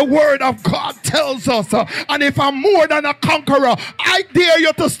 That's what the word of God tells us. And if I'm more than a conqueror, I dare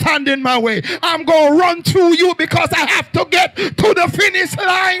you to stand in my way. I'm going to run through you because I have to get to the finish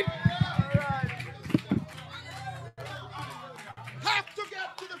line. Have to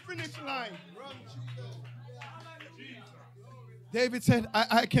get to the finish line. David said,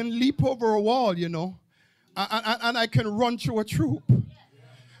 I can leap over a wall, you know, and I can run through a troop.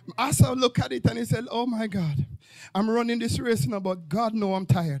 Asa looked at it and he said, oh my God, I'm running this race now, but God knows I'm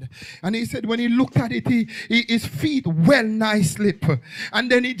tired. And he said when he looked at it, his feet well nigh slip.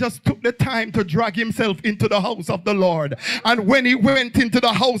 And then he just took the time to drag himself into the house of the Lord. And when he went into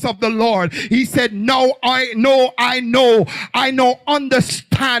the house of the Lord, he said, now I know,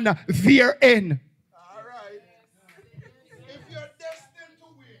 understand therein.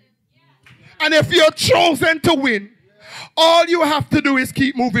 And if you're chosen to win, all you have to do is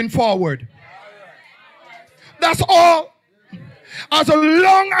keep moving forward. That's all. As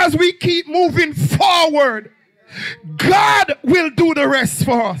long as we keep moving forward, God will do the rest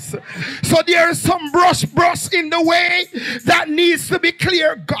for us. So there is some brush in the way that needs to be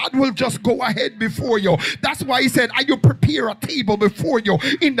clear. God will just go ahead before you. That's why he said, I will prepare a table before you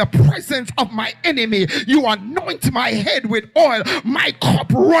in the presence of my enemy. You anoint my head with oil. My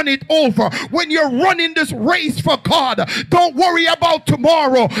cup runneth over. When you're running this race for God, don't worry about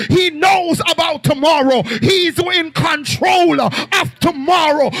tomorrow. He knows about tomorrow. He's in control of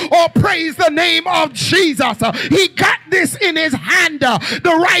tomorrow. Oh, praise the name of Jesus. He got this in his hand.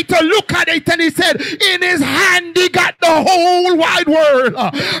 The writer looked at it and he said, in his hand he got the whole wide world.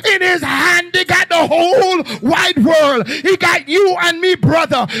 In his hand he got the whole wide world. He got you and me,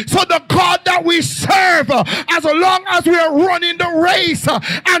 brother. So the God that we serve, as long as we are running the race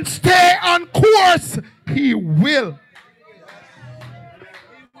and stay on course, he will.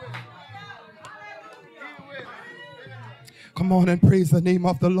 Come on and praise the name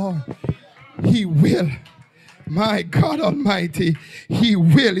of the Lord. He will. My God Almighty, he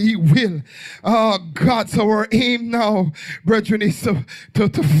will, he will. Oh God, so our aim now, brethren, is to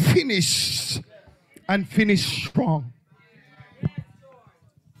finish and finish strong.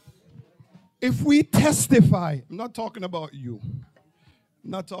 If we testify, I'm not talking about you.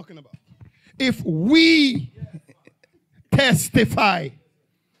 I'm not talking about. If we testify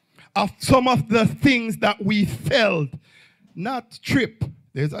of some of the things that we felt, not trip,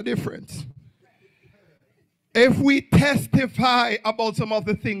 there's a difference. If we testify about some of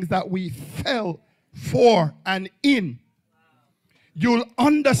the things that we fell for and in, you'll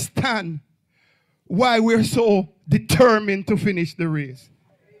understand why we're so determined to finish the race.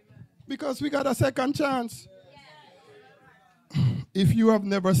 Because we got a second chance. If you have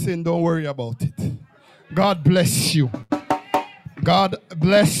never sinned, don't worry about it. God bless you. God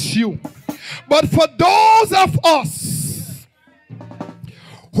bless you. But for those of us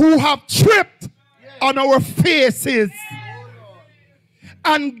who have tripped on our faces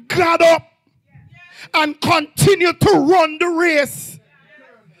and got up and continue to run the race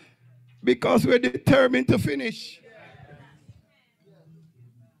because we're determined to finish.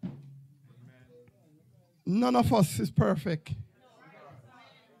 None of us is perfect.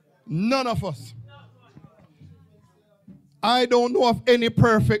 None of us. I don't know of any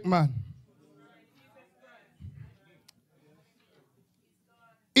perfect man.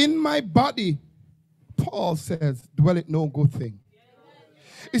 In my body, Paul says, dwelleth no good thing.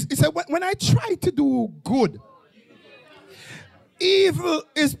 He said, when I try to do good, evil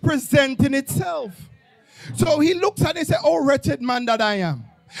is presenting itself. So he looks at it and says, oh, wretched man that I am.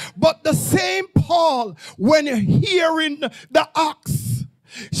 But the same Paul, when hearing the ox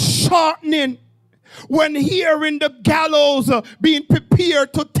shortening, when hearing the gallows being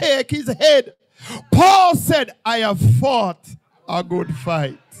prepared to take his head, Paul said, I have fought a good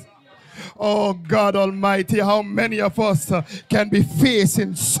fight. Oh God Almighty, how many of us can be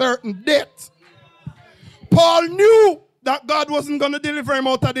facing certain death? Paul knew that God wasn't going to deliver him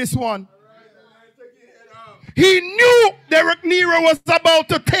out of this one. He knew Derek Nero was about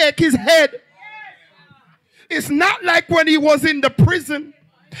to take his head. It's not like when he was in the prison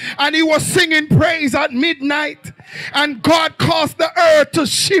and he was singing praise at midnight and God caused the earth to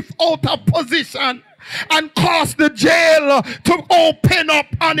shift out of position and caused the jail to open up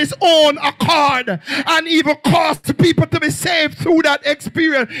on its own accord and even caused people to be saved through that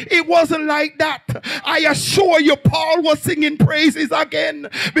experience. It wasn't like that. I assure you, Paul was singing praises again,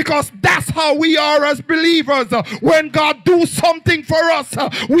 because that's how we are as believers. When God do something for us,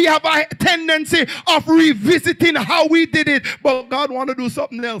 we have a tendency of revisiting how we did it, but God want to do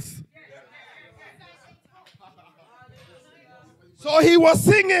something else. So he was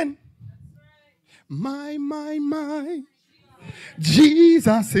singing, my,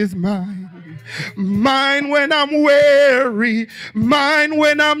 Jesus is mine. Mine when I'm weary, mine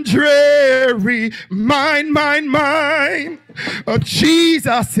when I'm dreary, mine.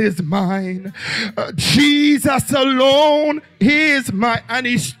 Jesus is mine. Jesus alone is mine. And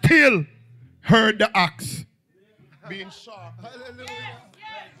he still heard the ox. being sharp. Hallelujah.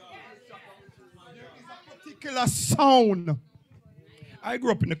 There is a particular sound. I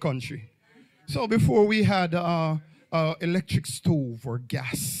grew up in the country. So before we had electric stove or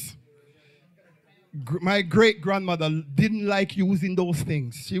gas, my great-grandmother didn't like using those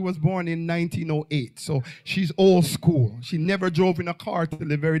things. She was born in 1908, so she's old school. She never drove in a car till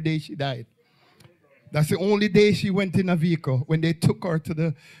the very day she died. That's the only day she went in a vehicle, when they took her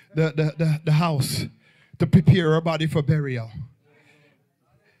to the house to prepare her body for burial.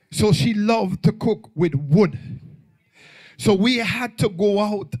 So she loved to cook with wood. So we had to go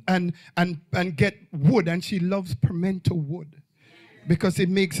out and get wood, and she loves pimento wood because it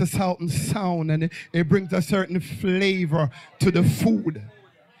makes a certain sound and it brings a certain flavor to the food.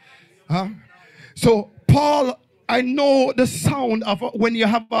 So Paul, I know the sound of when you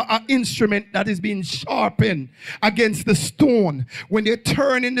have an instrument that is being sharpened against the stone. When they're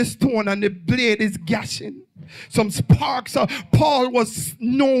turning the stone and the blade is gashing. Some sparks. Paul was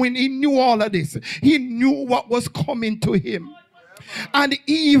knowing, he knew all of this. He knew what was coming to him. And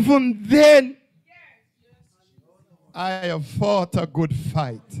even then, I have fought a good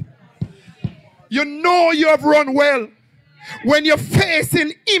fight. You know you have run well when you're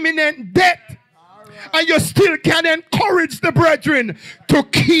facing imminent death. And you still can encourage the brethren to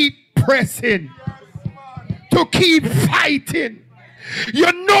keep pressing, to keep fighting.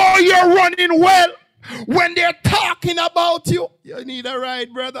 You know you're running well when they're talking about you. You need a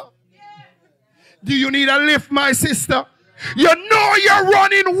ride, brother. Do you need a lift, my sister? You know you're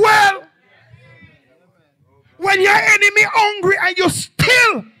running well when your enemy hungry and you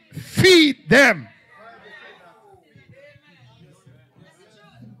still feed them.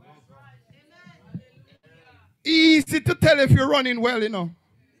 Easy to tell if you're running well, you know,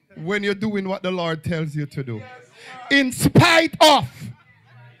 when you're doing what the Lord tells you to do. In spite of.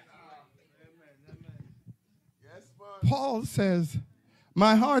 Paul says,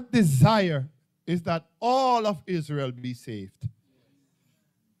 my heart desire is that all of Israel be saved.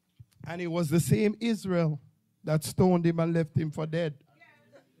 And it was the same Israel that stoned him and left him for dead.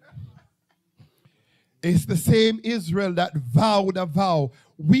 It's the same Israel that vowed a vow.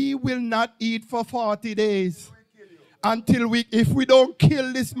 We will not eat for 40 days until if we don't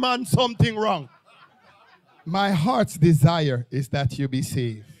kill this man, something wrong. My heart's desire is that you be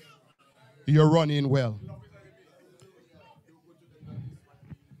saved. You're running well.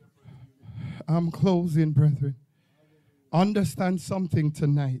 I'm closing, brethren. Understand something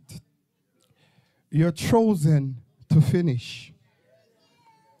tonight. You're chosen to finish.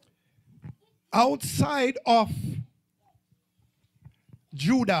 Outside of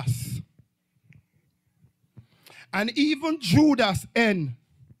Judas, and even Judas' end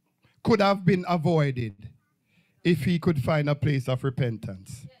could have been avoided if he could find a place of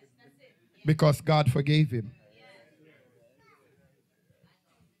repentance, because God forgave him.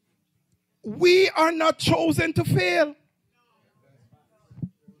 We are not chosen to fail.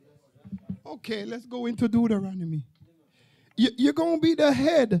 Okay, let's go into Deuteronomy. You're going to be the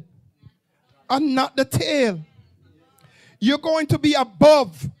head and not the tail. You're going to be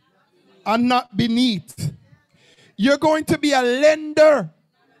above and not beneath. You're going to be a lender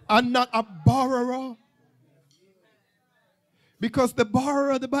and not a borrower. Because the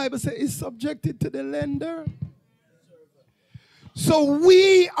borrower, the Bible says, is subjected to the lender. So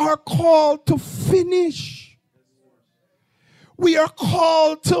we are called to finish. We are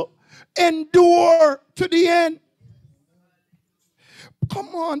called to endure to the end. Come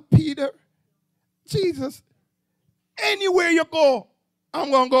on, Peter. Jesus, anywhere you go,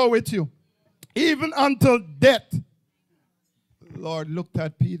 I'm going to go with you. Even until death. The Lord looked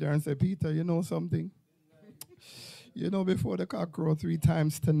at Peter and said, Peter, you know something? You know, before the cock crow 3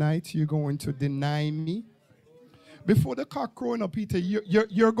 times tonight, you're going to deny me. Before the cock crow, no, Peter,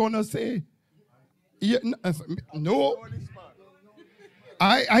 you're going to say, no.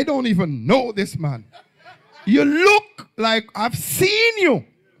 I don't even know this man. You look like I've seen you.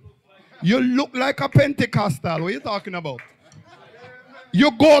 You look like a Pentecostal. What are you talking about? You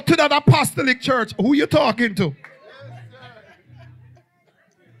go to that apostolic church. Who are you talking to?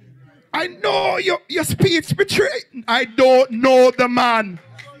 I know your speech betrayed. I don't know the man.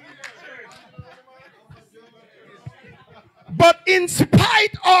 But in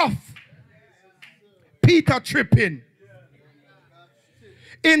spite of Peter tripping,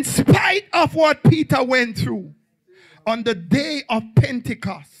 in spite of what Peter went through on the day of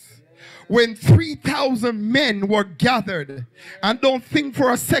Pentecost, when 3,000 men were gathered, and don't think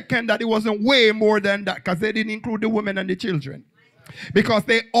for a second that it wasn't way more than that, because they didn't include the women and the children, because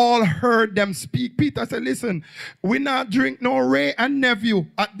they all heard them speak. Peter said, listen, we not drink no Ray and nephew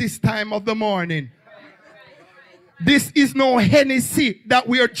at this time of the morning. This is no Hennessy that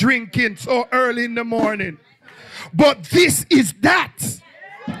we are drinking so early in the morning. But this is that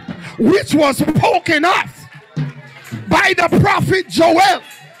which was spoken of by the prophet Joel,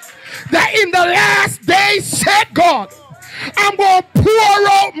 that in the last days said God, I'm going to pour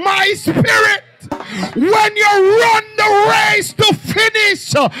out my spirit. When you run the race to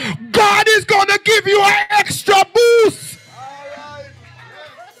finish, God is going to give you an extra boost.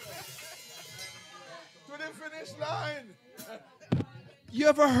 To the finish line. You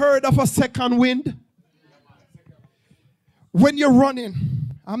ever heard of a second wind? When you're running,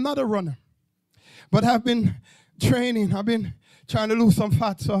 I'm not a runner, but I've been training. I've been trying to lose some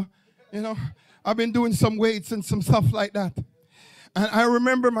fat, so, I've been doing some weights and some stuff like that. And I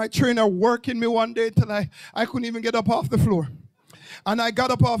remember my trainer working me one day till I couldn't even get up off the floor. And I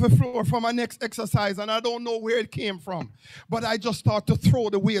got up off the floor for my next exercise, and I don't know where it came from. But I just started to throw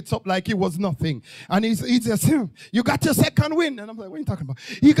the weights up like it was nothing. And he says, you got your second win. And I'm like, what are you talking about?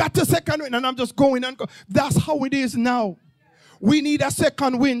 You got your second win. And I'm just going and going. That's how it is now. We need a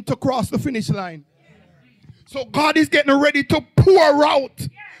second win to cross the finish line. So God is getting ready to pour out.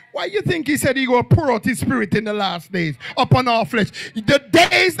 Why you think he said he going to pour out his spirit in the last days upon our flesh? The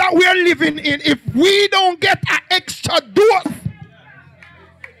days that we are living in, if we don't get an extra dose,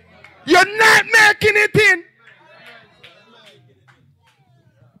 you're not making it in.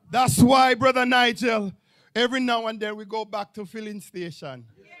 That's why, Brother Nigel, every now and then we go back to filling station.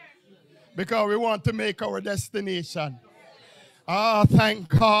 Because we want to make our destination. Ah, thank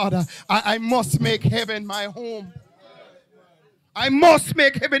God. I must make heaven my home. I must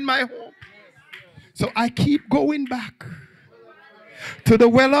make heaven my home. So I keep going back to the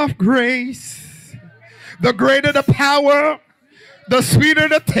well of grace. The greater the power, the sweeter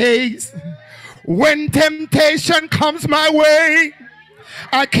the taste. When temptation comes my way,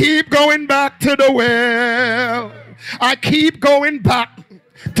 I keep going back to the well. I keep going back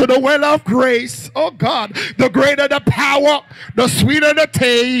to the well of grace. Oh God, the greater the power, the sweeter the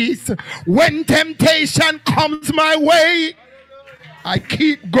taste. When temptation comes my way, I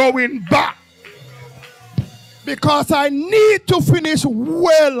keep going back because I need to finish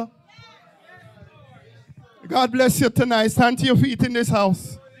well. God bless you tonight. Stand to your feet in this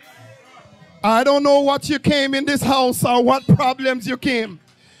house. I don't know what you came in this house or what problems you came.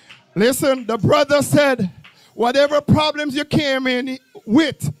 Listen, the brother said, whatever problems you came in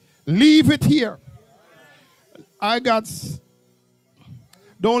with, leave it here.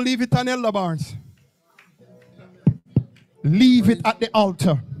 Don't leave it on Elder Barnes. Leave it at the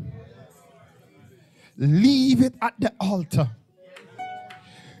altar. Leave it at the altar.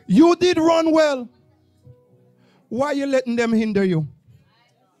 You did run well. Why are you letting them hinder you?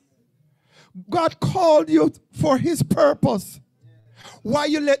 God called you for his purpose. Why are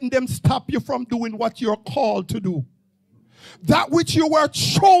you letting them stop you from doing what you're called to do? That which you were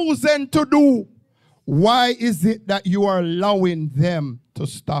chosen to do. Why is it that you are allowing them to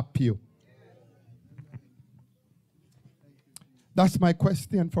stop you? That's my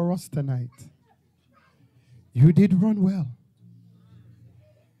question for us tonight. You did run well.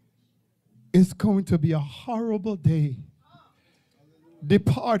 It's going to be a horrible day.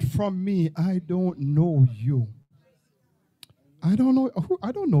 Depart from me. I don't know you. I don't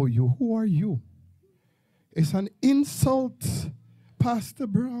know you. Who are you? It's an insult, Pastor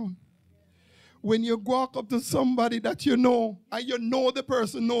Brown. When you walk up to somebody that you know, and you know the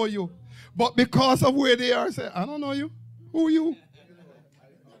person know you, but because of where they are, say, I don't know you. Who are you?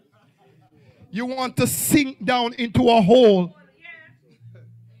 You want to sink down into a hole.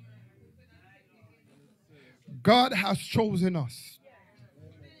 God has chosen us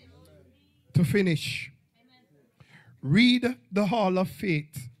to finish. Read the Hall of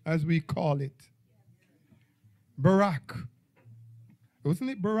Faith, as we call it. Barak. Wasn't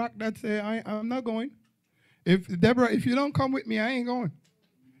it Barak that said, I'm not going? Deborah, if you don't come with me, I ain't going.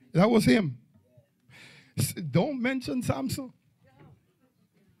 That was him. Don't mention Samson.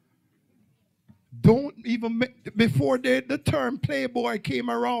 Don't even, before the term playboy came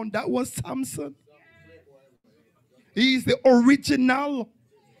around, that was Samson. He's the original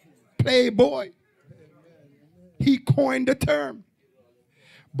playboy. He coined the term.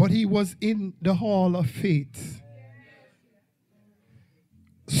 But he was in the Hall of Faith.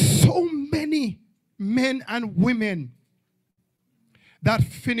 So many men and women that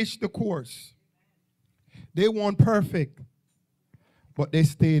finished the course. They weren't perfect, but they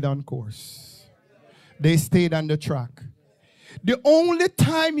stayed on course. They stayed on the track. The only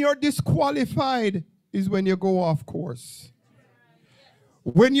time you're disqualified is when you go off course.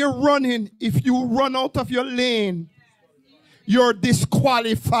 When you're running, if you run out of your lane, you're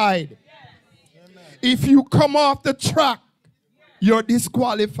disqualified. If you come off the track, you're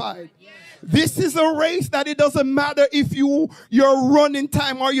disqualified. This is a race that it doesn't matter if your running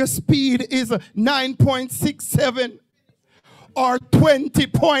time or your speed is 9.67 or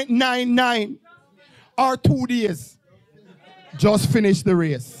 20.99 or 2 days. Just finish the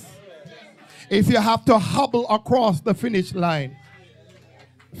race. If you have to hobble across the finish line,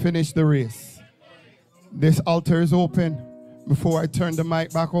 finish the race. This altar is open. Before I turn the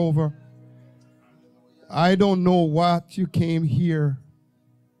mic back over, I don't know what you came here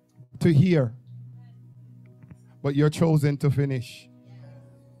to hear, but you're chosen to finish.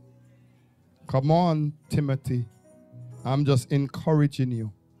 Come on, Timothy. I'm just encouraging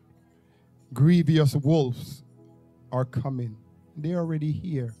you. Grievous wolves are coming. They're already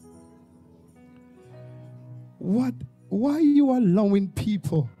here. Why are you allowing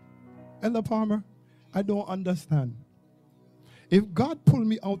people? Elder Palmer, I don't understand. If God pulled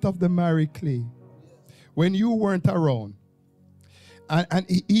me out of the miry clay when you weren't around, and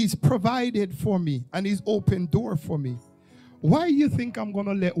he's provided for me, and he's opened door for me, why you think I'm going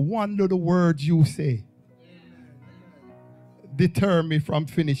to let one little word you say deter me from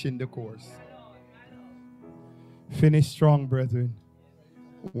finishing the course? Finish strong, brethren.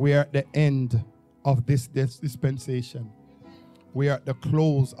 We are at the end of this dispensation. We are at the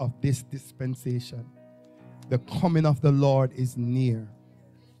close of this dispensation. The coming of the Lord is near.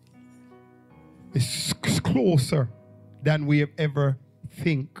 It's closer than we have ever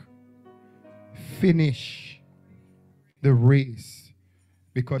think. Finish the race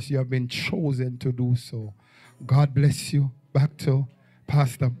because you have been chosen to do so. God bless you. Back to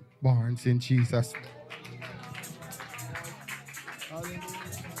Pastor Barnes in Jesus' name.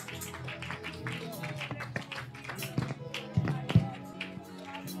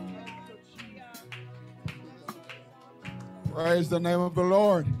 Praise the name of the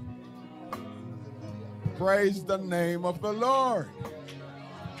Lord. Praise the name of the Lord.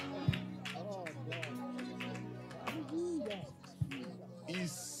 He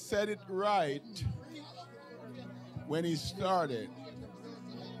said it right when he started.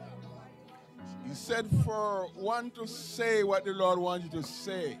 He said for one to say what the Lord wants you to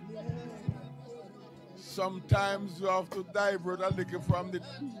say, sometimes you have to divert a little from the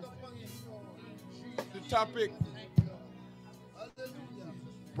topic.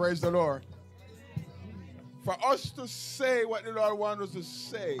 Praise the Lord. For us to say what the Lord wants us to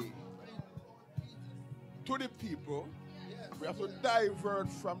say to the people, we have to divert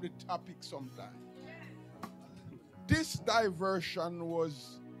from the topic sometimes. This diversion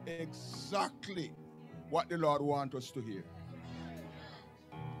was exactly what the Lord wants us to hear.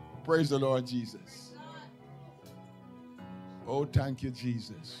 Praise the Lord Jesus. Oh, thank you,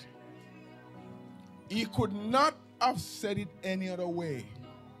 Jesus. He could not have said it any other way.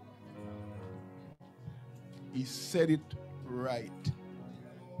 He said it right.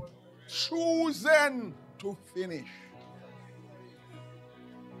 Chosen to finish.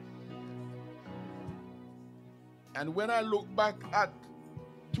 And when I look back at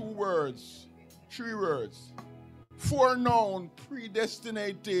 2 words, 3 words, foreknown,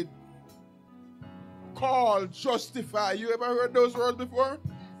 predestinated, called, justified. You ever heard those words before?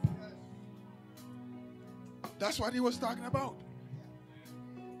 That's what he was talking about.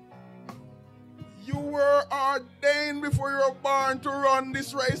 You were ordained before you were born to run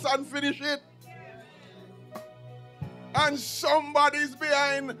this race and finish it. And somebody's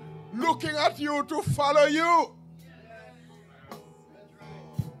behind looking at you to follow you.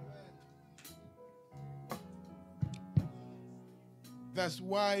 That's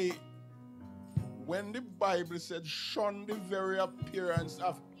why when the Bible said, shun the very appearance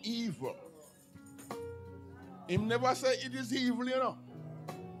of evil, him never say it is evil, you know.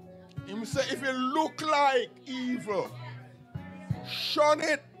 Him say if it look like evil, shun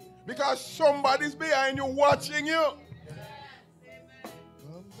it, because somebody's behind you watching you.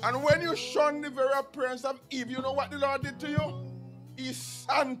 And when you shun the very appearance of evil, you know what the Lord did to you? He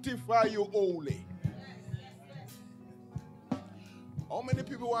sanctified you holy. How many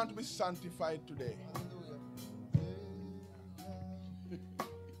people want to be sanctified today?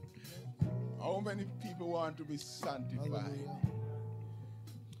 How many people want to be sanctified?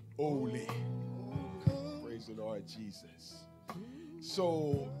 Holy. Praise the Lord Jesus.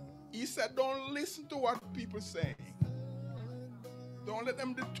 So he said, don't listen to what people say. Don't let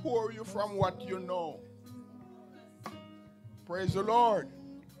them detour you from what you know. Praise the Lord.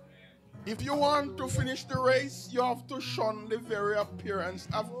 If you want to finish the race, you have to shun the very appearance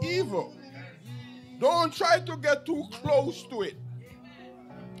of evil. Don't try to get too close to it,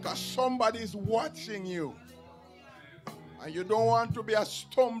 because somebody is watching you. And you don't want to be a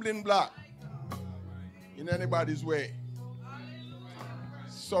stumbling block. in anybody's way.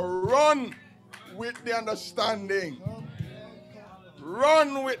 So run with the understanding.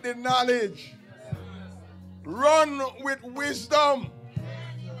 Run with the knowledge. Run with wisdom.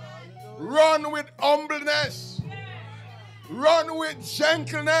 Run with humbleness. Run with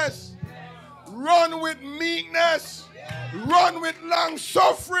gentleness. Run with meekness. Run with long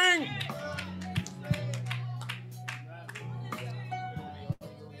suffering.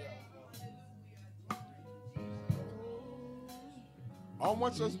 How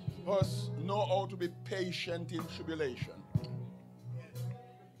much of us know how to be patient in tribulation?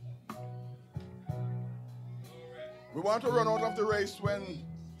 We want to run out of the race when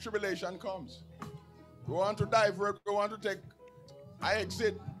tribulation comes. We want to divert. We want to take an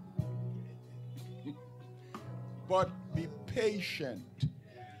exit. But be patient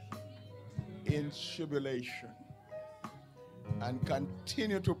in tribulation and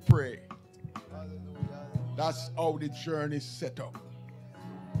continue to pray. That's how the journey is set up.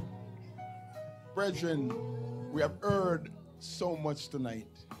 Brethren, we have heard so much tonight.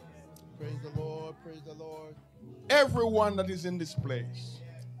 Praise the Lord, praise the Lord. Everyone that is in this place,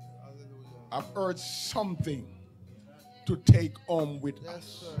 I've heard something to take home with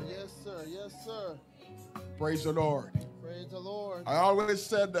us. Sir. Yes, sir. Yes, sir. Praise the Lord. Praise the Lord. I always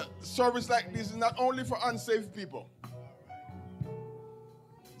said that service like this is not only for unsaved people.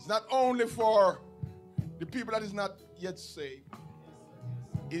 It's not only for the people that is not yet saved.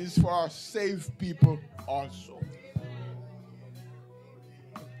 It is for our saved people also.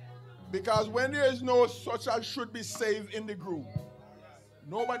 Because when there is no such as should be saved in the group,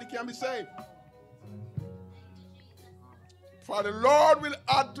 nobody can be saved. For the Lord will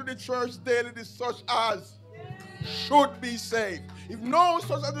add to the church daily the such as should be saved. If no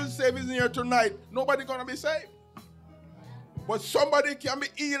such as is saved is in here tonight, nobody gonna be saved. But somebody can be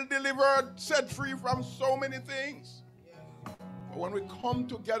healed, delivered, set free from so many things. But when we come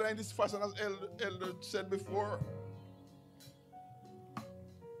together in this fashion, as Elder said before,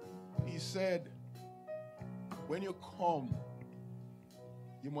 he said, when you come,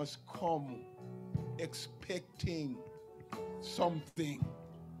 you must come expecting something.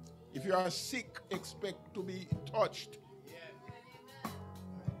 If you are sick, expect to be touched.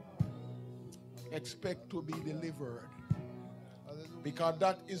 Expect to be delivered. Because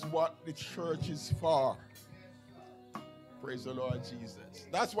that is what the church is for. Praise the Lord Jesus.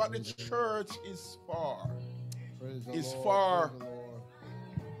 That's what the church is for. It's for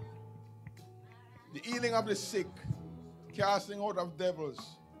the healing of the sick, casting out of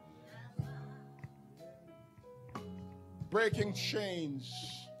devils, breaking chains,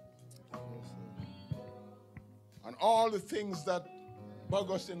 and all the things that bug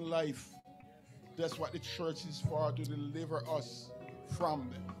us in life. That's what the church is for, to deliver us from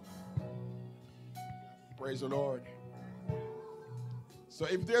them. Praise the Lord. So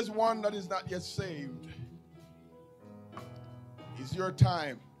if there's one that is not yet saved, it's your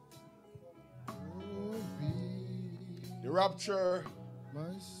time. The rapture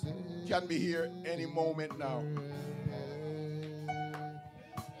can be here any moment now.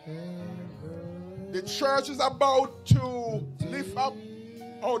 The church is about to lift up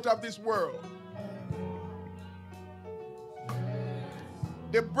out of this world.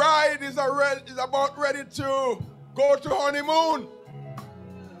 The bride is about ready to go to honeymoon.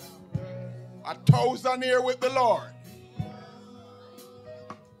 1,000 years with the Lord.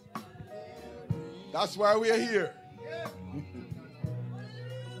 That's why we are here.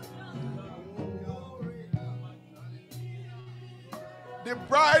 The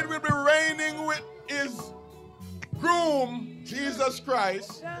bride will be reigning with his groom, Jesus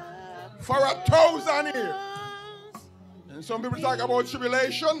Christ, for 1,000 years. And some people talk about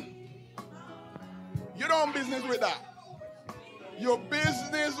tribulation. You don't business with that. Your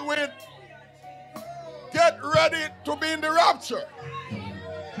business with get ready to be in the rapture.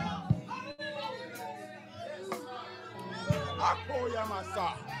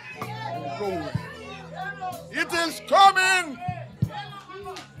 It is coming.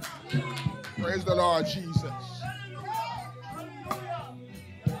 Praise the Lord Jesus.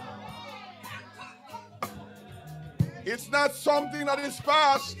 It's not something that is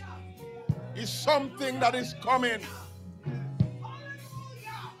past. It's something that is coming.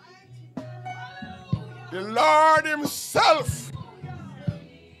 The Lord himself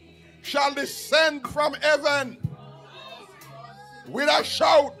shall descend from heaven with a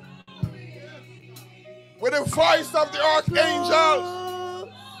shout, with the voice of the archangels,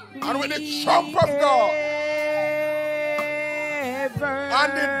 and with the trump of God.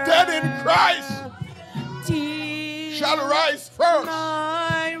 And the dead in Christ shall rise first.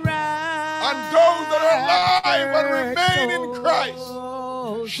 And those that are alive and remain in Christ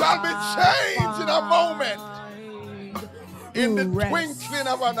shall be changed in a moment, in the twinkling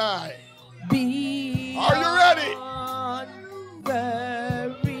of an eye. Are you ready?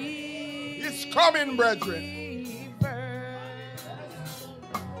 It's coming, brethren.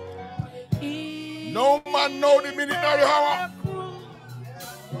 No man know the minute nor the hour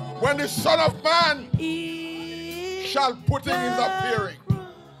when the Son of Man shall put in his appearing.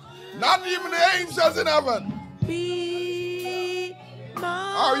 Not even the angels in heaven.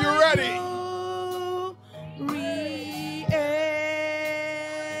 Are you ready?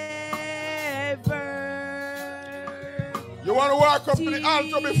 You want to walk up to the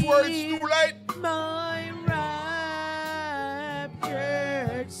altar before it's too late? My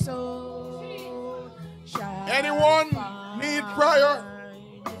raptured soul shall Anyone need prayer?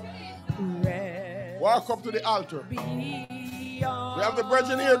 Walk up to the altar. We have the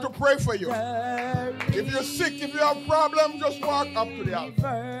brethren here to pray for you. If you're sick, if you have problems, just walk up to the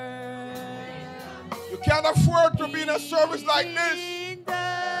altar. You can't afford to be in a service like this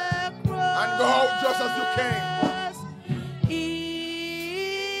and go out just as you came.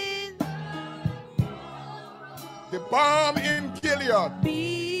 The balm in Gilead,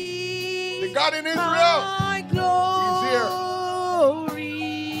 the God in Israel, He's here.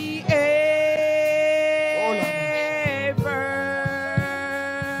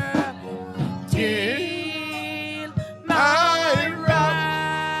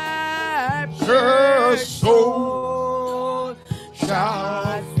 Her soul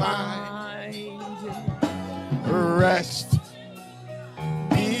shall find rest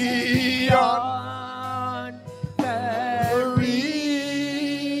beyond the river.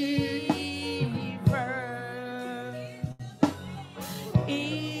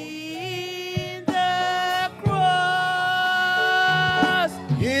 In the cross,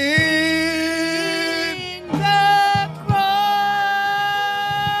 in the cross,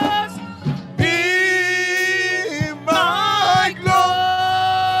 be my glory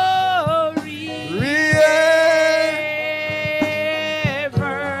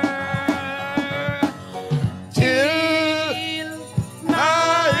ever, till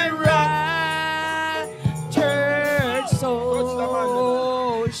my raptured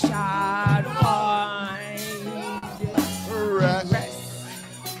soul shall find rest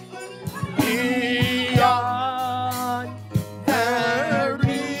beyond the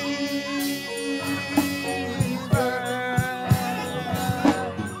river.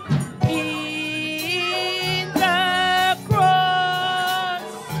 In the cross,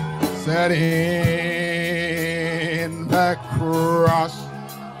 Set in the cross,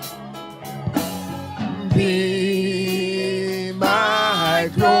 be my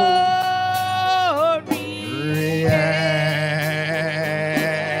glory ever.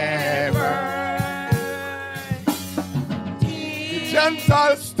 The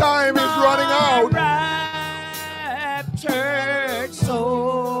Gentiles' time is running out. raptured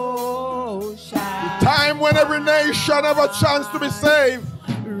soul shall The time when every nation have a chance to be saved.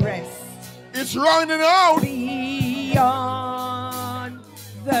 rest It's running out. beyond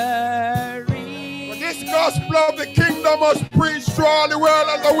the But this gospel of the kingdom must preach to all the world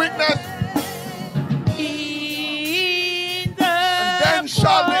as a witness. And then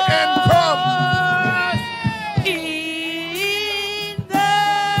shall the end come. In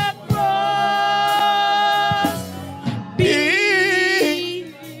the cross,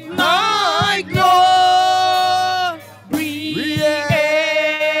 be my glory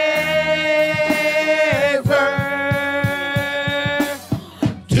ever,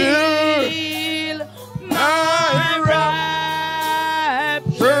 till my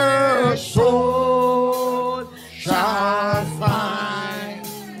raptured soul shall find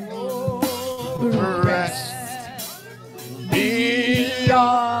rest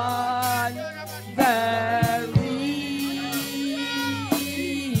beyond the river.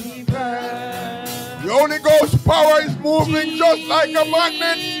 The Holy Ghost power is moving just like a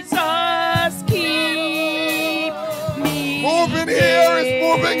magnet. Jesus, keep me Moving here is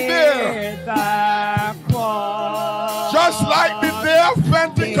moving there. the cross. Just like the day of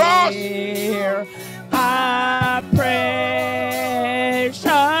Pentecost. Here, a precious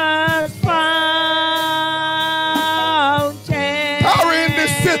fountain. Carrying the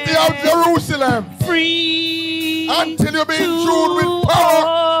city of Jerusalem. Free until you be endued with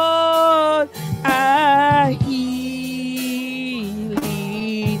power. A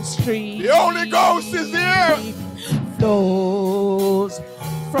healing stream. The Holy Ghost is here. Flows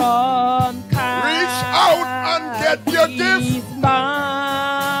from Reach out and get your gift. Mountain.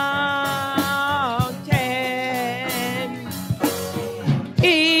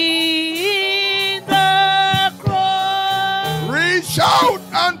 In the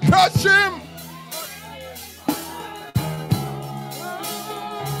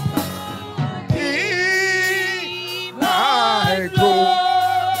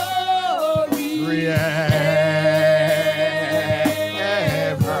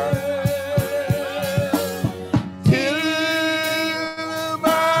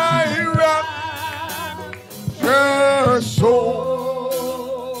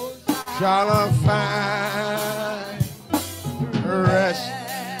shall find rest.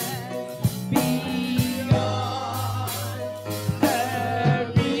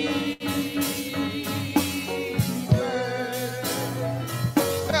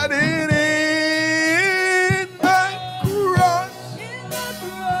 That in the cross,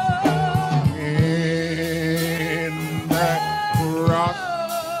 in that cross,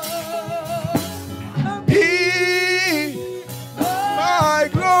 He my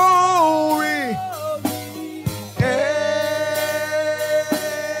glory,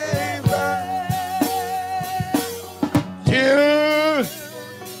 till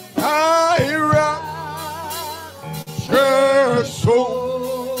I rapture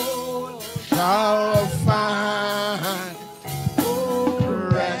soul shall find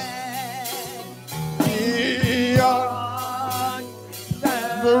rest beyond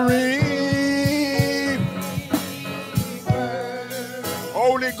the reef.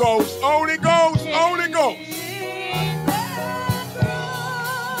 Holy Ghost, Holy Ghost, Holy Ghost.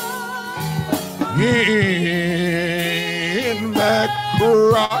 In that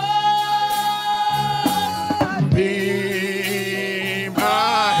cross, be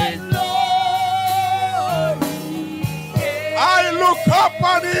my Lord. I look up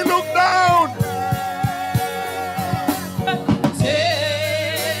and He look down.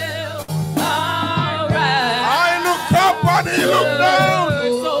 I look up and He look down.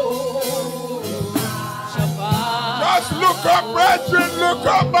 Just look up, brethren, look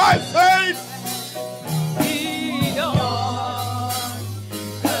up by faith.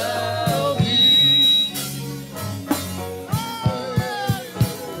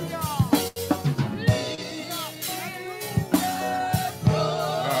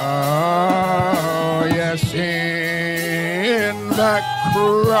 Oh, yes, in that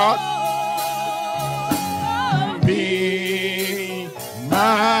cross, be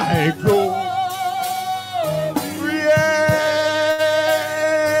my glory.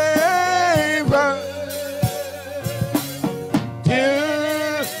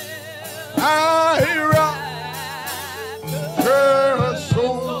 Till I rapture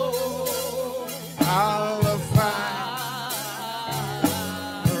soul, I'll find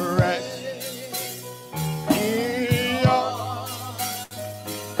rest in your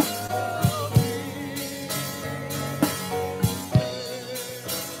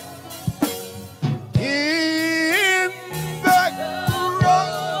in the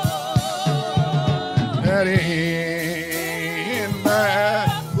cross, that in that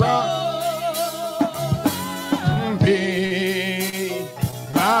cross, be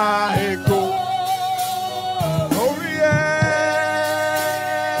my glory.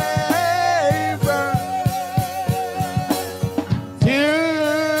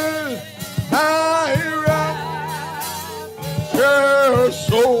 Till I rapture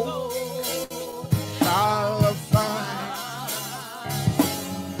soul shall find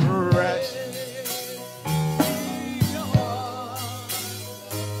rest.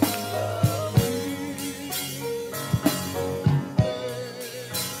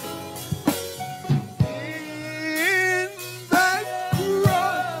 In that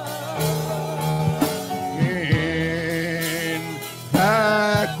cross, in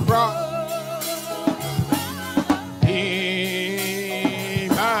that cross, be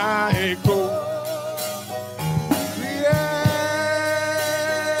my glory.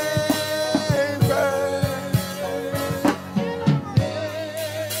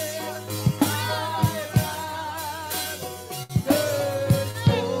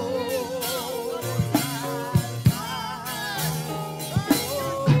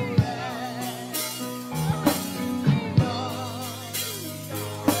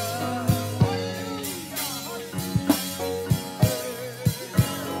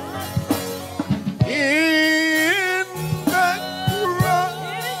 In that cross,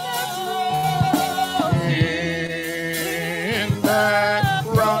 in that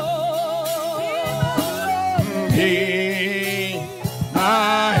cross, be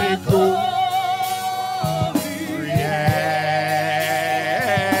my glory.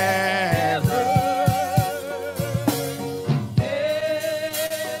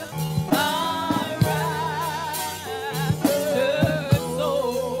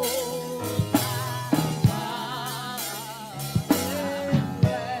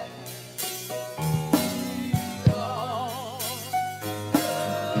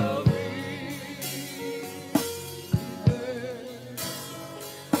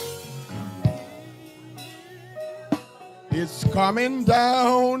 It's coming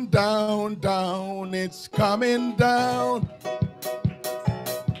down, down, down. It's coming down.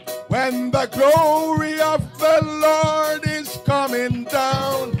 When the glory of the Lord is coming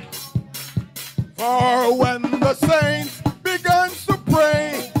down, For when the saints begins to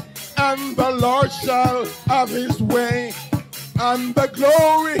pray, and the Lord shall have his way, and the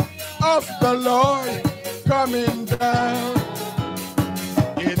glory of the Lord coming down.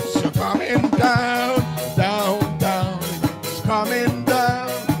 It's coming down, down, down. It's coming down.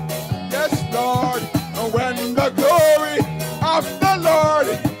 Yes, Lord. And when the glory of the Lord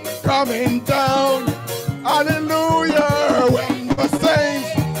coming down. Hallelujah. When the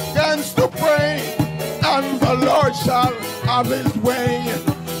saints begins to pray, and the Lord shall have his way,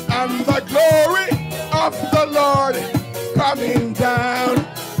 and the glory of the Lord coming down.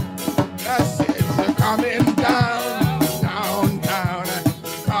 Yes, it's coming down, down, down,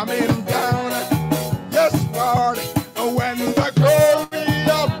 coming down. Yes, Lord, when the glory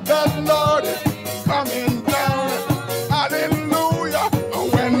of the Lord coming down. Hallelujah,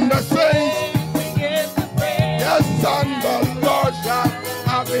 when the saints begin to pray, yes, and the Lord shall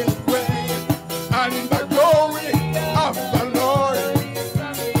have his way, and the glory of the Lord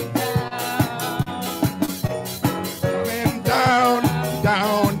coming down,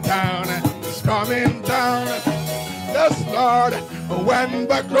 down, down, it's coming down. Yes, Lord, when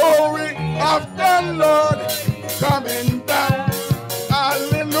the glory of the Lord coming down.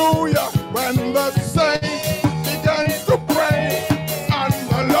 Hallelujah, when the saints begin to pray, and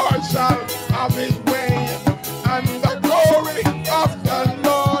the Lord shall have his way, and the glory of the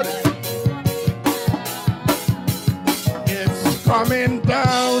Lord, it's coming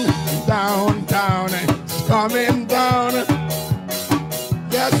down, down, down, it's coming down.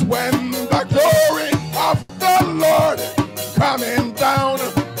 Yes, when the glory of the Lord coming down.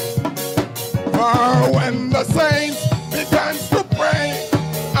 For when the saints begins to pray,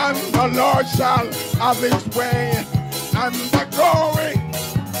 and the Lord shall have his way, and the glory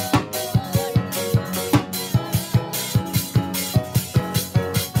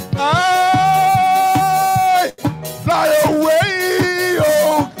I fly away,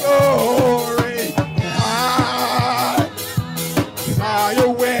 oh glory, I fly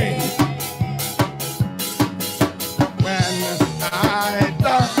away when I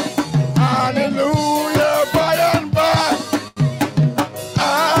die. Hallelujah, by and by I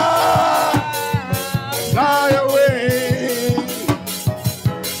fly away.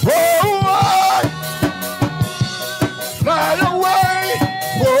 Oh, I fly away,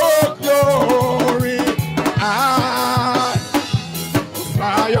 oh glory, I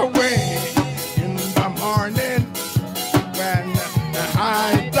fly away in the morning when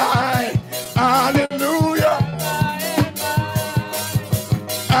I die. Hallelujah,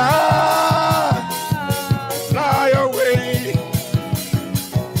 I fly away.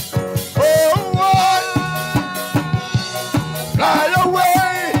 Oh, I fly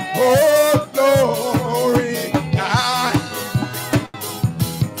away, oh glory, I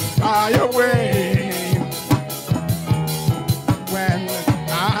fly away when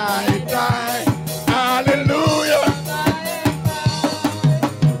I die. Hallelujah,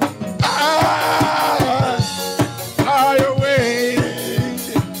 I fly away.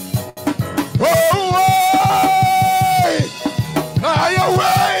 Oh, I fly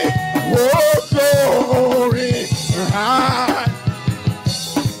away, oh glory, I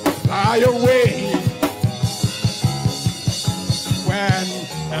fly away when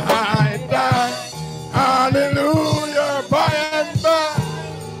I die. Hallelujah, by and by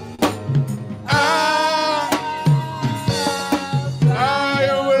I fly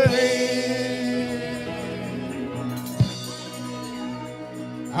away.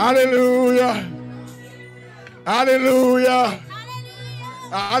 Hallelujah, hallelujah,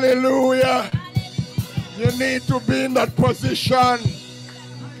 hallelujah. You need to be in that position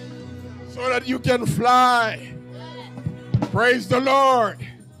so that you can fly. Praise the Lord.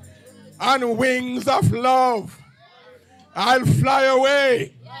 On wings of love, I'll fly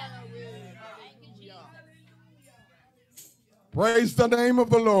away. Praise the name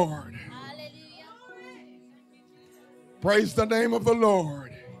of the Lord. Praise the name of the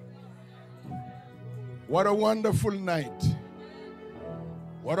Lord. What a wonderful night.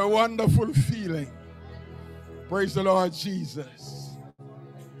 What a wonderful feeling. Praise the Lord Jesus.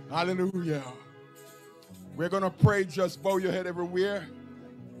 Hallelujah. We're going to pray. Just bow your head everywhere.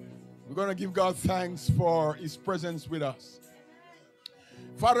 We're going to give God thanks for his presence with us.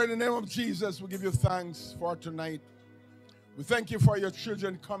 Father, in the name of Jesus, we give you thanks for tonight. We thank you for your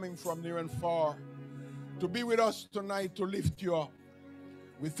children coming from near and far to be with us tonight, to lift you up.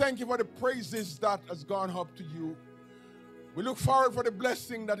 We thank you for the praises that has gone up to you. We look forward for the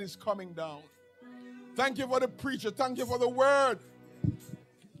blessing that is coming down. Thank you for the preacher. Thank you for the word.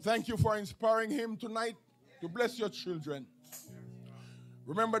 Thank you for inspiring him tonight to bless your children.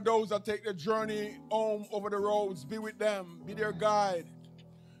 Remember those that take the journey home over the roads. Be with them. Be their guide.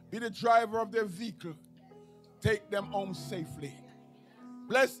 Be the driver of their vehicle. Take them home safely.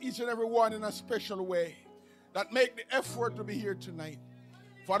 Bless each and every one in a special way that make the effort to be here tonight.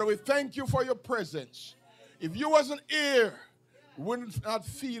 Father, we thank you for your presence. If you wasn't here, we would not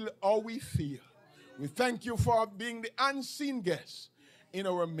feel how we feel. We thank you for being the unseen guest in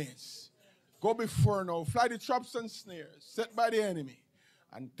our midst. Go before now. Fly the traps and snares set by the enemy.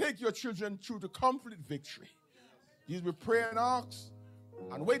 And take your children through to complete victory. These we pray and ask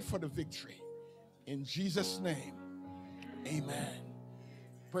and wait for the victory. In Jesus' name, amen.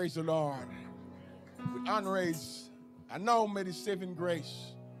 Praise the Lord. With honor raised, and now may the saving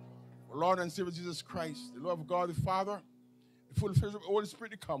grace of our Lord and Savior Jesus Christ, the love of God the Father, the full fellowship of the Holy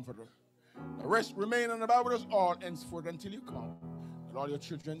Spirit, the Comforter, the rest remain and abide with us all henceforth until you come. And all your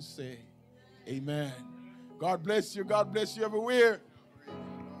children say, amen. God bless you. God bless you everywhere.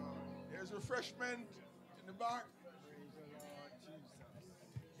 There's refreshment in the back.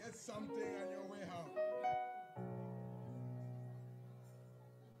 Get something on your